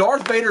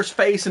Darth Vader's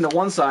face into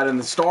one side and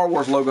the Star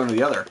Wars logo into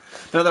the other.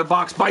 Another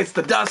box bites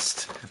the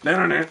dust.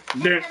 Had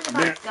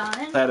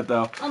it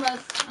though.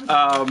 Almost.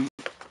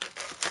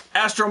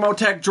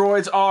 Astromotech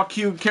droids, all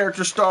cute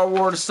character Star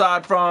Wars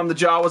aside from the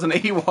Jawas and the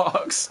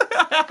Ewoks.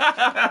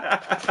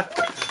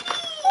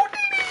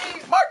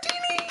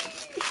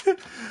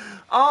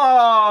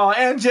 Oh,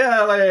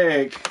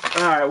 Angelic.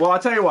 All right, well, I'll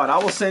tell you what. I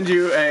will send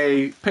you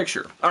a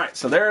picture. All right,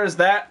 so there is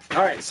that.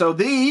 All right, so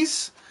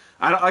these,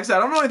 like I said, I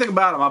don't know anything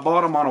about them. I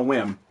bought them on a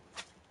whim.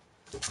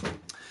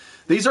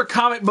 These are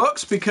comic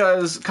books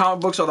because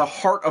comic books are the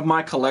heart of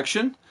my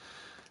collection.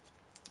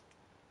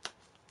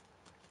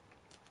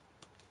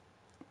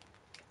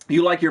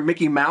 You like your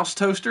Mickey Mouse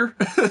toaster?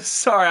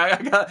 Sorry, I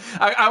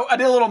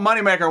did a little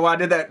moneymaker while I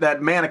did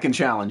that mannequin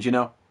challenge,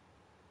 No,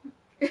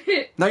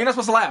 you're not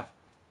supposed to laugh.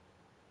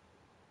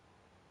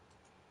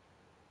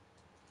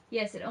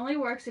 Yes, it only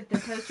works if the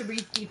toaster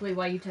breathes deeply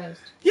while you toast.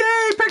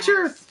 Yay,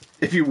 picture!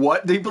 If you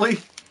what deeply?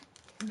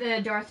 The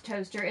Darth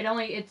toaster.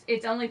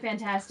 It's only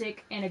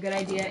fantastic and a good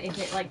idea if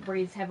it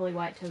breathes heavily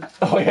while it toasts.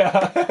 Oh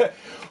yeah.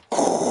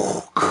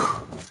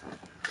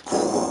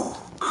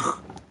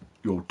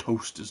 Your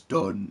toast is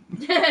done.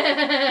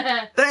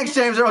 Thanks,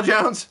 James Earl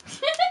Jones.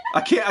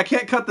 I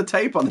can't cut the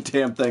tape on the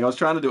damn thing. I was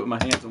trying to do it with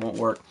my hands. It won't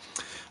work.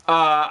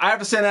 I have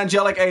to send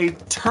Angelic a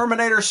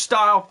Terminator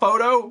style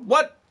photo.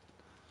 What?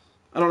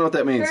 I don't know what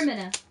that means.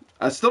 Termina.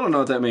 I still don't know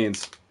what that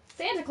means.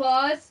 Santa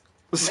Claus.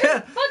 Fucking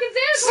Santa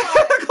Claus.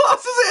 Santa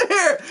Claus is in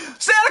here.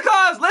 Santa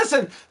Claus,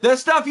 listen. The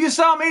stuff you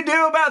saw me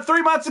do about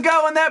 3 months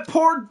ago in that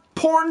porn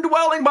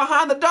dwelling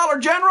behind the Dollar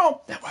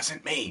General, that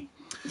wasn't me.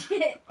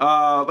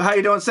 How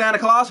you doing, Santa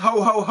Claus?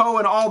 Ho, ho, ho,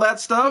 and all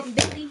that stuff.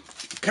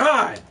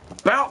 God,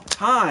 about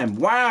time.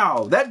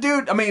 Wow. That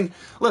dude, I mean,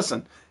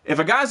 listen. If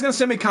a guy's going to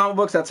send me comic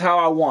books, that's how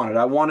I want it.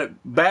 I want it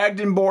bagged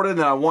and boarded,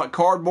 and I want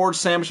cardboard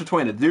sandwiched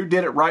between it. The dude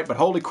did it right, but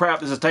holy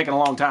crap, this is taking a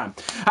long time.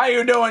 How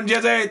you doing,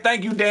 Jizzy?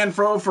 Thank you, Dan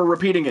Fro, for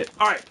repeating it.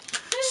 All right.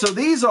 So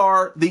these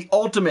are the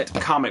Ultimate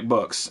comic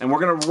books, and we're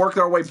going to work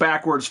our way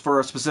backwards for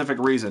a specific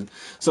reason.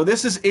 So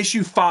this is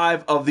issue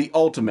 5 of the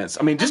Ultimates.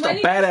 I mean, just a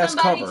badass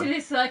cover. Somebody to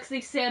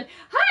dyslexic said,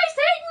 "Hi,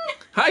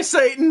 Satan!" Hi,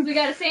 Satan. We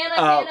got a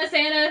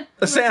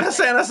Santa.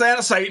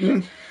 Santa,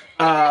 Satan.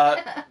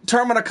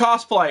 Termina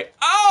cosplay.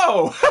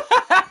 Oh!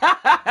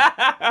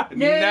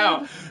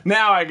 No.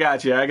 Now I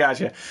got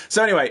you.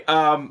 So anyway,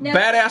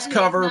 badass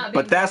cover,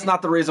 but that's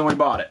not the reason we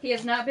bought it. He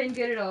has not been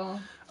good at all.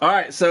 All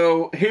right,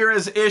 so here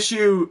is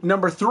issue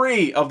number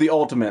 3 of the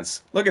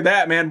Ultimates. Look at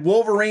that, man.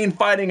 Wolverine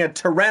fighting a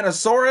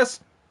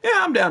Tyrannosaurus. Yeah,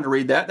 I'm down to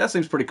read that. That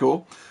seems pretty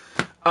cool.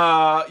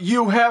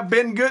 You have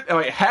been good. Oh,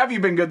 wait, have you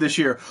been good this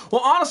year?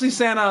 Well, honestly,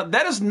 Santa,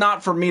 that is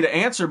not for me to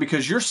answer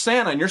because you're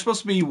Santa and you're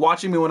supposed to be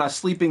watching me when I'm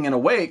sleeping and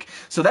awake.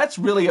 So that's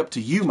really up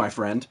to you, my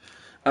friend.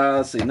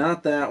 Let's see,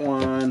 not that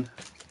one.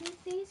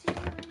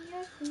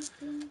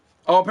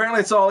 Oh, apparently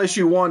it's all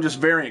issue 1, just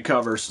variant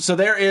covers. So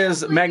there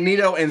is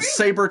Magneto and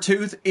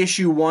Sabretooth,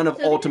 issue 1 of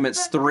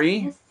Ultimates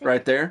 3,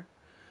 right there.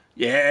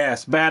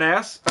 Yes,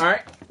 badass. All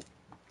right.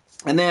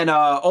 And then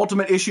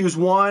Ultimate Issues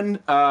 1,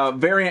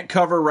 variant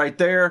cover right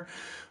there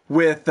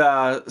with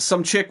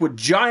some chick with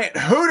giant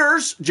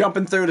hooters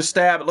jumping through to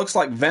stab. It looks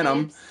like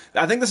Venom.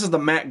 I think this is the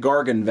Matt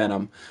Gargan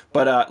Venom.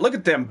 But look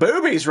at them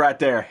boobies right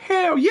there.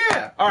 Hell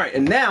yeah. All right,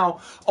 and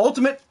now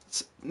Ultimate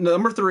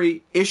number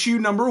 3, issue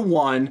number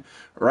 1,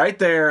 right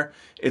there.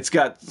 It's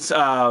got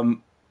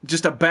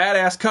just a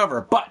badass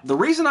cover. But the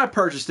reason I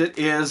purchased it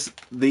is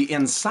the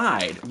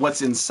inside.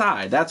 What's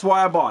inside? That's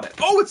why I bought it.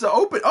 Oh, it's an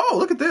open. Oh,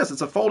 look at this.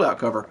 It's a fold-out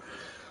cover.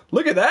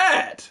 Look at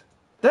that.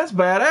 That's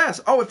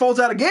badass. Oh, it folds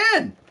out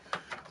again.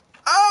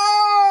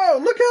 Oh,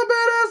 look how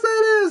badass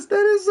that is.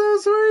 That is so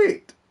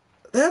sweet.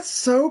 That's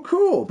so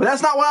cool. But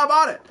that's not why I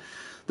bought it.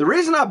 The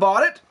reason I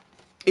bought it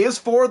is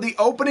for the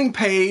opening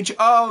page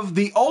of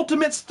the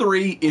Ultimates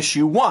 3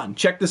 issue 1.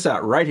 Check this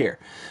out right here.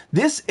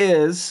 This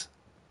is,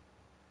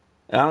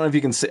 I don't know if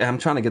you can see, I'm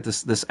trying to get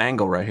this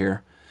angle right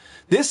here.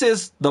 This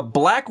is the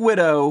Black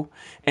Widow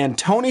and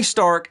Tony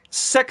Stark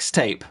sex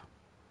tape.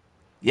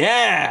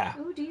 Yeah.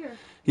 Oh dear.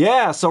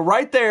 Yeah, so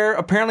right there,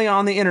 apparently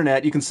on the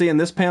internet, you can see in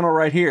this panel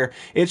right here,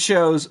 it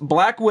shows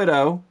Black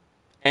Widow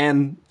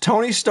and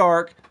Tony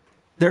Stark,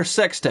 their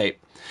sex tape.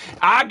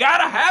 I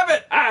gotta have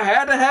it. I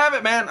had to have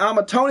it, man. I'm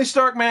a Tony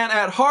Stark man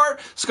at heart.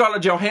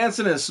 Scarlett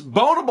Johansson is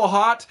boneable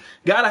hot.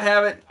 Gotta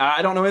have it.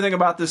 I don't know anything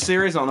about this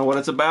series. I don't know what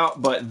it's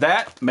about, but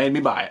that made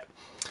me buy it.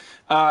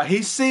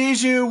 He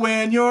sees you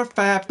when you're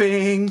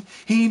fapping.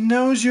 He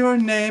knows your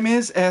name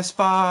is S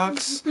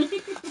Fox.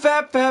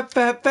 Fap, fap,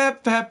 fap,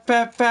 fap, fap,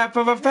 fap, fap,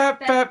 fap,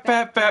 fap, fap,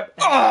 fap, fap.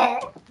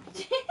 Oh!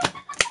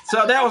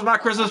 So that was my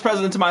Christmas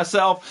present to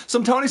myself.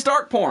 Some Tony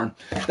Stark porn.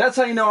 That's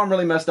how you know I'm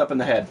really messed up in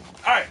the head.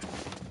 All right.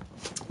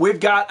 We've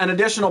got an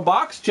additional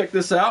box. Check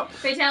this out.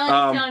 Fatality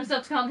is telling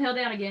himself to calm the hell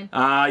down again.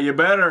 You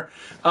better.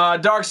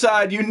 Dark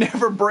Side, you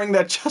never bring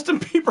that Justin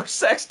Bieber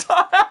sex toy.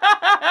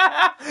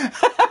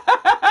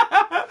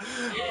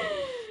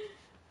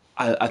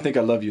 I think I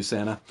love you,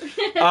 Santa.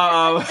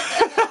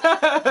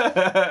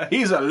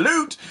 He's a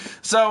loot.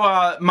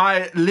 So,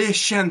 my Le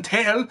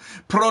Chantel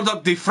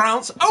Product de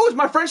France. Oh, is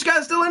my French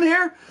guy still in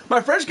here? My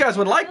French guys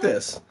would like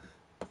this.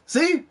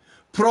 See?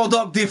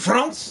 Product de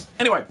France.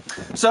 Anyway,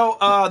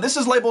 so this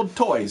is labeled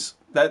toys.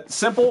 That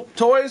simple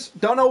toys.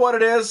 Don't know what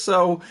it is.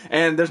 So,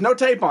 and there's no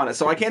tape on it,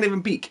 so I can't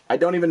even peek. I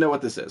don't even know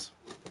what this is.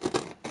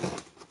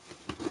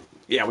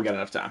 Yeah, we got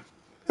enough time.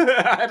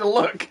 I had to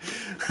look.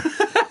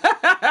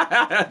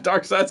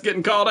 Darkside's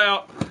getting called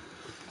out.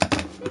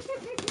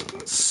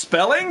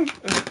 Spelling?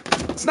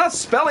 It's not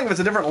spelling if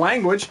it's a different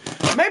language.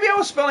 Maybe I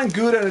was spelling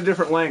good in a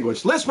different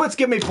language. Listwitz,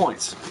 give me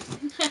points.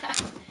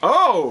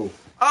 Oh,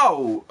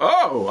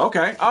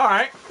 okay, all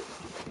right.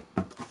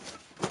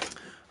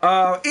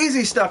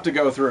 Easy stuff to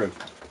go through.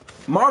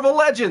 Marvel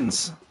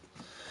Legends.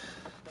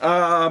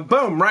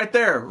 Boom, right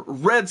there.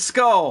 Red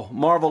Skull,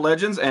 Marvel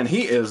Legends, and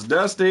he is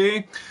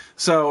dusty.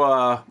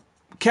 So,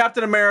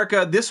 Captain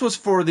America, this was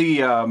for the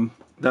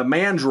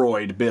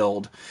Mandroid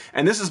build.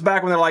 And this is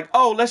back when they're like,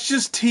 oh, let's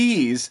just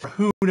tease.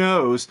 Who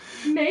knows?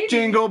 Maybe.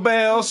 Jingle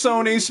bells,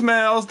 Sony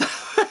smells.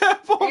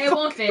 It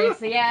won't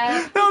fix,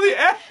 yeah. No, the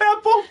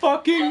apple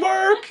fucking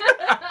work.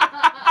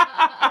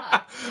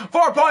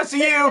 4 points to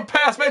you.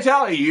 Pass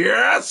Fatality.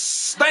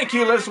 Yes. Thank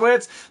you,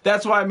 Listwitz.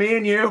 That's why me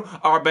and you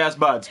are best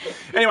buds.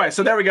 Anyway,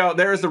 so there we go.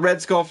 There's the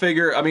Red Skull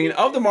figure. I mean,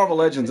 of the Marvel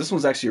Legends, this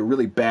one's actually a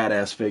really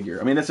badass figure.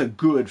 I mean, it's a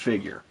good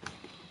figure.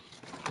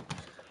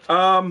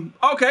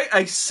 Okay,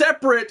 a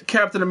separate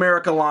Captain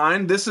America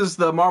line. This is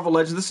the Marvel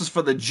Legends. This is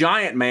for the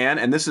Giant Man,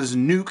 and this is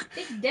Nuke.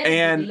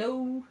 And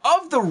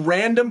of the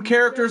random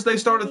characters they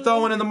started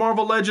throwing in the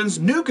Marvel Legends,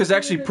 Nuke is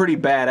actually pretty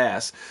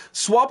badass.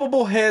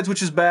 Swappable heads,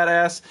 which is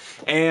badass,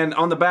 and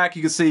on the back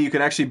you can see you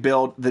can actually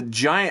build the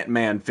Giant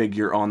Man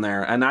figure on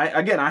there. And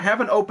I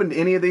haven't opened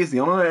any of these.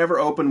 The only one I ever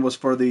opened was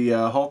for the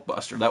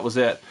Hulkbuster. That was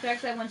it.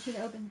 Darkseid wants you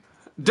to open.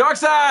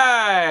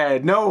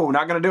 Darkseid! No,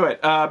 not gonna do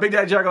it. Big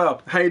Daddy Juggalo,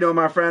 how you doing,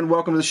 my friend?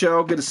 Welcome to the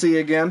show. Good to see you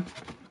again.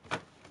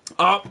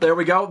 Oh, there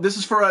we go. This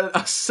is for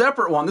a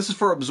separate one. This is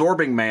for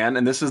Absorbing Man,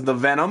 and this is the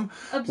Venom.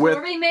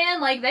 Absorbing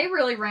Man? Like, they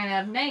really ran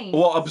out of names.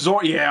 Well,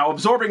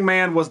 Absorbing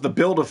Man was the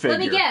Build-A-Figure. Let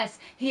me guess.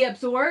 He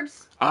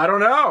absorbs? I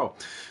don't know.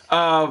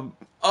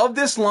 Of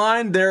this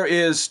line, there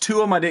is two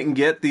of them I didn't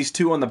get. These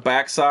two on the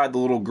backside, the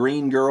little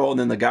green girl and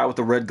then the guy with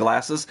the red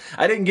glasses.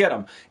 I didn't get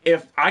them.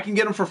 If I can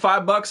get them for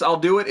 $5, I'll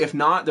do it. If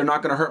not, they're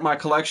not going to hurt my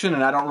collection,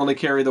 and I don't really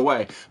care either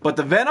way. But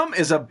the Venom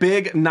is a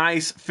big,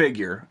 nice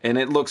figure, and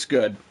it looks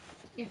good.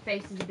 Your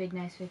face is a big,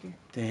 nice figure.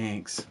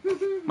 Thanks.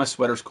 My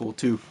sweater's cool,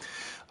 too.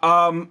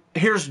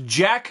 Here's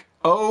Jack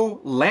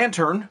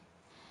O'Lantern.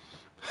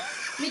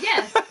 Let me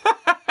guess.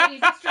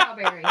 He's a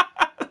strawberry.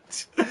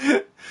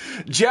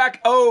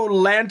 Jack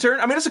O'Lantern.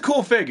 I mean, it's a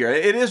cool figure.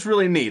 It is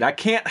really neat. I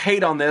can't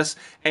hate on this.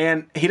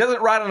 And he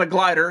doesn't ride on a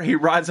glider. He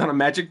rides on a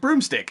magic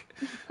broomstick.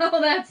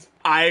 Oh, that's...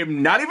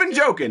 I'm not even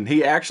joking.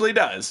 He actually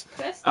does.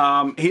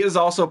 He is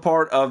also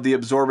part of the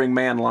Absorbing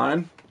Man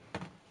line.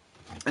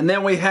 And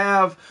then we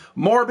have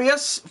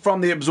Morbius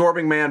from the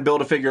Absorbing Man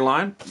Build-A-Figure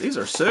line. These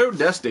are so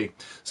dusty.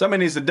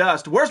 Somebody needs to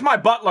dust. Where's my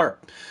butler?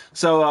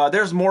 So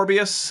there's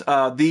Morbius.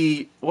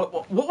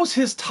 What was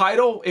his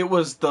title? It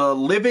was the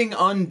Living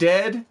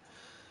Undead.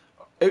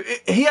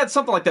 He had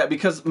something like that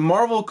because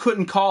Marvel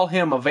couldn't call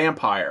him a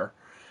vampire.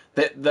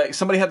 That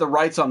somebody had the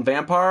rights on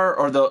vampire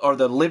or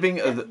the living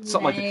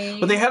something like that.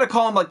 But they had to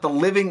call him like the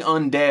Living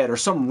Undead or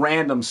some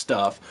random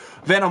stuff.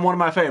 Venom, one of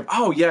my favorites.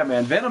 Oh yeah,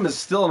 man, Venom is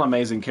still an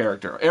amazing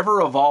character,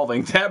 ever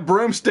evolving. That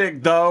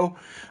broomstick though,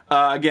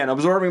 again,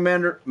 Absorbing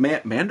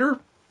Mander.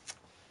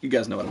 You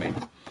guys know what I mean.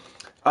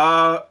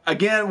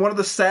 Again, one of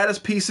the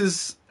saddest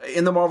pieces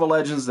in the Marvel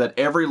Legends that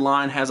every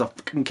line has a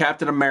fucking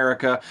Captain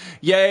America.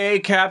 Yay,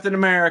 Captain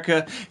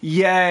America.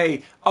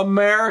 Yay,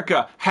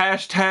 America.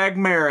 Hashtag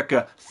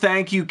America.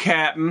 Thank you,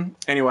 Captain.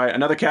 Anyway,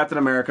 another Captain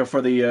America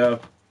for the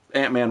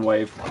Ant-Man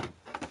wave.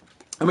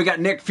 And we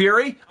got Nick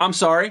Fury. I'm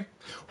sorry.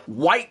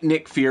 White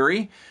Nick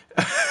Fury.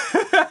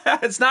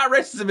 It's not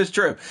racist if it's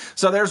true.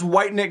 So there's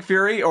White Nick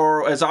Fury,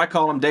 or as I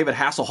call him, David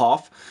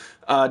Hasselhoff.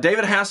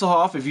 David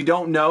Hasselhoff, if you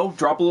don't know,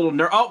 drop a little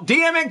nerd. Oh,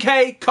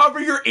 DMNK,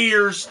 cover your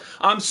ears.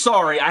 I'm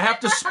sorry. I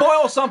have to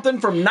spoil something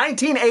from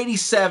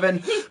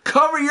 1987.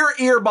 Cover your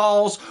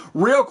earballs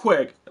real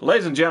quick.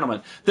 Ladies and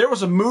gentlemen, there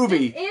was a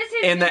movie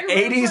in the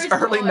 80s,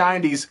 early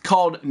 90s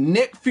called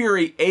Nick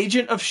Fury,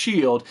 Agent of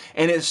S.H.I.E.L.D.,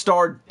 and it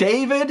starred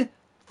David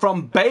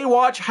from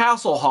Baywatch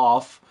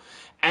Hasselhoff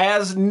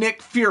as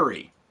Nick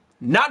Fury.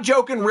 Not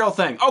joking, real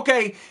thing.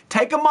 Okay,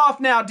 take him off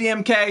now,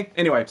 DMK.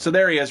 Anyway, so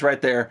there he is right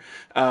there.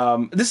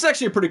 This is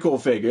actually a pretty cool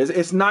figure.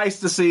 It's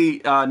nice to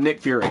see Nick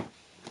Fury.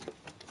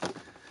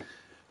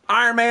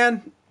 Iron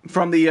Man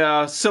from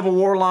the Civil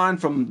War line,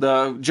 from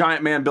the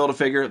Giant Man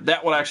Build-A-Figure.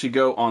 That will actually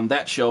go on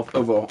that shelf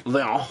over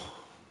there.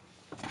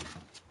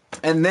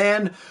 And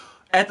then,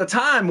 at the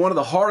time, one of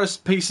the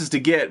hardest pieces to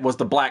get was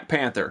the Black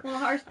Panther. Well,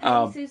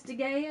 hardest pieces to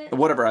get?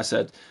 Whatever I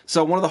said.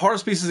 So one of the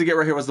hardest pieces to get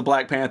right here was the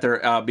Black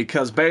Panther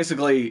because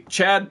basically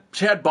Chad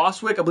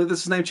Boswick, I believe this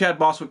is his name, Chad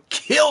Boswick,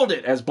 killed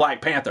it as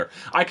Black Panther.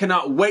 I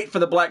cannot wait for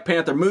the Black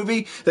Panther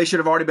movie. They should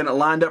have already been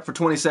lined up for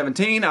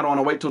 2017. I don't want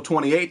to wait till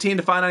 2018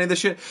 to find any of this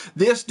shit.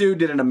 This dude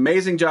did an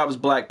amazing job as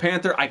Black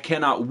Panther. I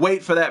cannot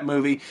wait for that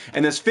movie.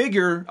 And this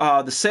figure,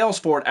 the sales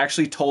for it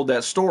actually told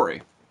that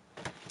story.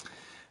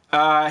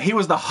 He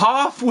was the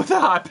Hoff with the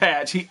eye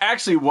patch. He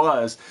actually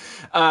was.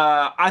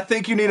 I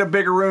think you need a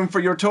bigger room for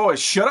your toys.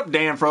 Shut up,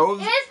 Dan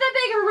Froze. It's the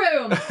bigger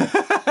room.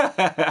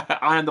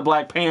 I am the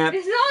Black Pant.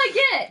 This is all I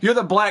get. You're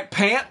the Black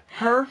Pant?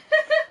 Her?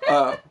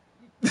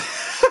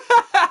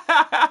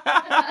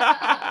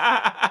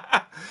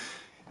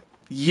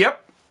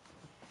 Yep.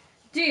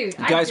 Dude,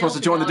 Guys wants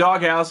to join the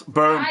doghouse.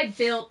 Boom. I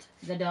built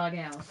the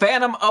doghouse.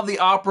 Phantom of the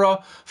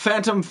Opera.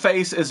 Phantom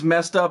face is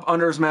messed up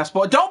under his mask.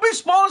 Don't be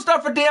spoiling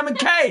stuff for Dan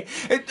McKay.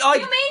 You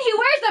mean he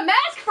wears the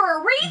mask for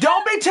a reason?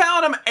 Don't be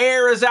telling him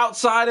air is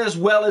outside as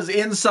well as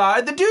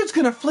inside. The dude's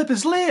gonna flip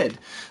his lid.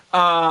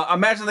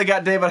 Imagine they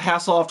got David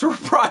Hasselhoff to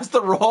reprise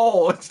the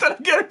role instead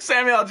of getting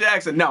Samuel L.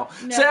 Jackson. No,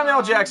 Samuel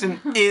L. Jackson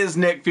is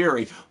Nick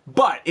Fury.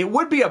 But it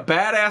would be a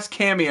badass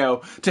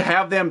cameo to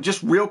have them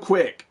just real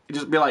quick.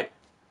 Just be like,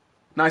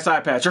 nice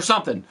eye patch or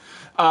something.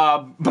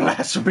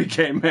 Blasphemy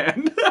Game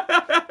Man.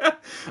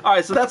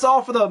 Alright, so that's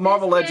all for the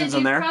Marvel Legends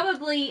in there.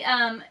 Probably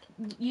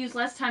use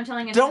less time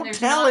telling us Don't there's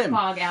tell not him.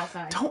 fog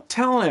outside. Don't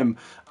tell him.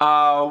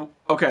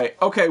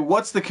 Okay,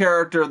 what's the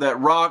character that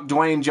Rock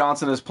Dwayne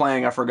Johnson is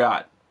playing? I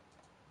forgot.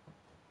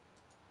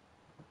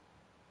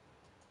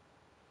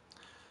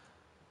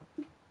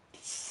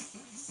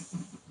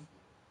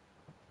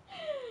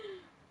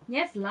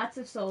 Yes, lots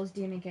of souls,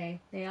 DMK.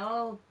 They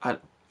all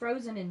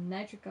frozen in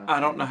nitric oxide. I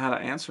don't know how to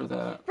answer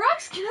that.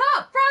 Frogs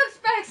cannot! Frogs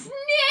back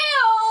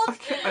snails!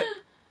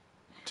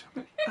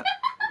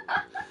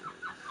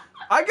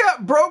 I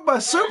got broke by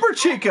Super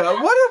Chica. What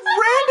a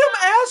random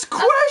ass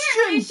question!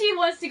 Apparently she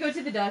wants to go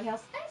to the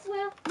doghouse as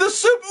well. What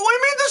do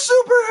you mean the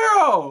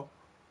superhero?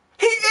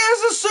 He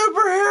is a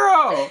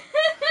superhero.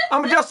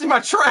 I'm adjusting my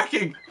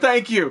tracking.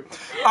 Thank you.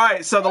 All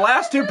right, so the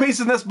last two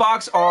pieces in this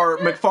box are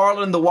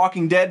McFarlane The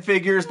Walking Dead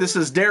figures. This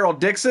is Daryl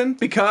Dixon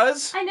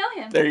because... I know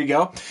him. There you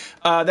go.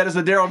 That is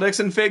the Daryl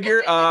Dixon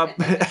figure. I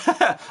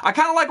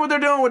kind of like what they're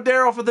doing with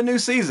Daryl for the new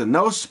season.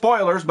 No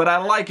spoilers, but I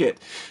like it.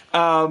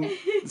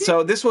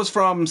 So this was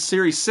from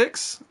Series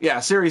 6? Yeah,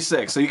 Series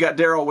 6. So you got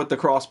Daryl with the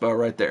crossbow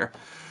right there.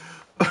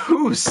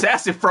 Ooh,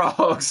 sassy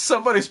frogs.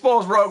 Somebody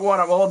spoils Rogue One.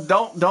 Well,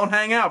 don't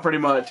hang out, pretty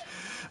much.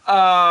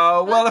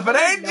 Well, if it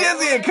ain't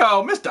Jizzy and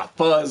Co, Mr.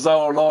 Fuzz,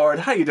 oh Lord,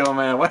 how you doing,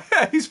 man?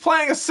 He's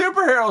playing a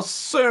superhero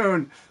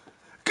soon.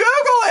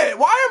 Google it.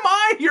 Why am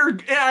I your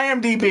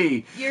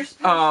IMDb? You're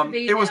supposed to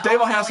be it was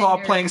David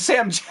Hasselhoff playing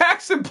Sam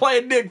Jackson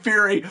playing Nick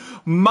Fury.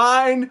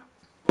 Mind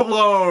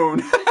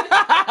blown.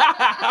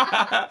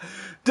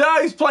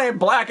 Duh, he's playing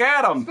Black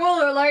Adam.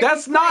 Spoiler alert.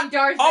 That's not.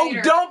 Darth Oh,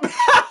 Vader. don't.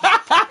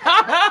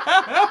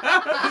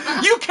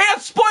 You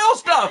can't spoil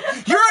stuff.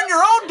 You're in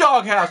your own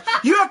doghouse.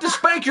 You have to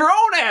spank your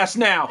own ass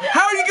now.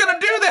 How are you gonna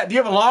do that? Do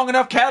you have a long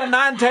enough cat of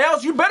nine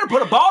tails? You better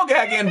put a ball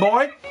gag in,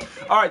 boy.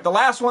 All right, the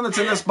last one that's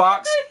in this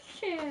box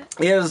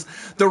is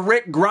the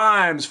Rick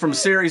Grimes from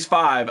Series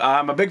 5.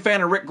 I'm a big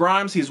fan of Rick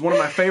Grimes. He's one of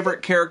my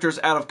favorite characters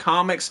out of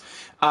comics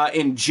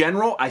in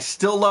general. I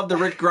still love the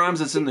Rick Grimes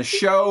that's in the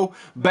show.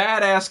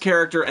 Badass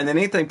character, and then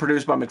anything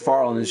produced by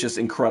McFarlane is just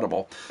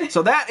incredible.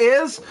 So that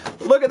is,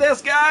 look at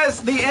this,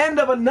 guys, the end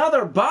of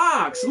another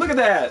box. Look at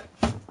that.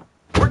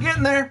 We're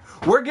getting there.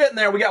 We're getting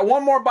there. We got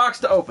one more box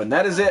to open.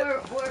 That is it.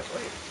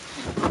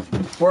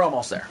 We're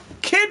almost there.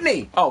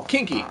 Kidney. Oh,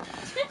 Kinky.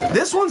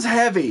 This one's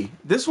heavy.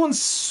 This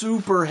one's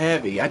super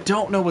heavy. I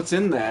don't know what's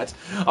in that.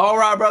 All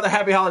right, brother.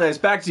 Happy holidays.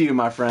 Back to you,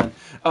 my friend.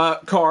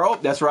 Carl.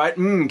 That's right.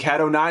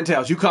 Cat o' nine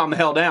tails. You calm the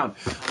hell down.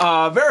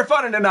 Very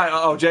funny tonight.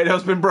 Uh-oh,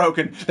 J-Do's been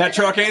broken. That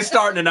truck ain't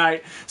starting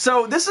tonight.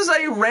 So this is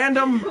a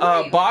random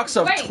box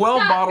of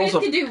 12 bottles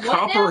of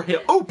Copper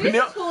Hill. Oh, this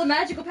is full of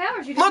magical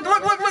powers. You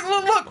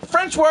look.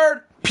 French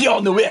word.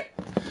 Pio Nuit.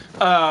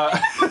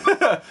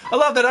 I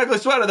love that ugly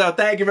sweater, though.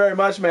 Thank you very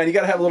much, man. You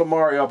got to have a little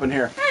Mario up in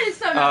here. That is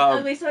so not an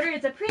ugly sweater.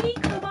 It's a pretty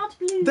cobalt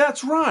blue.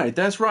 That's right.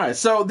 That's right.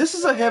 So this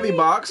is a heavy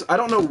box. I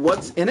don't know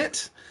what's in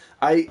it.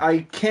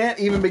 I can't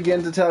even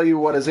begin to tell you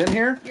what is in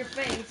here. Your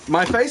face.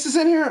 My face is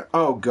in here?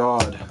 Oh,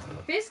 God.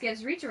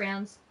 Biscuits,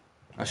 reach-arounds.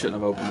 I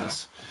shouldn't have opened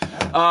this.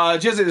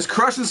 Jizzy is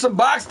crushing some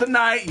box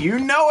tonight. You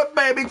know it,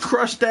 baby.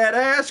 Crush that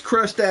ass.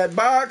 Crush that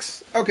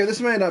box. Okay, this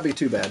may not be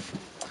too bad.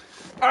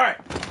 All right.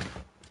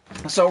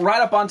 So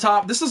right up on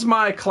top, this is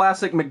my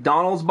classic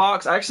McDonald's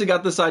box. I actually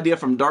got this idea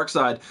from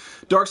Darkseid.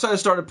 Darkseid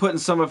started putting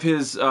some of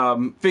his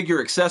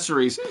figure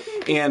accessories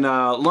in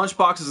lunch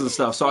boxes and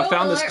stuff. So I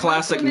found this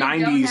classic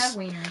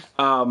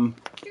 90s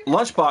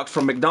lunchbox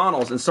from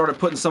McDonald's and started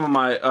putting some of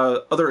my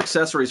other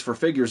accessories for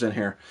figures in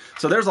here.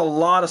 So there's a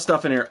lot of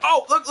stuff in here.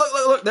 Oh,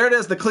 look. There it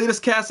is, the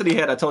Cletus Cassidy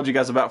head I told you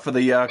guys about for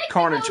the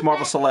Carnage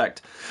Marvel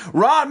Select.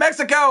 Ron,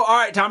 Mexico! All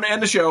right, time to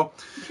end the show.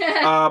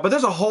 But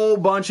there's a whole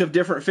bunch of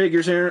different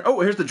figures here.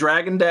 Oh, here's the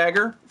Dragon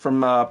Dagger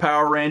from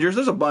Power Rangers.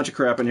 There's a bunch of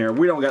crap in here.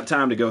 We don't got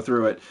time to go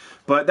through it.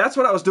 But that's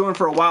what I was doing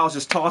for a while, is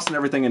just tossing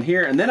everything in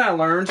here. And then I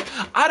learned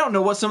I don't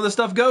know what some of this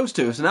stuff goes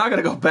to. So now I got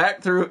to go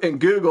back through and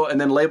Google and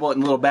then label it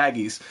in little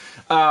baggies.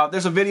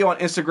 There's a video on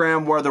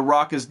Instagram where The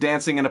Rock is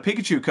dancing in a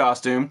Pikachu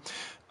costume.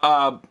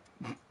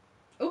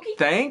 Okay.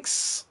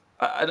 Thanks.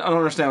 I don't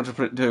understand what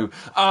to do.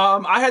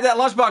 I had that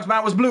lunchbox.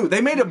 Mine was blue.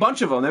 They made a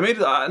bunch of them. They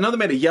made I know they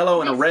made a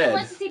yellow and a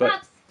red.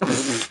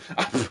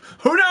 But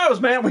who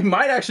knows, man? We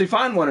might actually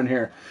find one in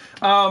here.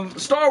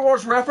 Star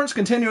Wars reference,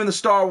 continuing the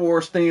Star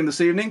Wars theme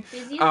this evening.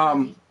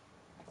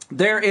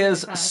 There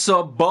is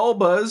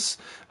Sebulba's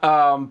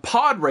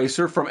pod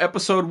racer from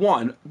Episode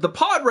 1. The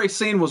pod race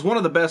scene was one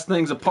of the best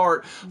things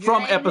apart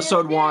from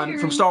Episode 1,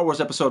 from Star Wars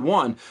Episode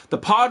 1. The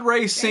pod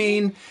race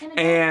scene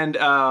and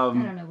I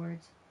don't know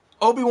words.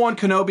 Obi-Wan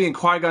Kenobi and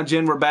Qui-Gon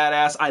Jinn were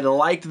badass. I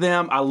liked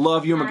them. I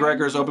love Ewan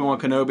McGregor's Obi-Wan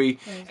Kenobi.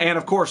 And,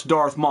 of course,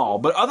 Darth Maul.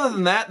 But other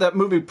than that, that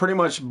movie pretty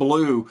much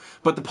blew.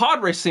 But the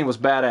pod race scene was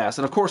badass.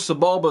 And, of course,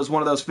 Sebulba is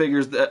one of those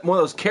figures, one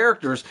of those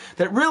characters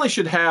that really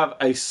should have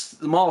a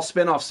small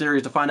spin-off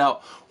series to find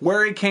out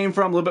where he came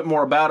from, a little bit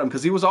more about him,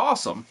 because he was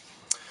awesome.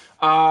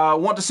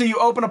 Want to see you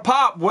open a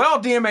pop?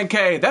 Well,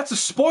 DMNK, that's a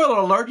spoiler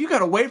alert you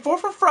gotta wait for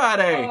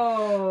Friday.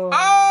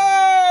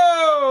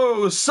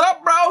 Oh,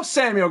 sup, bro?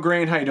 Samuel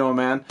Green, how you doing,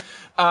 man?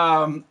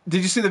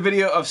 Did you see the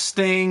video of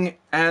Sting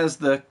as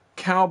the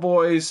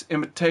Cowboys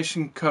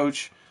imitation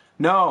coach?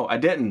 No, I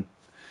didn't.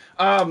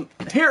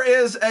 Here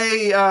is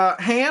a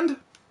hand.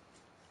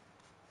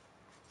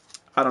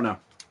 I don't know.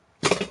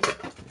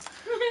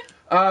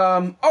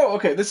 Oh,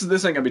 okay, this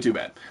ain't gonna be too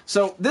bad.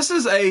 So, this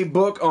is a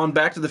book on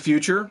Back to the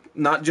Future,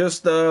 not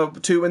just the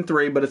 2 and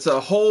 3, but it's a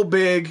whole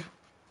big,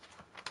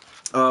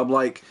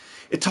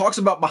 it talks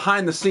about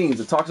behind the scenes.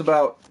 It's got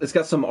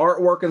some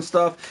artwork and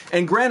stuff.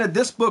 And granted,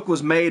 this book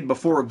was made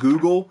before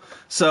Google,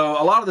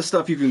 so a lot of this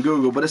stuff you can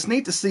Google, but it's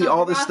neat to see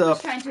all this Rock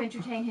stuff. was trying to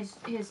entertain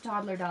his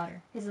toddler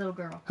daughter, his little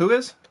girl. Who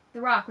is? The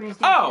Rock, when he was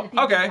Oh,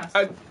 okay.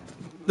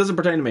 Doesn't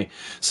pertain to me.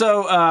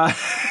 So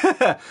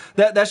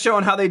that's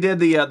showing how they did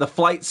the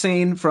flight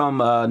scene from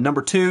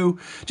number 2.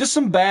 Just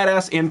some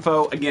badass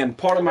info. Again,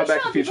 part of my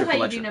Back to the Future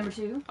collection. How you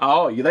do number 2.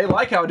 Oh, they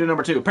like how I do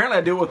number 2. Apparently,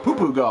 I do it with Poo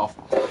Poo Golf.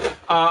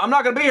 I'm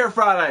not going to be here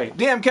Friday.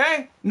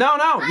 DMK? No,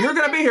 you're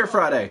going to be here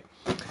Friday.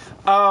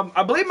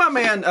 I believe my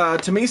man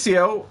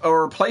Tamisio,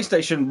 or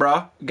PlayStation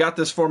Bruh, got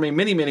this for me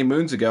many, many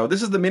moons ago.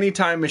 This is the mini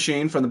time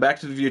machine from the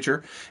Back to the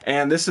Future,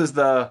 and this is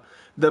the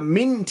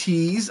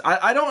Minties.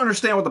 I don't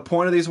understand what the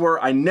point of these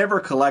were. I never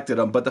collected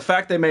them, but the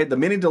fact they made the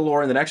mini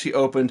DeLorean that actually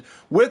opened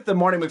with the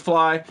Marty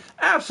McFly,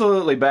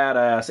 absolutely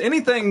badass.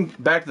 Anything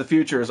Back to the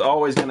Future is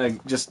always going to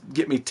just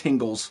get me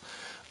tingles.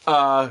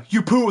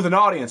 You poo with an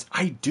audience.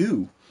 I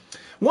do.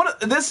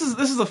 This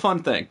is a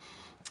fun thing.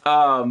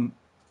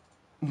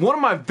 One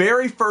of my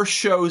very first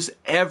shows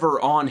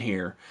ever on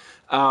here,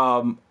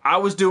 I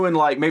was doing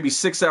like maybe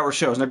 6-hour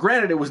shows. Now,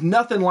 granted, it was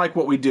nothing like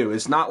what we do.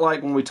 It's not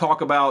like when we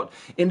talk about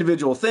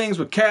individual things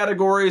with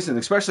categories, and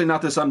especially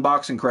not this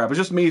unboxing crap. It's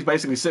just me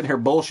basically sitting here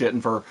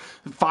bullshitting for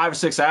 5 or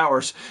 6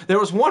 hours. There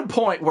was one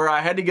point where I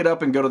had to get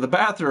up and go to the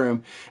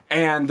bathroom,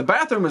 and the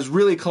bathroom is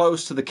really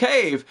close to the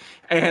cave.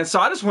 And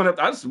so I just went up,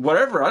 I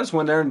just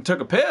went there and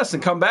took a piss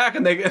and come back,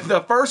 and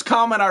the first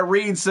comment I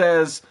read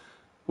says,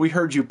 "We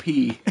heard you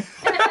pee."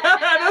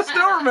 I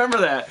still remember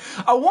that.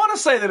 I want to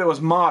say that it was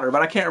Modder,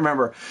 but I can't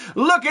remember.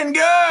 Looking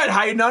good.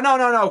 How you?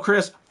 No,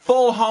 Chris.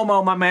 Full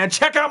homo, my man.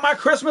 Check out my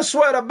Christmas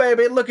sweater,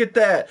 baby. Look at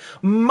that.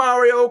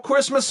 Mario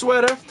Christmas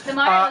sweater.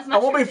 I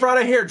won't be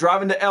Friday here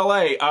driving to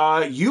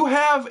L.A. You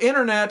have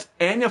internet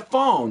and your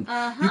phone.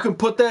 You can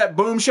put that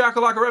boom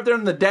shakalaka right there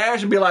in the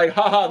dash and be like,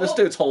 haha, this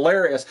dude's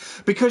hilarious.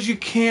 Because you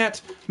can't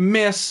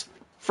miss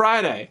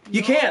Friday.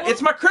 You can't.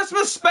 It's my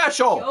Christmas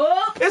special.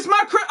 It's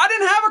my I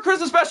didn't have a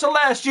Christmas special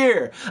last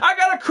year. I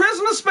got a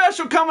Christmas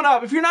special coming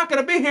up. If you're not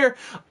going to be here,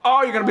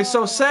 you're going to be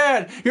so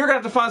sad. You're going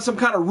to have to find some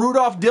kind of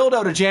Rudolph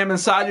dildo to jam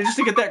inside you just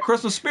to get that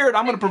Christmas spirit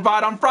I'm going to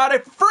provide on Friday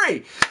for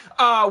free.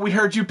 We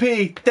heard you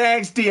pee.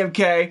 Thanks,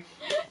 DMK.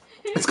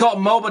 It's called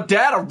Mobile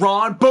Data,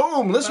 Ron.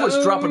 Boom! This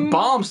was dropping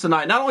bombs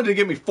tonight. Not only did he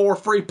give me 4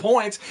 free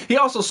points, he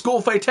also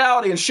school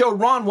fatality and showed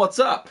Ron what's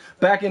up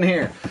back in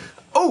here.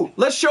 Oh,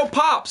 let's show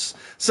Pops.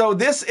 So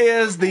this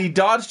is the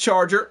Dodge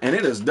Charger, and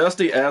it is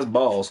dusty as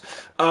balls.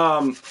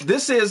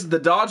 This is the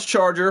Dodge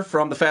Charger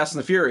from the Fast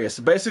and the Furious.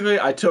 Basically,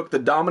 I took the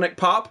Dominic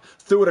Pop,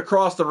 threw it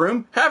across the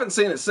room, haven't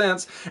seen it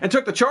since, and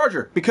took the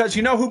Charger. Because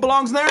you know who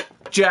belongs there?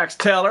 Jax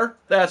Teller.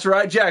 That's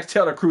right, Jax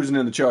Teller cruising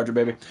in the Charger,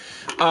 baby.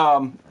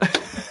 Now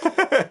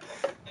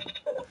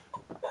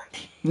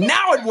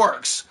it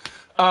works.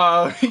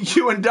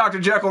 You and Dr.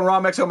 Jekyll and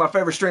Ron Mex are my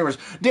favorite streamers.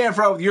 Dan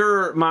Fro,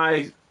 you're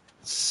my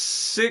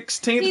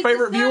 16th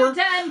favorite viewer.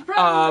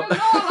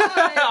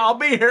 I'll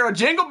be here with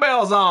Jingle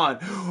Bells on.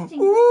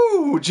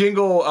 Ooh,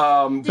 Jingle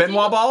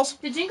Benoit balls.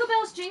 Did Jingle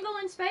Bells jingle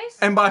in space?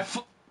 And by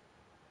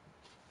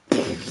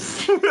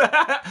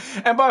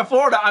and by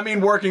Florida, I mean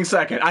working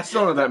second. I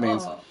still know what that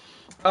means.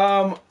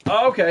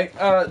 Okay,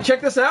 check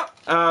this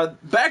out.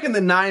 Back in the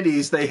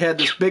 90s, they had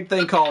this big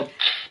thing called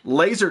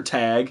laser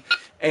tag,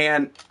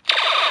 and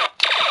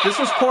this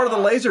was part of the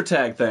laser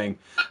tag thing.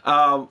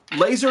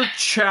 Laser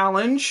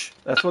Challenge.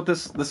 That's what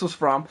this was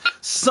from.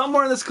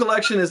 Somewhere in this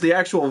collection is the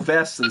actual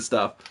vests and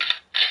stuff.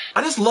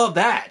 I just love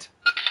that.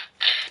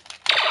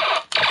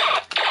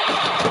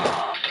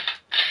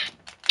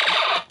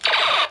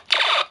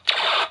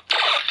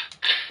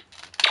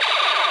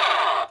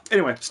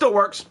 Anyway, still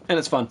works, and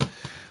it's fun.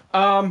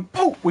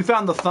 Oh, we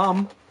found the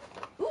thumb.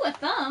 Ooh, a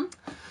thumb.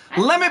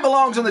 Lemmy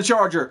belongs in the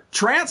Charger.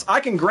 Trance, I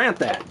can grant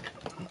that.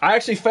 I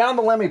actually found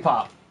the Lemmy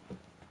Pop.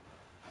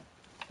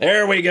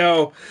 There we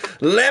go.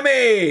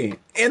 Lemmy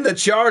in the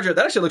Charger.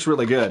 That actually looks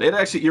really good.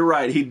 You're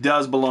right. He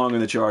does belong in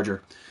the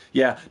Charger.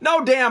 Yeah.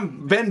 No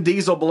damn Vin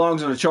Diesel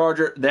belongs in the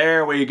Charger.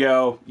 There we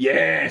go.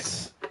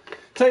 Yes.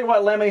 Tell you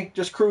what, Lemmy,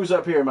 just cruise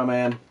up here, my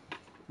man.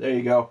 There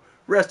you go.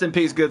 Rest in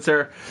peace, good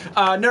sir.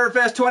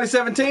 Nerdfest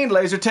 2017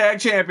 Laser Tag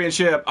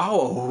Championship.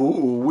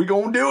 Oh, we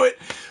gonna do it.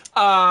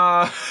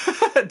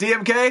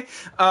 DMK?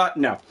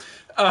 No.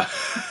 Oh,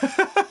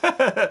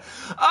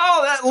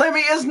 that Lemmy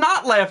is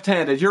not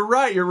left-handed. You're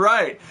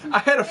right. I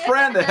had a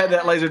friend that had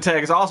that laser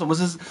tag. It's awesome. Was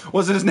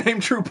his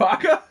name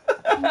Trupaka?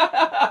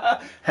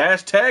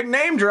 Hashtag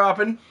name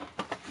dropping.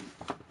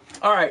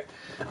 All right.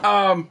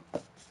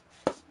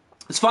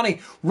 It's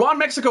funny. Ron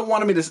Mexico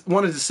wanted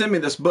to send me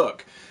this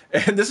book.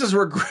 And this is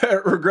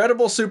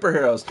Regrettable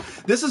Superheroes.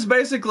 This is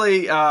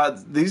basically,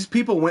 these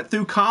people went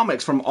through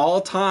comics from all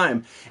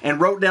time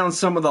and wrote down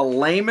some of the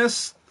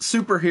lamest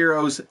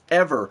superheroes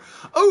ever.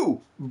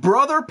 Ooh,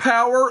 Brother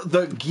Power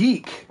the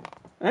Geek.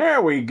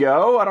 There we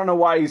go. I don't know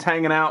why he's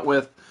hanging out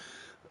with,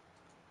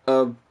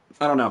 I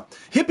don't know,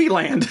 Hippie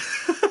Land.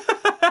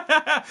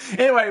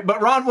 Anyway,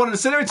 but Ron wanted to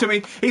send it to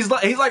me. He's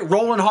like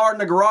rolling hard in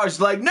the garage. He's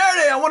like,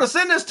 Nerdy, I want to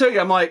send this to you.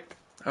 I'm like,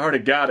 I already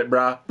got it,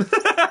 brah.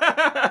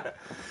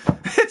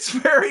 It's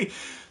very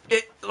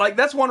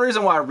That's one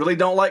reason why I really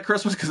don't like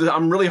Christmas, because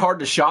I'm really hard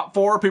to shop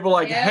for. People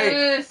are like,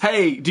 Yes.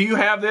 hey, do you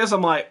have this?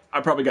 I'm like,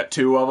 I probably got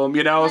 2 of them,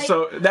 Like,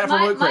 so that for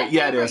Loot Crate,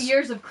 yeah, it My is. favorite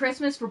years of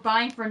Christmas for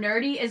buying for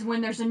Nerdy is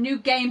when there's a new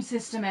game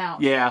system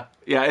out. Yeah,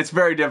 it's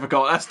very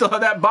difficult. I still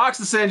have that box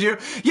to send you.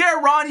 Yeah,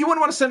 Ron, you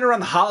wouldn't want to send it around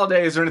the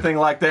holidays or anything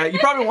like that. You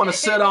probably want to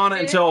sit on it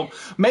until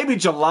maybe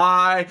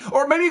July,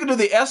 or maybe you can do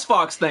the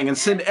S-Fox thing and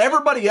send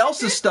everybody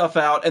else's stuff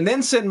out, and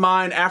then send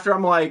mine after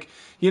I'm like,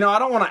 I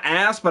don't want to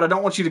ask, but I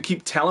don't want you to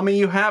keep telling me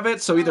you have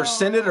it, so either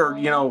send it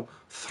or,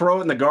 throw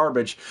it in the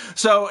garbage.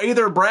 So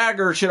either brag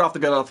or shit off the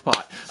gut off the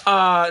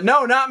pot.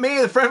 No, not me.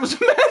 The friend was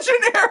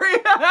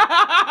imaginary.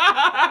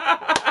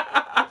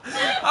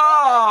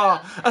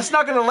 Oh, I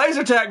snuck in a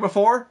laser tag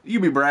before.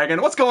 You be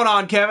bragging. What's going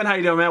on, Kevin? How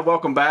you doing, man?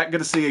 Welcome back. Good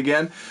to see you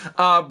again.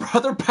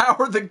 Brother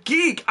Power the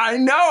Geek. I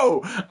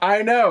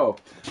know.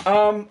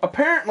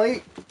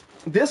 Apparently,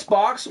 this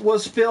box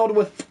was filled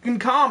with fucking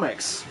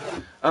comics.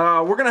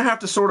 We're going to have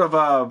to sort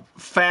of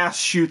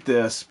fast shoot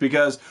this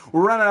because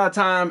we're running out of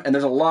time and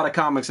there's a lot of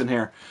comics in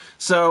here.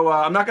 So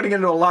I'm not going to get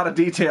into a lot of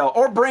detail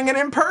or bring it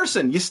in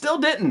person. You still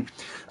didn't.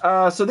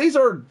 So these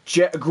are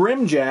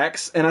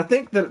Grimjacks, and I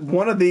think that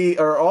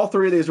all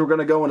 3 of these were going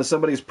to go into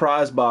somebody's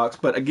prize box.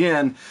 But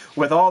again,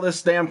 with all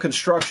this damn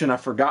construction, I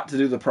forgot to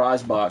do the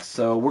prize box.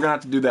 So we're going to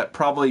have to do that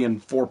probably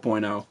in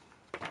 4.0.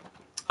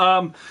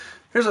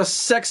 Here's a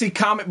sexy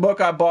comic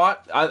book I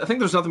bought. I think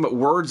there's nothing but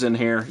words in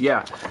here.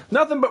 Yeah,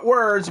 nothing but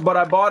words, but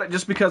I bought it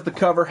just because the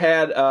cover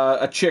had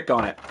a chick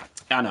on it.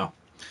 I know.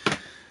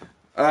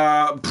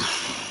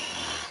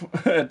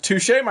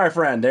 Touche, my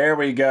friend. There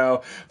we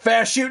go.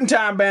 Fast Shooting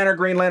Time banner,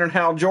 Green Lantern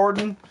Hal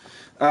Jordan.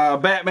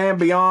 Batman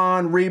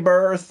Beyond,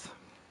 Rebirth.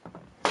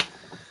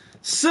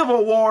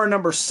 Civil War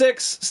 #6.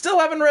 Still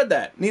haven't read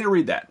that. Need to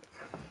read that.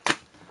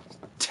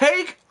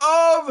 Take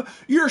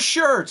of your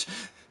shirt.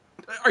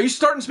 Are you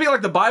starting to speak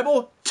like the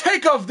Bible?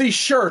 Take of the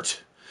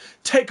shirt.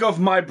 Take of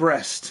my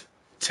breast.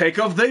 Take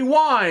of the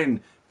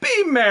wine.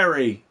 Be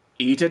merry.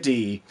 Eat a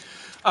D.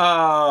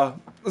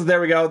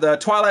 There we go. The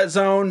Twilight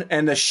Zone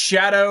and the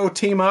Shadow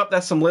team up.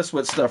 That's some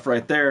Listwitz stuff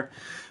right there.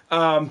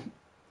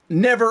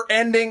 Never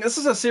Ending. This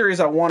is a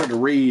series I wanted to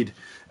read.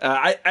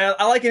 I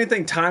like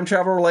anything time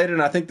travel related,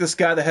 and I think this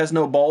guy that has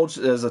no bulge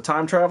is a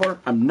time traveler.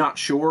 I'm not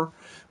sure.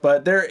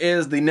 But there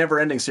is the Never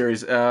Ending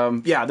series.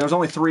 Yeah, there was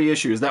only 3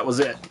 issues. That was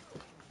it.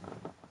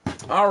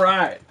 All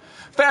right.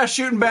 Fast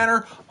Shooting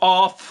banner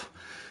off.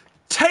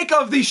 Take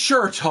of the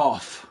shirt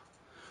off.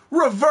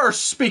 Reverse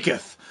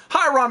speaketh.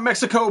 Hi, Ron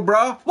Mexico,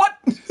 bruh. What?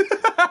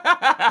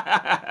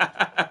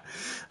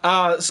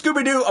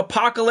 Scooby-Doo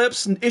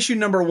Apocalypse, issue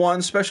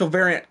 #1, special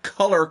variant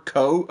color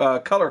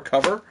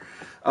cover.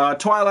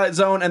 Twilight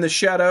Zone and the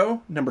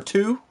Shadow,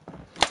 #2.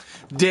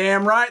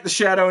 Damn right, the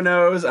Shadow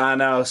knows. I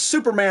know.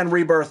 Superman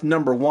Rebirth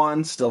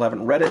 #1, still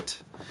haven't read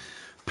it.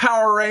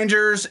 Power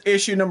Rangers,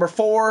 issue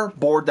 #4,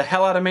 bored the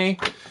hell out of me.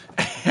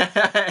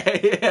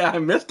 Yeah, I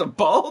missed a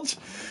bulge.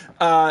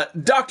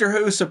 Doctor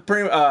Who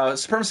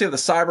Supremacy of the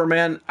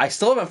Cybermen. I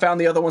still haven't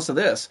found the other ones to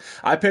this.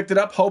 I picked it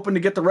up hoping to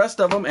get the rest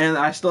of them, and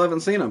I still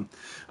haven't seen them.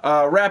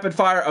 Rapid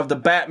Fire of the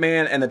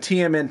Batman and the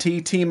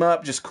TMNT team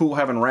up. Just cool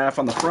having Raph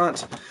on the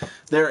front.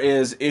 There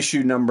is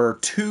issue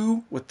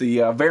 #2 with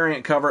the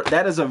variant cover.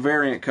 That is a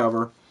variant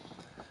cover.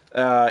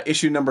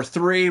 Issue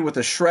 #3 with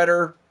the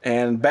Shredder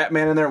and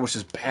Batman in there, which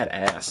is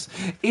badass.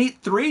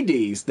 Eat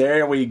 3Ds.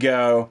 There we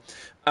go.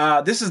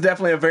 This is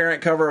definitely a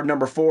variant cover of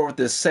 #4 with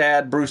this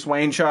sad Bruce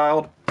Wayne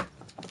child.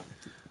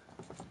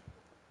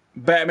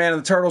 Batman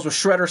and the Turtles with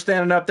Shredder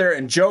standing up there,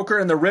 and Joker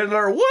and the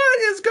Riddler. What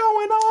is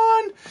going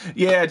on?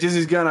 Yeah,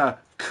 Jizzy's gonna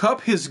cup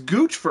his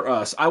gooch for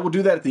us. I will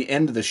do that at the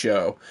end of the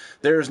show.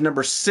 There's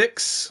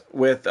 #6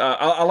 with.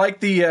 I like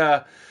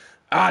the.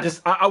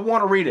 I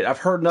want to read it. I've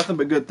heard nothing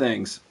but good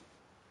things.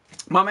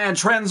 My man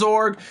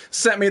Trenzorg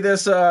sent me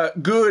this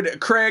good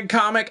Craig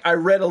comic. I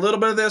read a little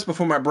bit of this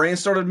before my brain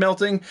started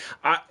melting.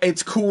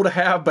 It's cool to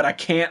have, but I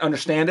can't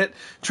understand it.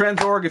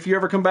 Trenzorg, if you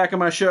ever come back on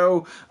my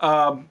show,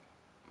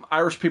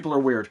 Irish people are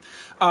weird.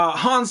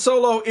 Han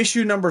Solo,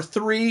 issue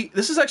 #3.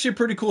 This is actually a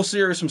pretty cool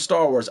series from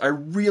Star Wars. I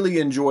really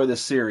enjoy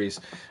this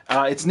series.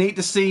 It's neat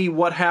to see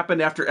what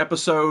happened after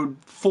episode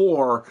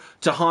 4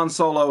 to Han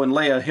Solo and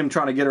Leia, him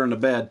trying to get her into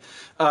bed.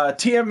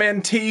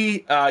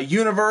 TMNT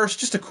Universe,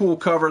 just a cool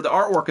cover. The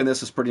artwork in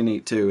this is pretty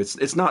neat too.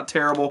 It's not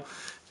terrible.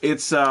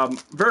 It's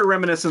very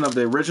reminiscent of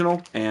the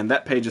original, and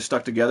that page is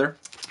stuck together.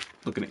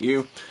 Looking at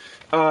you.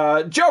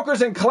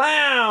 Jokers and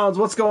Clowns.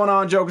 What's going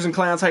on, Jokers and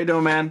Clowns? How you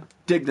doing, man?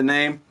 Dig the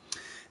name.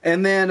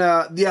 And then,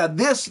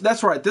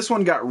 that's right. This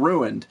one got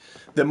ruined.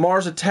 The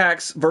Mars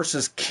Attacks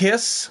versus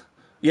Kiss.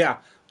 Yeah.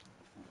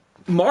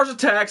 Mars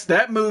Attacks,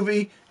 that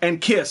movie,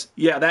 and Kiss.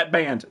 Yeah, that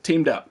band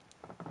teamed up.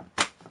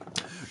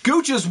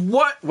 Gooch is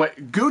what?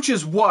 Wait, Gooch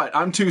is what?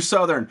 I'm too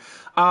Southern.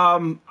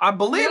 I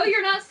believe... No,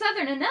 you're not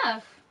Southern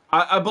enough.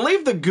 I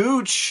believe the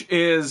Gooch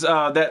is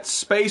that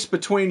space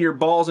between your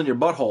balls and your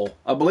butthole.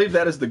 I believe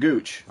that is the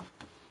Gooch.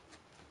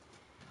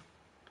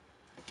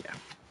 Yeah.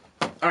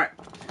 All right.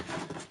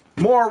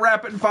 More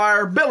rapid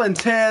fire. Bill and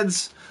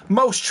Ted's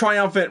Most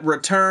triumphant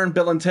return.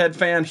 Bill and Ted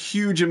fan.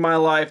 Huge in my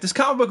life. This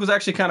comic book was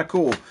actually kind of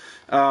cool.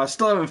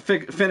 Still haven't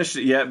finished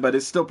it yet, but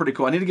it's still pretty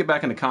cool. I need to get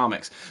back into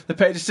comics. The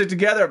pages stick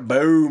together.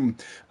 Boom.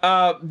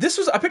 I picked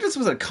this up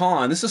at a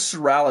con. This is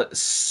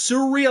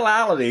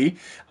Surreality,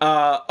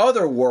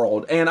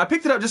 Otherworld. And I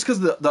picked it up just because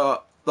the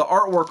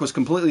artwork was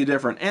completely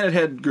different, and it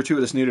had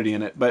gratuitous nudity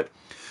in it. But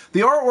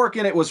the artwork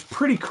in it was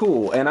pretty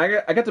cool, and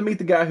I got to meet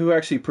the guy who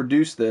actually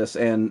produced this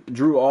and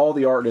drew all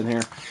the art in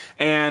here.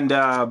 And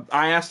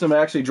I asked him to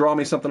actually draw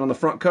me something on the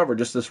front cover,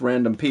 just this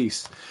random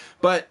piece.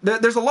 But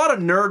there's a lot of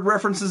nerd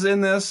references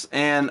in this,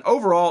 and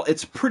overall,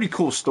 it's a pretty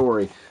cool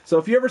story. So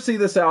if you ever see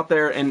this out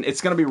there, and it's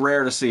going to be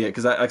rare to see it,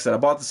 because like I said, I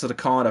bought this at a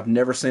con. I've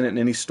never seen it in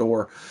any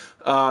store.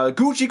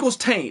 Gooch equals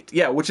Taint,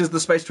 yeah, which is the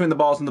space between the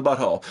balls and the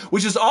butthole,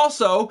 which is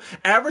also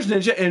Average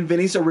Ninja and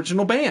Vinny's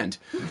original band.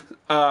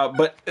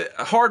 But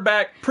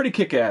hardback, pretty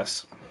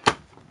kick-ass.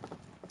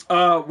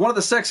 One of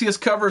the sexiest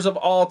covers of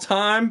all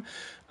time,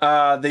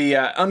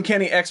 the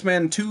Uncanny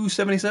X-Men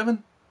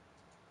 277?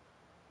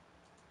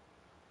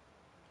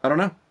 I don't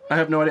know. I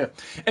have no idea.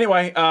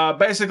 Anyway,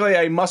 basically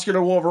a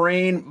muscular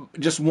Wolverine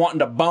just wanting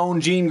to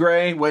bone Jean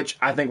Grey, which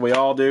I think we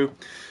all do.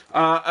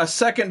 A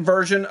second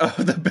version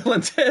of the Bill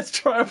and Ted's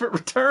Triumphant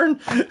Return.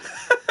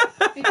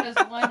 Because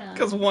why not?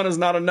 Because one is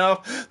not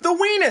enough. The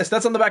weenus!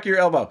 That's on the back of your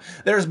elbow.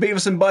 There's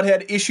Beavis and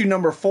Butthead, issue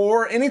number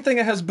 4. Anything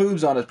that has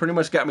boobs on it pretty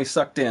much got me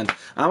sucked in.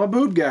 I'm a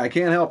boob guy. I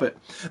can't help it.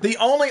 The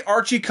only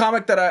Archie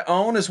comic that I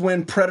own is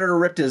when Predator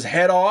ripped his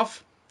head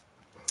off.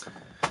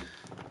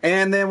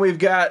 And then we've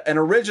got an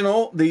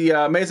original, the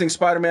Amazing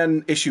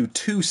Spider-Man issue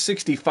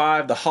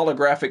 265, the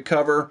holographic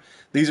cover.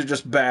 These are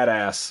just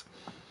badass.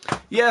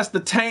 Yes,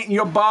 the taint in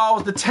your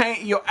balls, the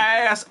taint in your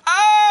ass.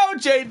 Oh,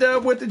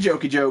 J-Dub with the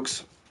jokey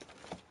jokes.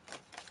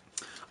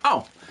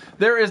 Oh,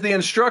 there is the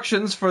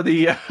instructions for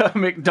the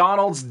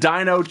McDonald's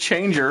Dino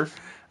Changer.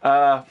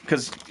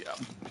 Because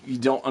you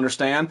don't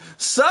understand.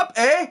 Sup,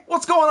 eh?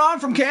 What's going on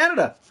from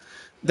Canada?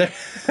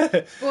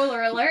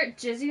 Spoiler alert,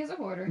 Jizzy is a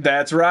hoarder.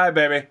 That's right,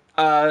 baby.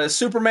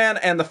 Superman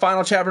and the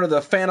final chapter of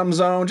the Phantom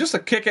Zone. Just a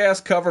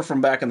kick-ass cover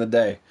from back in the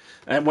day.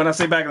 And when I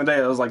say back in the day,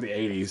 it was like the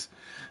 80s.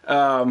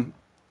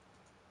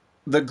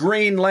 The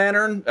Green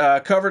Lantern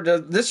cover.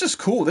 This is just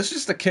cool. This is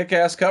just a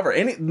kick-ass cover.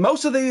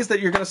 Most of these that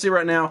you're going to see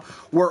right now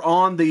were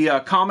on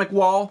the comic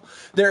wall.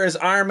 There is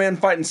Iron Man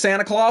fighting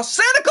Santa Claus.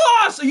 Santa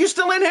Claus! Are you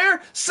still in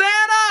here?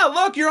 Santa!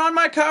 Look, you're on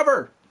my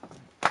cover.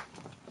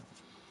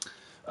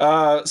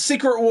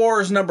 Secret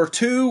Wars number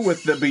 2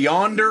 with the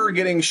Beyonder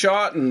getting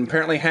shot and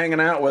apparently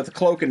hanging out with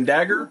Cloak and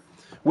Dagger,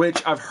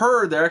 which I've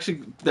heard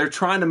they're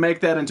trying to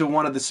make that into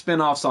one of the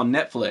spin-offs on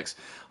Netflix.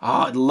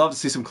 Oh, I'd love to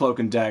see some Cloak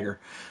and Dagger.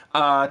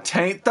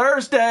 Taint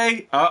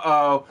Thursday.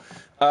 Uh-oh.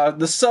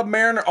 The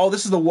Submariner. Oh,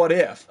 this is the What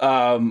If.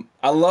 I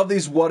love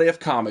these What If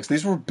comics.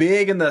 These were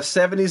big in the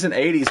 70s and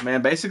 80s,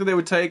 man. Basically, they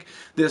would take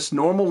this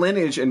normal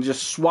lineage and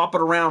just swap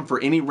it around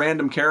for any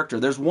random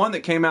character. There's one that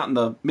came out in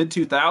the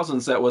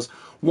mid-2000s that was,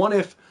 what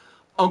if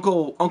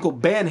Uncle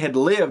Ben had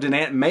lived and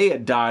Aunt May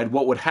had died,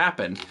 what would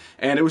happen?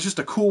 And it was just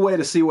a cool way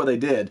to see what they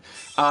did.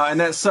 And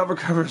that cover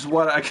covers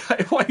why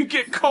you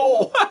get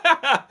Cole.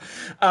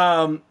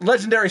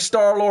 Legendary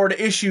Star-Lord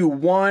issue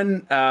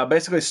 1.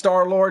 Basically,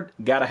 Star-Lord,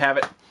 gotta have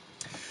it.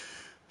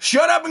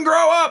 Shut up and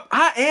grow up!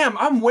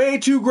 I'm way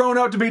too grown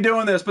up to be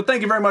doing this, but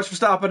thank you very much for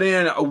stopping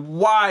in.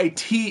 TYB,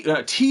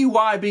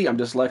 I'm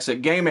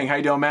dyslexic. Gaming, how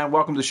you doing, man?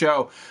 Welcome to the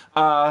show.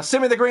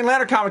 Send me the Green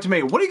Lantern comic to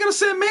me. What are you going to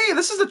send me?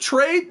 This is a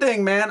trade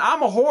thing, man.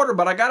 I'm a hoarder,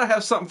 but I got to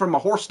have something for my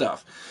horse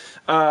stuff.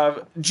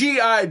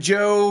 G.I.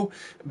 Joe.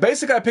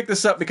 Basically, I picked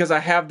this up because I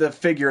have the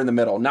figure in the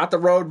middle. Not the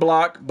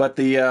Roadblock, but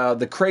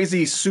the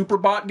crazy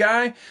Superbot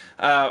guy.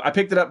 I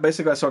picked it up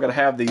basically so I got to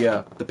have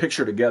the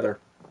picture together.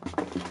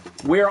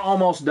 We're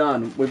almost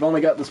done. We've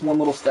only got this one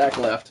little stack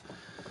left.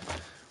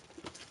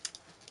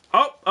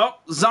 Oh,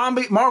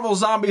 Marvel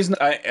Zombies.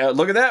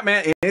 Look at that,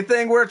 man.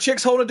 Anything where a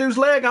chick's holding a dude's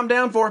leg, I'm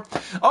down for.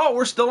 Oh,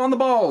 we're still on the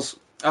balls.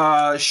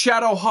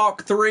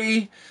 Shadowhawk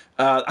 3.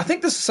 I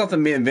think this is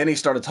something me and Vinny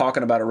started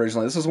talking about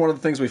originally. This is one of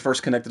the things we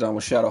first connected on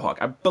with Shadowhawk.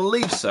 I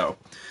believe so.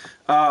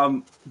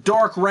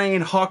 Dark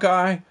Reign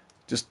Hawkeye.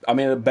 A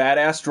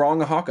badass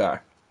drawing of Hawkeye.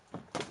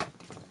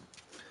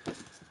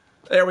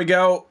 There we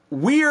go.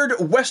 Weird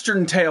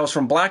Western Tales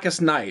from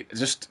Blackest Night.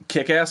 Just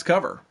kick-ass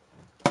cover.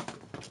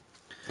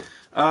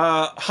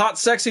 Hot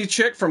Sexy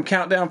Chick from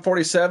Countdown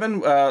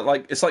 47.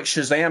 It's like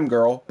Shazam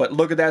Girl, but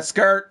look at that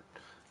skirt.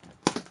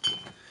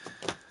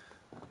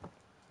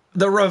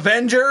 The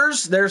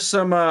Revengers. There's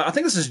some, I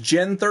think this is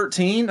Gen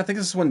 13. I think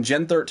this is when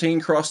Gen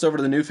 13 crossed over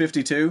to the New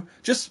 52.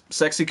 Just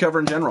sexy cover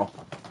in general.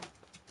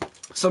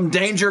 Some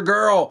Danger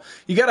Girl.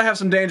 You got to have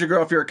some Danger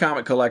Girl if you're a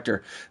comic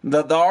collector.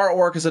 The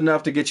artwork is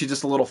enough to get you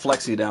just a little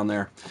flexy down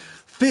there.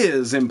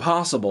 Fizz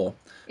Impossible.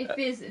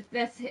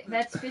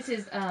 That's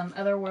Fizz's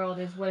Otherworld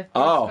is what if Fizz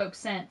spoke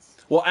sense.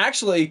 Well,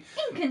 actually,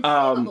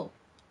 inconceivable.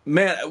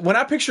 Man, when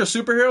I picture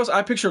superheroes,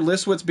 I picture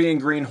Listwitz being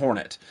Green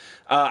Hornet.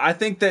 I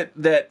think that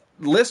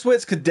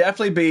Listwitz could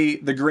definitely be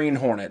the Green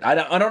Hornet. I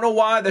don't know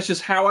why. That's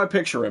just how I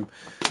picture him.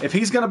 If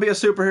he's going to be a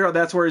superhero,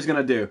 that's where he's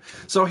going to do.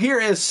 So here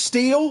is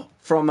Steel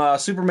from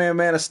Superman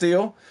Man of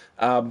Steel.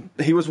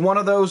 He was one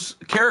of those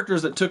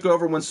characters that took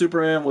over when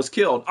Superman was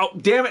killed. Oh,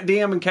 damn it,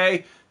 DM and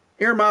K.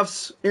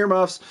 Earmuffs.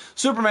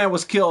 Superman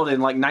was killed in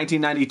like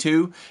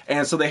 1992,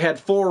 and so they had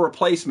 4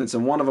 replacements,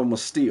 and one of them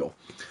was Steel.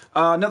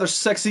 Another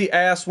sexy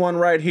ass one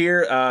right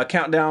here.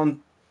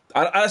 Countdown.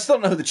 I still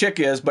don't know who the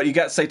chick is, but you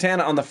got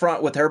Satana on the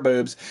front with her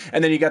boobs,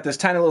 and then you got this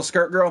tiny little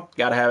skirt girl.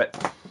 Gotta have it.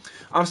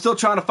 I'm still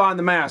trying to find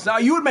the mask. Now,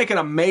 you would make an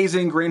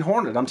amazing Green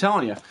Hornet, I'm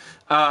telling you.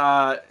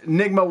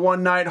 Nigma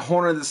one night,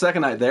 Hornet the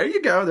second night. There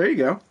you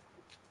go.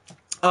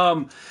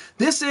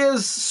 This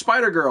is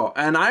Spider-Girl,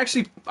 and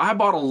I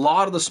bought a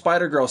lot of the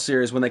Spider-Girl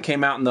series when they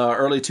came out in the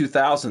early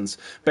 2000s.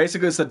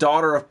 Basically, it's the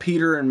daughter of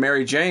Peter and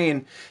Mary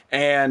Jane,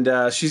 and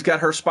she's got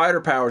her spider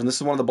powers, and this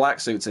is one of the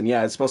black suits, and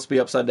yeah, it's supposed to be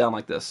upside down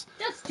like this.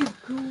 That's too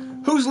cool.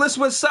 Who's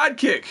Listwit's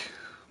sidekick?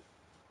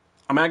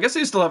 I mean, I guess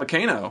he still have a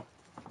Kano.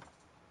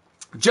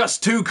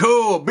 Just too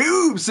cool.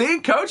 Boom!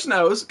 See? Coach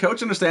knows.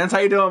 Coach understands. How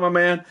you doing, my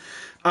man?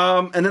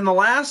 And then the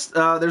last,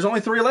 there's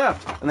only 3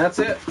 left, and that's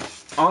it.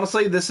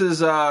 Honestly, this is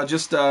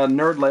just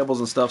nerd labels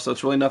and stuff, so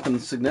it's really nothing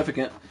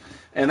significant.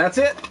 And that's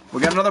it.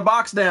 We got another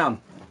box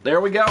down. There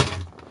we go.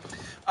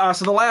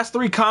 So the last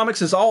 3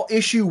 comics is all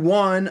issue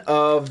 1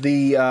 of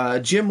the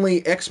Jim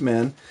Lee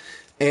X-Men.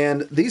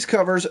 And these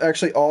covers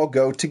actually all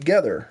go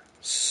together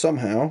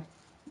somehow.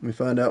 Let me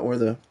find out where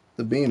the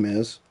beam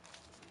is.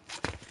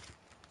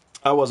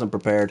 I wasn't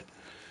prepared.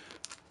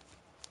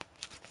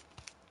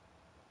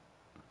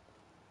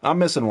 I'm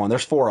missing one.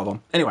 There's 4 of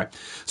them. Anyway,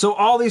 so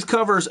all these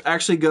covers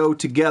actually go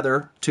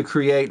together to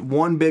create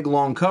one big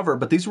long cover,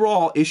 but these were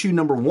all issue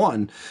number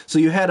 1. So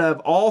you had to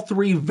have all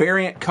 3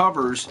 variant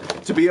covers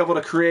to be able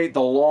to create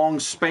the long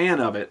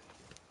span of it.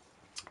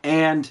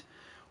 And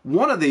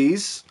one of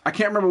these, I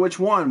can't remember which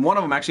one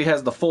of them actually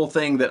has the full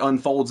thing that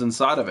unfolds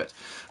inside of it.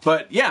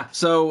 But yeah,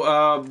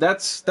 so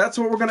that's what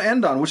we're going to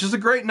end on, which is a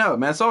great note,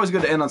 man. It's always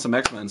good to end on some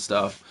X-Men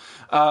stuff.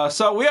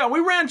 So yeah, we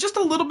ran just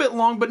a little bit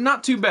long, but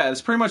not too bad. It's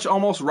pretty much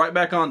almost right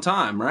back on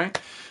time, right?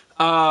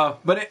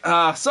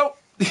 So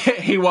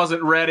he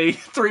wasn't ready.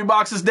 3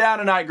 boxes down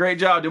tonight. Great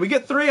job. Did we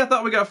get 3? I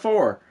thought we got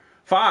 4.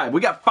 5.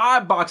 We got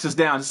 5 boxes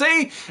down.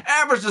 See?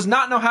 Average does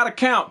not know how to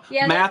count.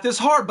 Yeah, math is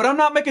hard, but I'm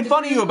not making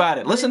fun of you about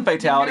it. Listen,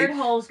 Fatality. The nerd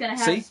hole's going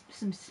to have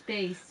some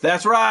space.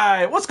 That's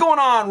right. What's going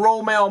on,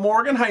 Roll Mail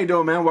Morgan? How you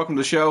doing, man? Welcome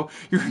to the show.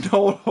 You're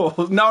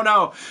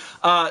no.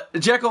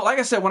 Jekyll, like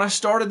I said, when I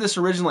started this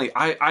originally,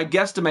 I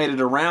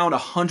guesstimated around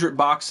 100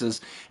 boxes,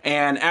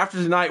 and after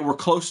tonight, we're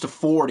close to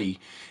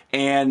 40.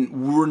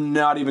 And we're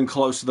not even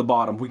close to the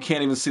bottom. We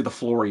can't even see the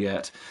floor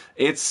yet.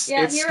 It's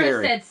Heroes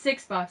scary. Said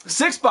 6 boxes.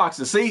 6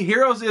 boxes. See,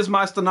 Heroes is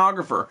my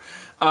stenographer.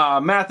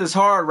 Math is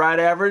hard, right,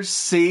 Average?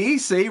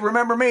 See,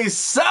 remember me,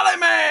 Sally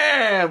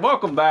Man.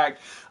 Welcome back.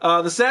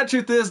 The sad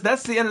truth is,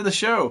 that's the end of the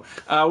show.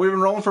 We've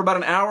been rolling for about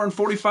an hour and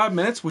 45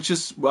 minutes, which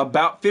is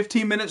about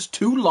 15 minutes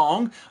too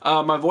long.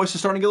 My voice is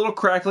starting to get a little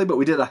crackly, but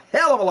we did a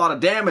hell of a lot of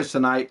damage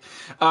tonight.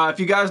 If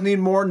you guys need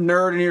more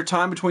nerd in your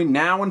time between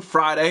now and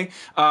Friday,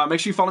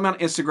 make sure you follow me on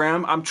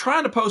Instagram. I'm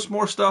trying to post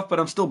more stuff, but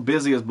I'm still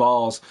busy as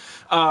balls.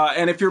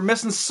 And if you're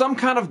missing some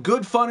kind of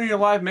good fun in your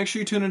life, make sure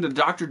you tune into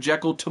Dr.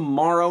 Jekyll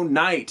tomorrow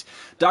night.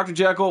 Dr.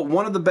 Jekyll,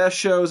 one of the best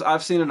shows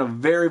I've seen in a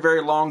very,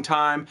 very long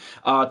time.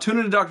 Tune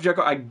into Dr.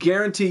 Jekyll. I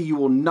guarantee you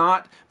will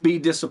not be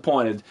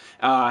disappointed.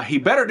 He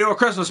better do a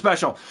Christmas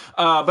special.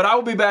 But I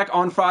will be back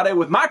on Friday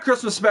with my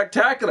Christmas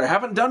Spectacular.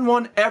 Haven't done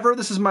one ever.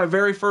 This is my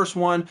very first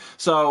one.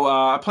 So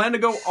I plan to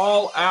go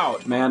all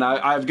out, man.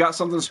 I've got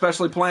something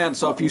specially planned.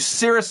 So if you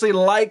seriously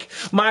like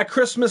my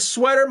Christmas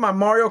sweater, my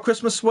Mario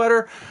Christmas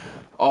sweater,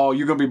 oh,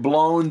 you're going to be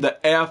blown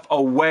the F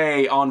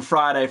away on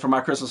Friday for my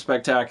Christmas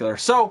Spectacular.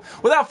 So,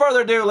 without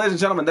further ado, ladies and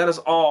gentlemen, that is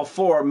all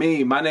for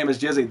me. My name is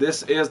Jizzy.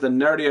 This is the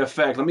Nerdy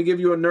Effect. Let me give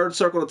you a nerd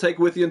circle to take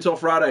with you until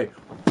Friday.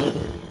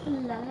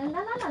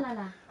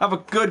 Have a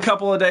good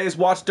couple of days.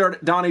 Watch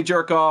Donnie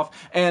jerk off.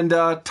 And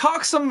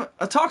talk some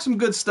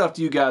good stuff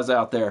to you guys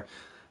out there.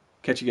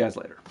 Catch you guys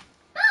later.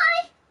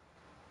 Bye.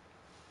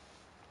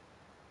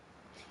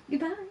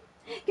 Goodbye.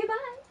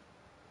 Goodbye.